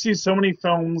only see so many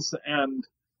films, and,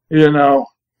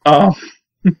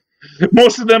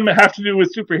 most of them have to do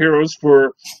with superheroes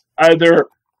for either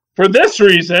for this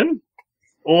reason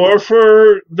or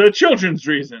for the children's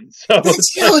reasons. So the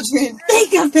children.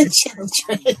 Think of the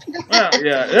children. Well,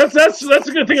 yeah, that's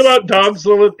a good thing about dogs,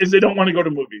 Lilith, is they don't want to go to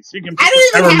movies. You can. I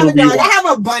don't even have a dog. I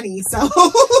have a bunny, so.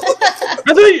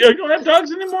 You don't have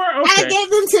dogs anymore? Okay. I gave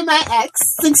them to my ex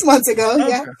 6 months ago. Okay.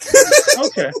 Yeah.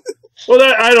 Okay. Well,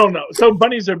 I don't know. So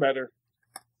bunnies are better.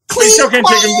 Clean, they still can't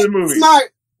quiet, take them to the movies.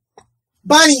 Smart.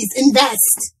 Bunnies,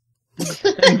 invest.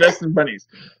 Invest in bunnies,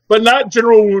 but not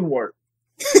General Woundwort.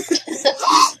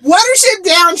 Watership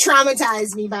Down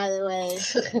traumatized me, by the way.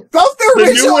 Both the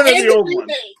original new one and or the old one?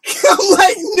 I'm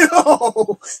like,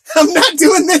 no, I'm not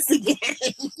doing this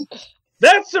again.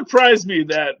 That surprised me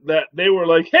that they were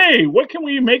like, hey, what can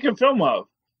we make a film of?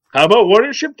 How about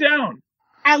Watership Down?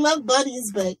 I love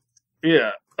bunnies, but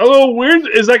yeah. A little weird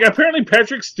is like apparently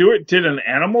Patrick Stewart did an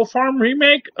Animal Farm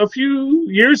remake a few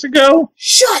years ago.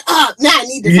 Shut up! Now I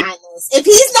need to find this. If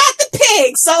he's not the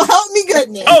pig, so help me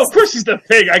goodness. Oh, of course he's the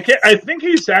pig. I think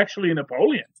he's actually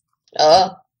Napoleon.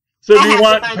 So do you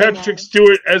want Patrick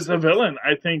Stewart as the villain?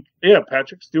 I think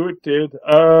Patrick Stewart did.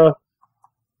 I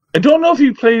don't know if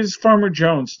he plays Farmer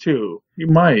Jones too. He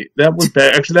might. That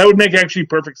would make actually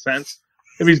perfect sense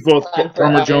if he's both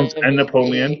Farmer Jones and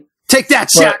Napoleon. Take that,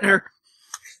 Shatner.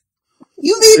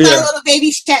 You leave my little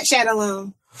baby Shat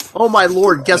alone. Oh my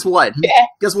lord! Guess what?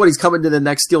 Guess what? He's coming to the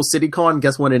next Steel City Con.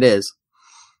 Guess when it is?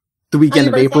 The weekend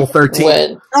of April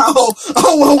 13th. Oh,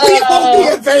 well, we won't be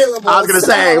available. I was gonna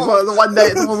say the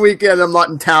one weekend I'm not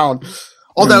in town.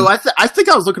 Although I think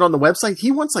I was looking on the website.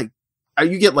 He wants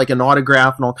you get like an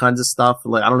autograph and all kinds of stuff.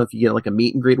 Like I don't know if you get like a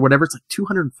meet and greet or whatever. It's like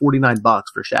 $249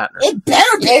 for Shatner. It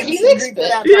better be.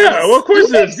 Yeah, well, of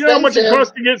course it is. You know how much it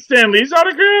costs to get Stan Lee's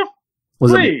autograph?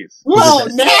 Please. Well,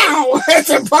 now it's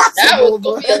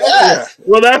impossible. Yeah.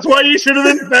 Well, that's why you should have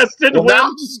invested. Well, now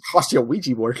it just cost you a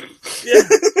Ouija board. Yeah.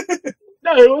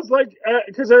 No, it was like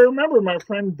because I remember my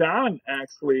friend Don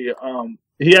actually.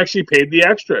 He actually paid the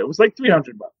extra. It was like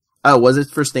 $300. Oh, was it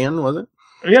for Stan? Was it?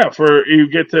 Yeah, you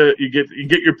get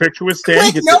your picture with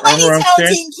Stan. Quick, nobody tell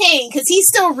Dean Kane because he's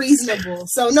still reasonable.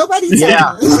 So nobody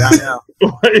tell him. Yeah.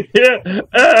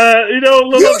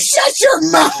 You shut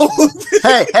your mouth.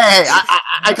 hey!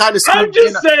 I kind of. I'm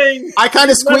just saying. I kind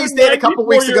of squeezed in a couple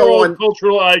weeks ago on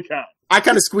cultural icon. I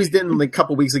kind of squeezed in a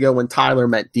couple weeks ago when Tyler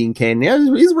met Dean Kane. Yeah,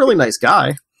 he's a really nice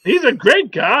guy. He's a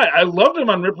great guy. I loved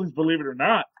him on Ripley's Believe It or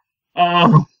Not.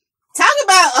 Talk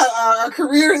about a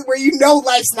career where you know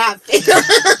life's not fair.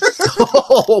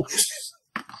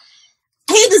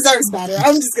 He deserves better.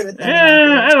 I'm just gonna.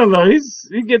 I don't know.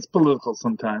 He gets political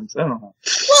sometimes. I don't know.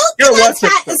 Well,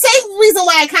 the same reason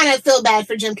why I kind of feel bad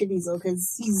for Jim Caviezel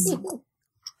because he's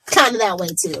kind of that way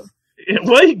too.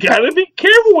 Well, you gotta be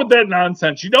careful with that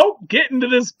nonsense. You don't get into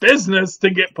this business to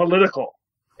get political,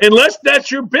 unless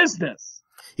that's your business.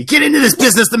 You get into this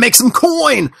business to make some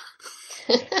coin.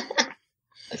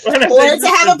 Or to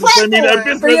have a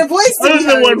platform for your voice to be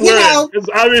heard, because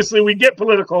obviously we get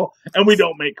political and we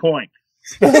don't make coin.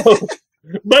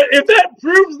 But if that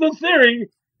proves the theory,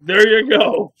 there you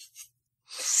go.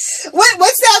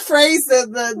 What's that phrase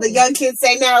the young kids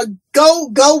say now? Go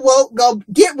woke, go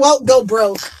get woke, go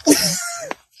broke.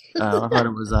 I thought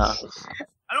it was I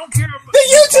don't care. The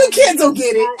YouTube kids will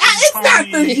get it. It's not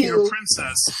for you.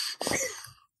 Princess.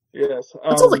 Yes.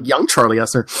 That sounds like young Charlie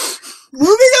Esser.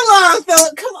 Moving along,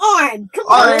 Philip. Come on.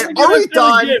 All right, are we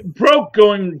done? Get broke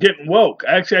getting woke.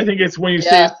 Actually, I think it's when you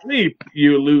stay asleep,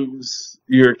 you lose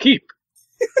your keep.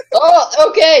 Oh,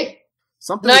 okay.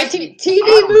 Something TV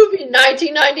movie,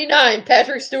 1999.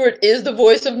 Patrick Stewart is the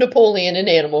voice of Napoleon in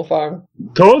Animal Farm.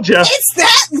 Told ya. It's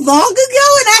that long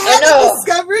ago, and I haven't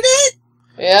discovered it.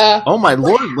 Yeah. Oh my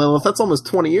lord, Lilith, that's almost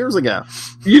 20 years ago.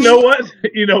 You know what?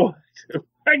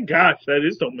 My gosh, that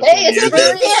is almost. Hey, it's free.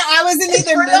 I was in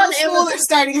either middle school or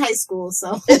starting high school,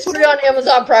 so it's free on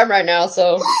Amazon Prime right now.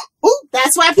 So,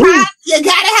 that's why Prime. You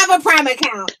gotta have a Prime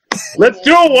account. Let's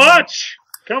do a watch.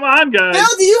 Come on, guys.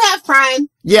 Bill, do you have Prime?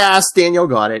 Yes, Daniel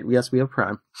got it. Yes, we have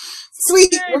Prime.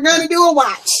 Sweet, we're gonna do a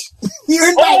watch.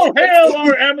 You're Oh, invited. hail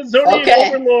our Amazonian Okay.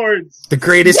 overlords! The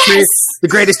greatest, Yes! the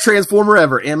greatest transformer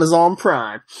ever, Amazon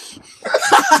Prime.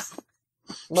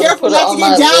 I'm gonna Careful put it not on to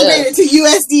my get downgraded list. to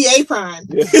USDA Prime.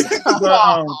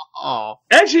 But, Oh,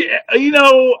 actually, you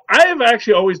know, I have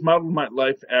actually always modeled my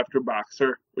life after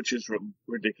Boxer, which is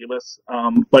ridiculous.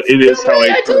 But it is how I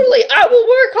I will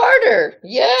work harder.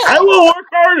 Yeah. I will work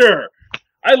harder.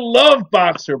 I love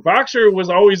Boxer. Boxer was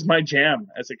always my jam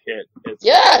as a kid.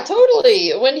 Yeah,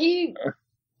 totally. When he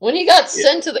got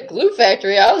sent to the glue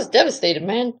factory, I was devastated,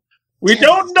 man. We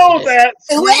don't know that.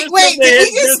 Wait, did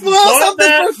we just spoil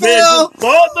something for Phil?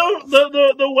 Bought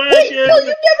the Wait, wagon Phil,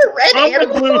 you never read from the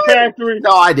Animal glue Farm? factory.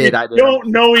 no, I did. Don't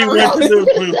know he went to the I was glue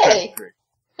gonna say. factory.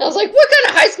 I was like, what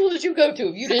kind of high school did you go to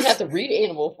if you didn't have to read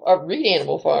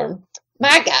Animal Farm?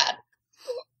 My God.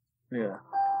 Yeah.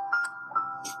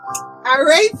 All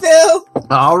right, Phil.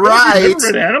 All You right. never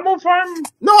read Animal Farm?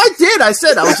 No, I did. I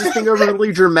said I was just being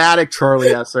overly dramatic, Charlie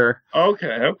Esser.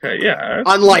 Okay, yeah.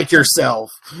 Unlike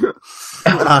yourself.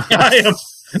 I am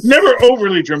never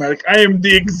overly dramatic. I am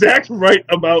the exact right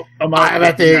amount. I'm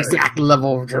at the exact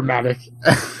level of dramatic.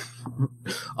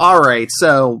 All right,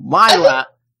 so my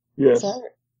Yes. Sorry.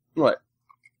 what?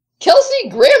 Kelsey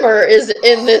Grammer is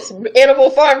in this Animal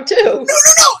Farm too. No.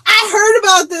 I heard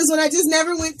about this one. I just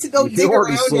never went to go You dig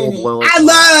already around sold in it. Lilith. I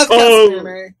love Oh. Kelsey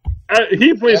Grammer.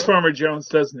 He plays Farmer Jones,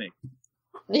 doesn't he?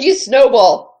 He's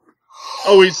Snowball.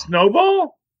 Oh, he's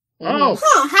Snowball? Mhm. Oh,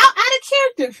 Huh, how out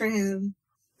of character for him.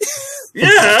 yeah.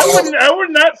 I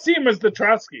would not see him as the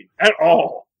Trotsky at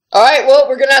all. All right, well,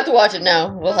 we're gonna have to watch it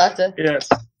now. We'll have to. Yes.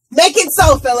 Make it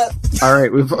so, Philip. All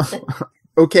right, we've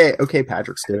okay,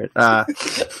 Patrick's do it.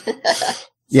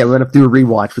 Yeah, we're gonna have to do a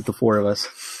rewatch with the four of us.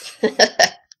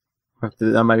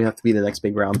 That might have to be the next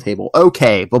big round table.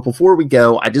 Okay, but before we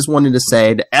go, I just wanted to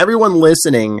say to everyone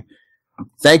listening,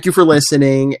 thank you for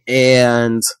listening,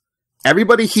 and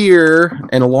everybody here,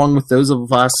 and along with those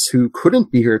of us who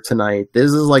couldn't be here tonight, this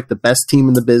is like the best team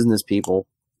in the business, people.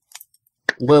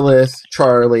 Lilith,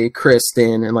 Charlie,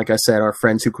 Kristen, and like I said, our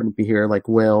friends who couldn't be here, like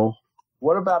Will,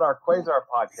 What about our Quasar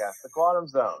podcast, The Quantum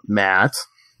Zone? Matt,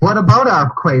 What about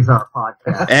our Quasar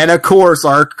podcast? and of course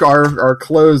our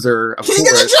closer, of King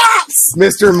of course, the Drops!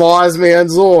 Mr. Moz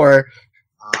Manzor.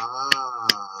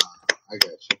 I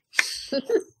got you.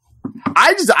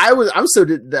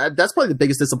 That's probably the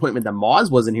biggest disappointment that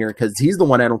Moz wasn't here because he's the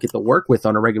one I don't get to work with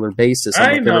on a regular basis.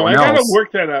 I know. I gotta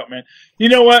work that out, man. You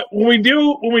know what? When we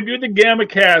do the Gamma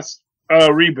Cast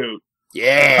reboot,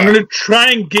 Yeah, I'm gonna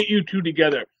try and get you two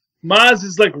together. Maz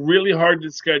is like really hard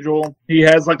to schedule. He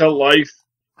has like a life,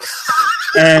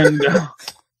 and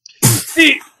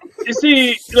see,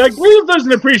 like Lilith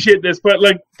doesn't appreciate this, but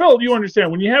like Phil, you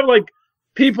understand when you have like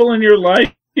people in your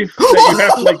life that you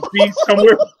have to like be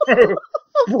somewhere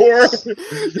for. There's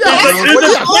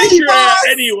a place you're at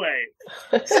anyway.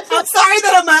 I'm sorry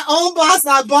that I'm my own boss.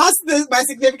 My boss, my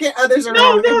significant others are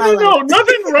No, wrong.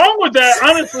 nothing wrong with that.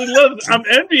 Honestly, Liv, I'm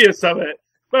envious of it.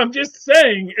 But I'm just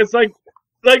saying, it's like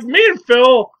me and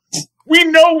Phil, we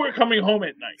know we're coming home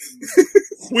at night.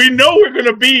 We know we're going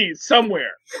to be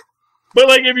somewhere. But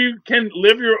like, if you can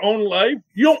live your own life,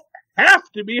 you don't have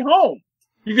to be home.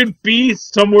 You can be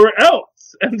somewhere else.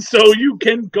 And so you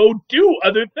can go do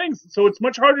other things. So it's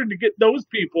much harder to get those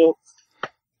people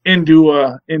into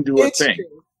a thing.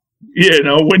 True. You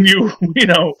know, when you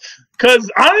know,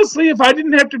 because honestly, if I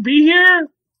didn't have to be here,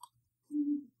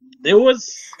 there was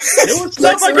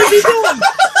stuff I could be doing.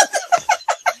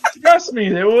 Trust me,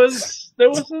 there was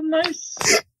a nice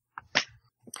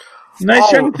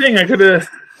young thing I could have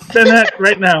done that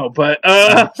right now, but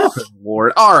Good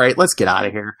Lord. All right, let's get out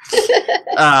of here.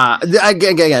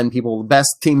 Again, people, the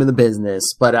best team in the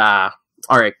business. But all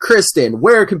right, Kristen,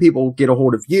 where can people get a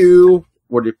hold of you?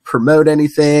 Would you promote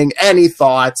anything? Any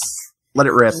thoughts? Let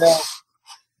it rip.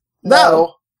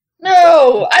 No.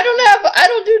 No, I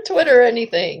don't do Twitter or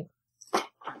anything.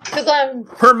 Because I'm...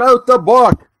 Promote the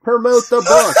book. Promote the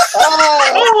book.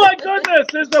 oh my goodness,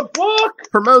 there's a book.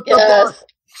 Promote the book.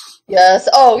 Yes.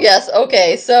 Oh, yes.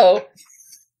 Okay, so...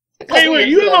 Wait,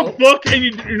 you have a book and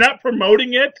you're not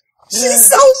promoting it? She's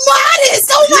so modest.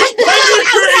 Oh my god!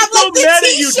 I would have like mad the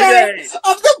at you T-shirt today.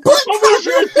 of the book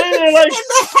Publishers cover saying like, in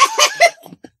the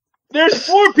head. there's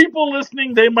 4 people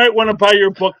listening. They might want to buy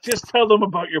your book. Just tell them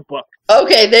about your book.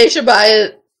 Okay, they should buy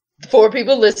it. 4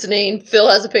 people listening. Phil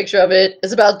has a picture of it.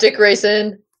 It's about Dick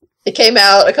Grayson. It came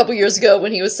out a couple years ago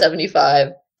when he was 75.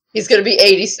 He's going to be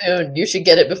 80 soon. You should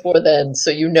get it before then so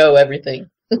you know everything.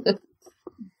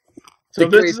 So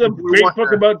this is a great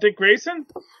book about Dick Grayson?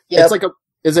 Yep.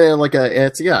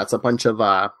 It's a bunch of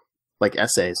like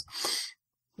essays.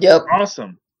 Yep.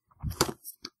 Awesome.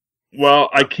 Well,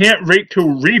 I can't wait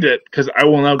to read it because I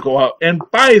will now go out and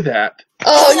buy that.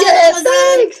 Oh, yeah,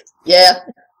 thanks! Yeah.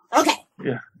 Okay.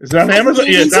 Yeah. Is it on Amazon?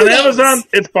 Yeah, it's on Amazon.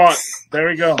 It's bought. There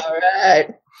we go.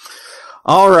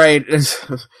 All right.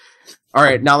 All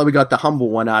right, now that we got the humble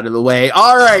one out of the way.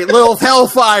 All right, Lilith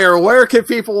Hellfire, where can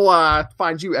people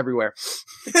find you everywhere?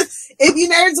 If you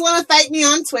nerds want to fight me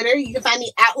on Twitter, you can find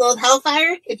me at Lilith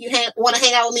Hellfire. If you want to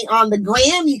hang out with me on the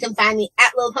gram, you can find me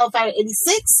at Lilith Hellfire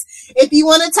 86. If you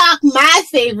want to talk my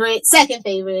second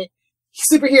favorite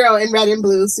superhero in red and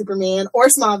blue, Superman, or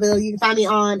Smallville, you can find me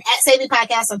on @Saving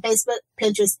Podcast on Facebook,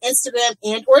 Pinterest, Instagram,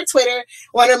 and or Twitter. I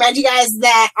want to remind you guys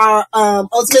that our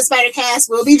Ultimate Spider-Cast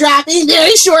will be dropping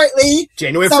very shortly.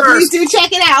 January 1st. So please do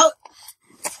check it out.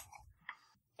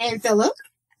 And Philip?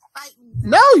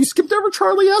 No, you skipped over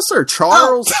Charlie Esser.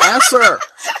 Charles Esser.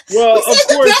 Well, we saved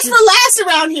the best for last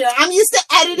around here. I'm used to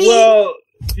editing. Well,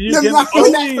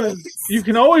 you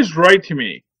can always write to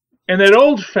me in that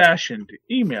old-fashioned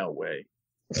email way,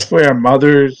 way our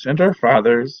mothers and our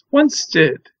fathers once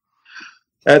did.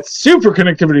 At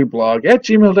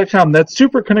superconnectivityblog@gmail.com. That's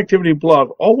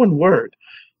superconnectivityblog, all one word,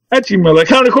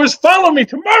 @gmail.com. And of course, follow me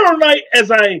tomorrow night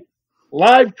as I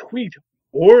live tweet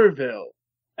Orville.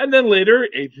 And then later,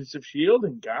 Agents of S.H.I.E.L.D.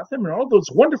 and Gotham and all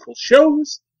those wonderful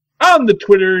shows on the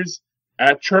Twitters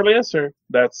 @Charlie Esser.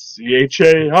 That's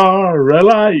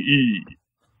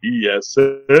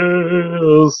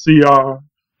CharlieEsselcr.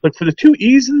 Look for the 2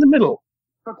 E's in the middle.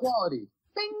 For quality.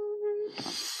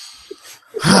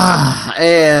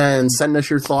 And send us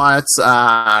your thoughts,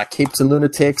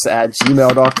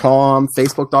 capesandlunatics@gmail.com,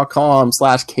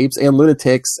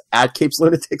 facebook.com/capesandlunatics,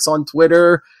 @capeslunatics on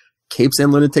Twitter, Capes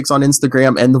and Lunatics on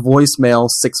Instagram, and the voicemail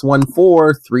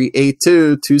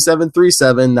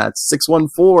 614-382-2737. That's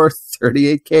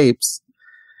 614-38-CAPES.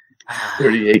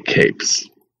 38 capes.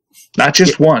 Not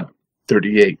just one,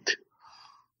 38.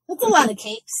 That's a lot of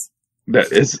capes.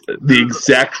 That is the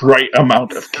exact right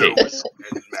amount of capes.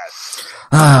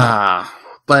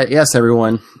 But yes,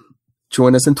 everyone,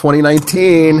 join us in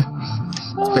 2019.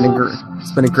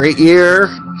 It's been a great year.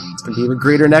 It's going to be even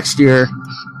greater next year.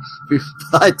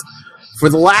 But for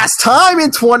the last time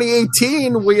in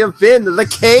 2018, we have been the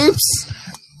Capes.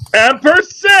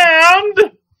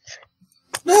 Ampersand!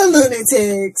 The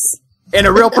Lunatics. And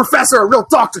a real professor, a real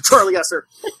doctor, Charlie Esser.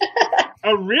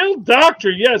 A real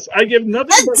doctor, yes. I give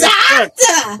nothing but respect.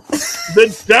 The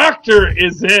The doctor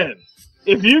is in.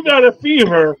 If you got a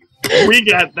fever, we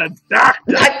got the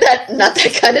doctor. Not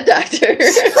that kind of doctor.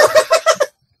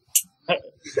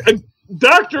 A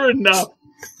doctor enough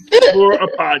for a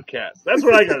podcast. That's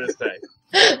what I gotta say.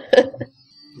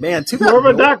 Man, too bad. More of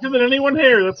a doctor than anyone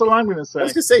here. That's all I'm gonna say. I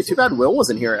was gonna say, too bad Will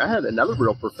wasn't here. I had another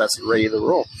real professor ready to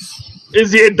roll.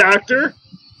 Is he a doctor?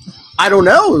 I don't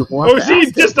know. Or is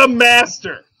he just a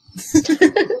master?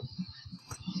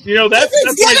 You know, that's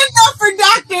good enough for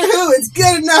Doctor Who. It's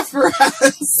good enough for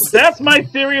us. That's my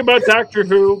theory about Doctor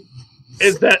Who,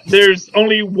 is that there's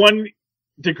only one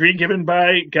degree given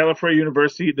by Gallifrey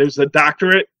University. There's a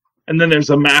doctorate, and then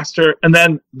there's a master, and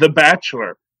then the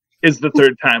bachelor is the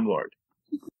third Time Lord.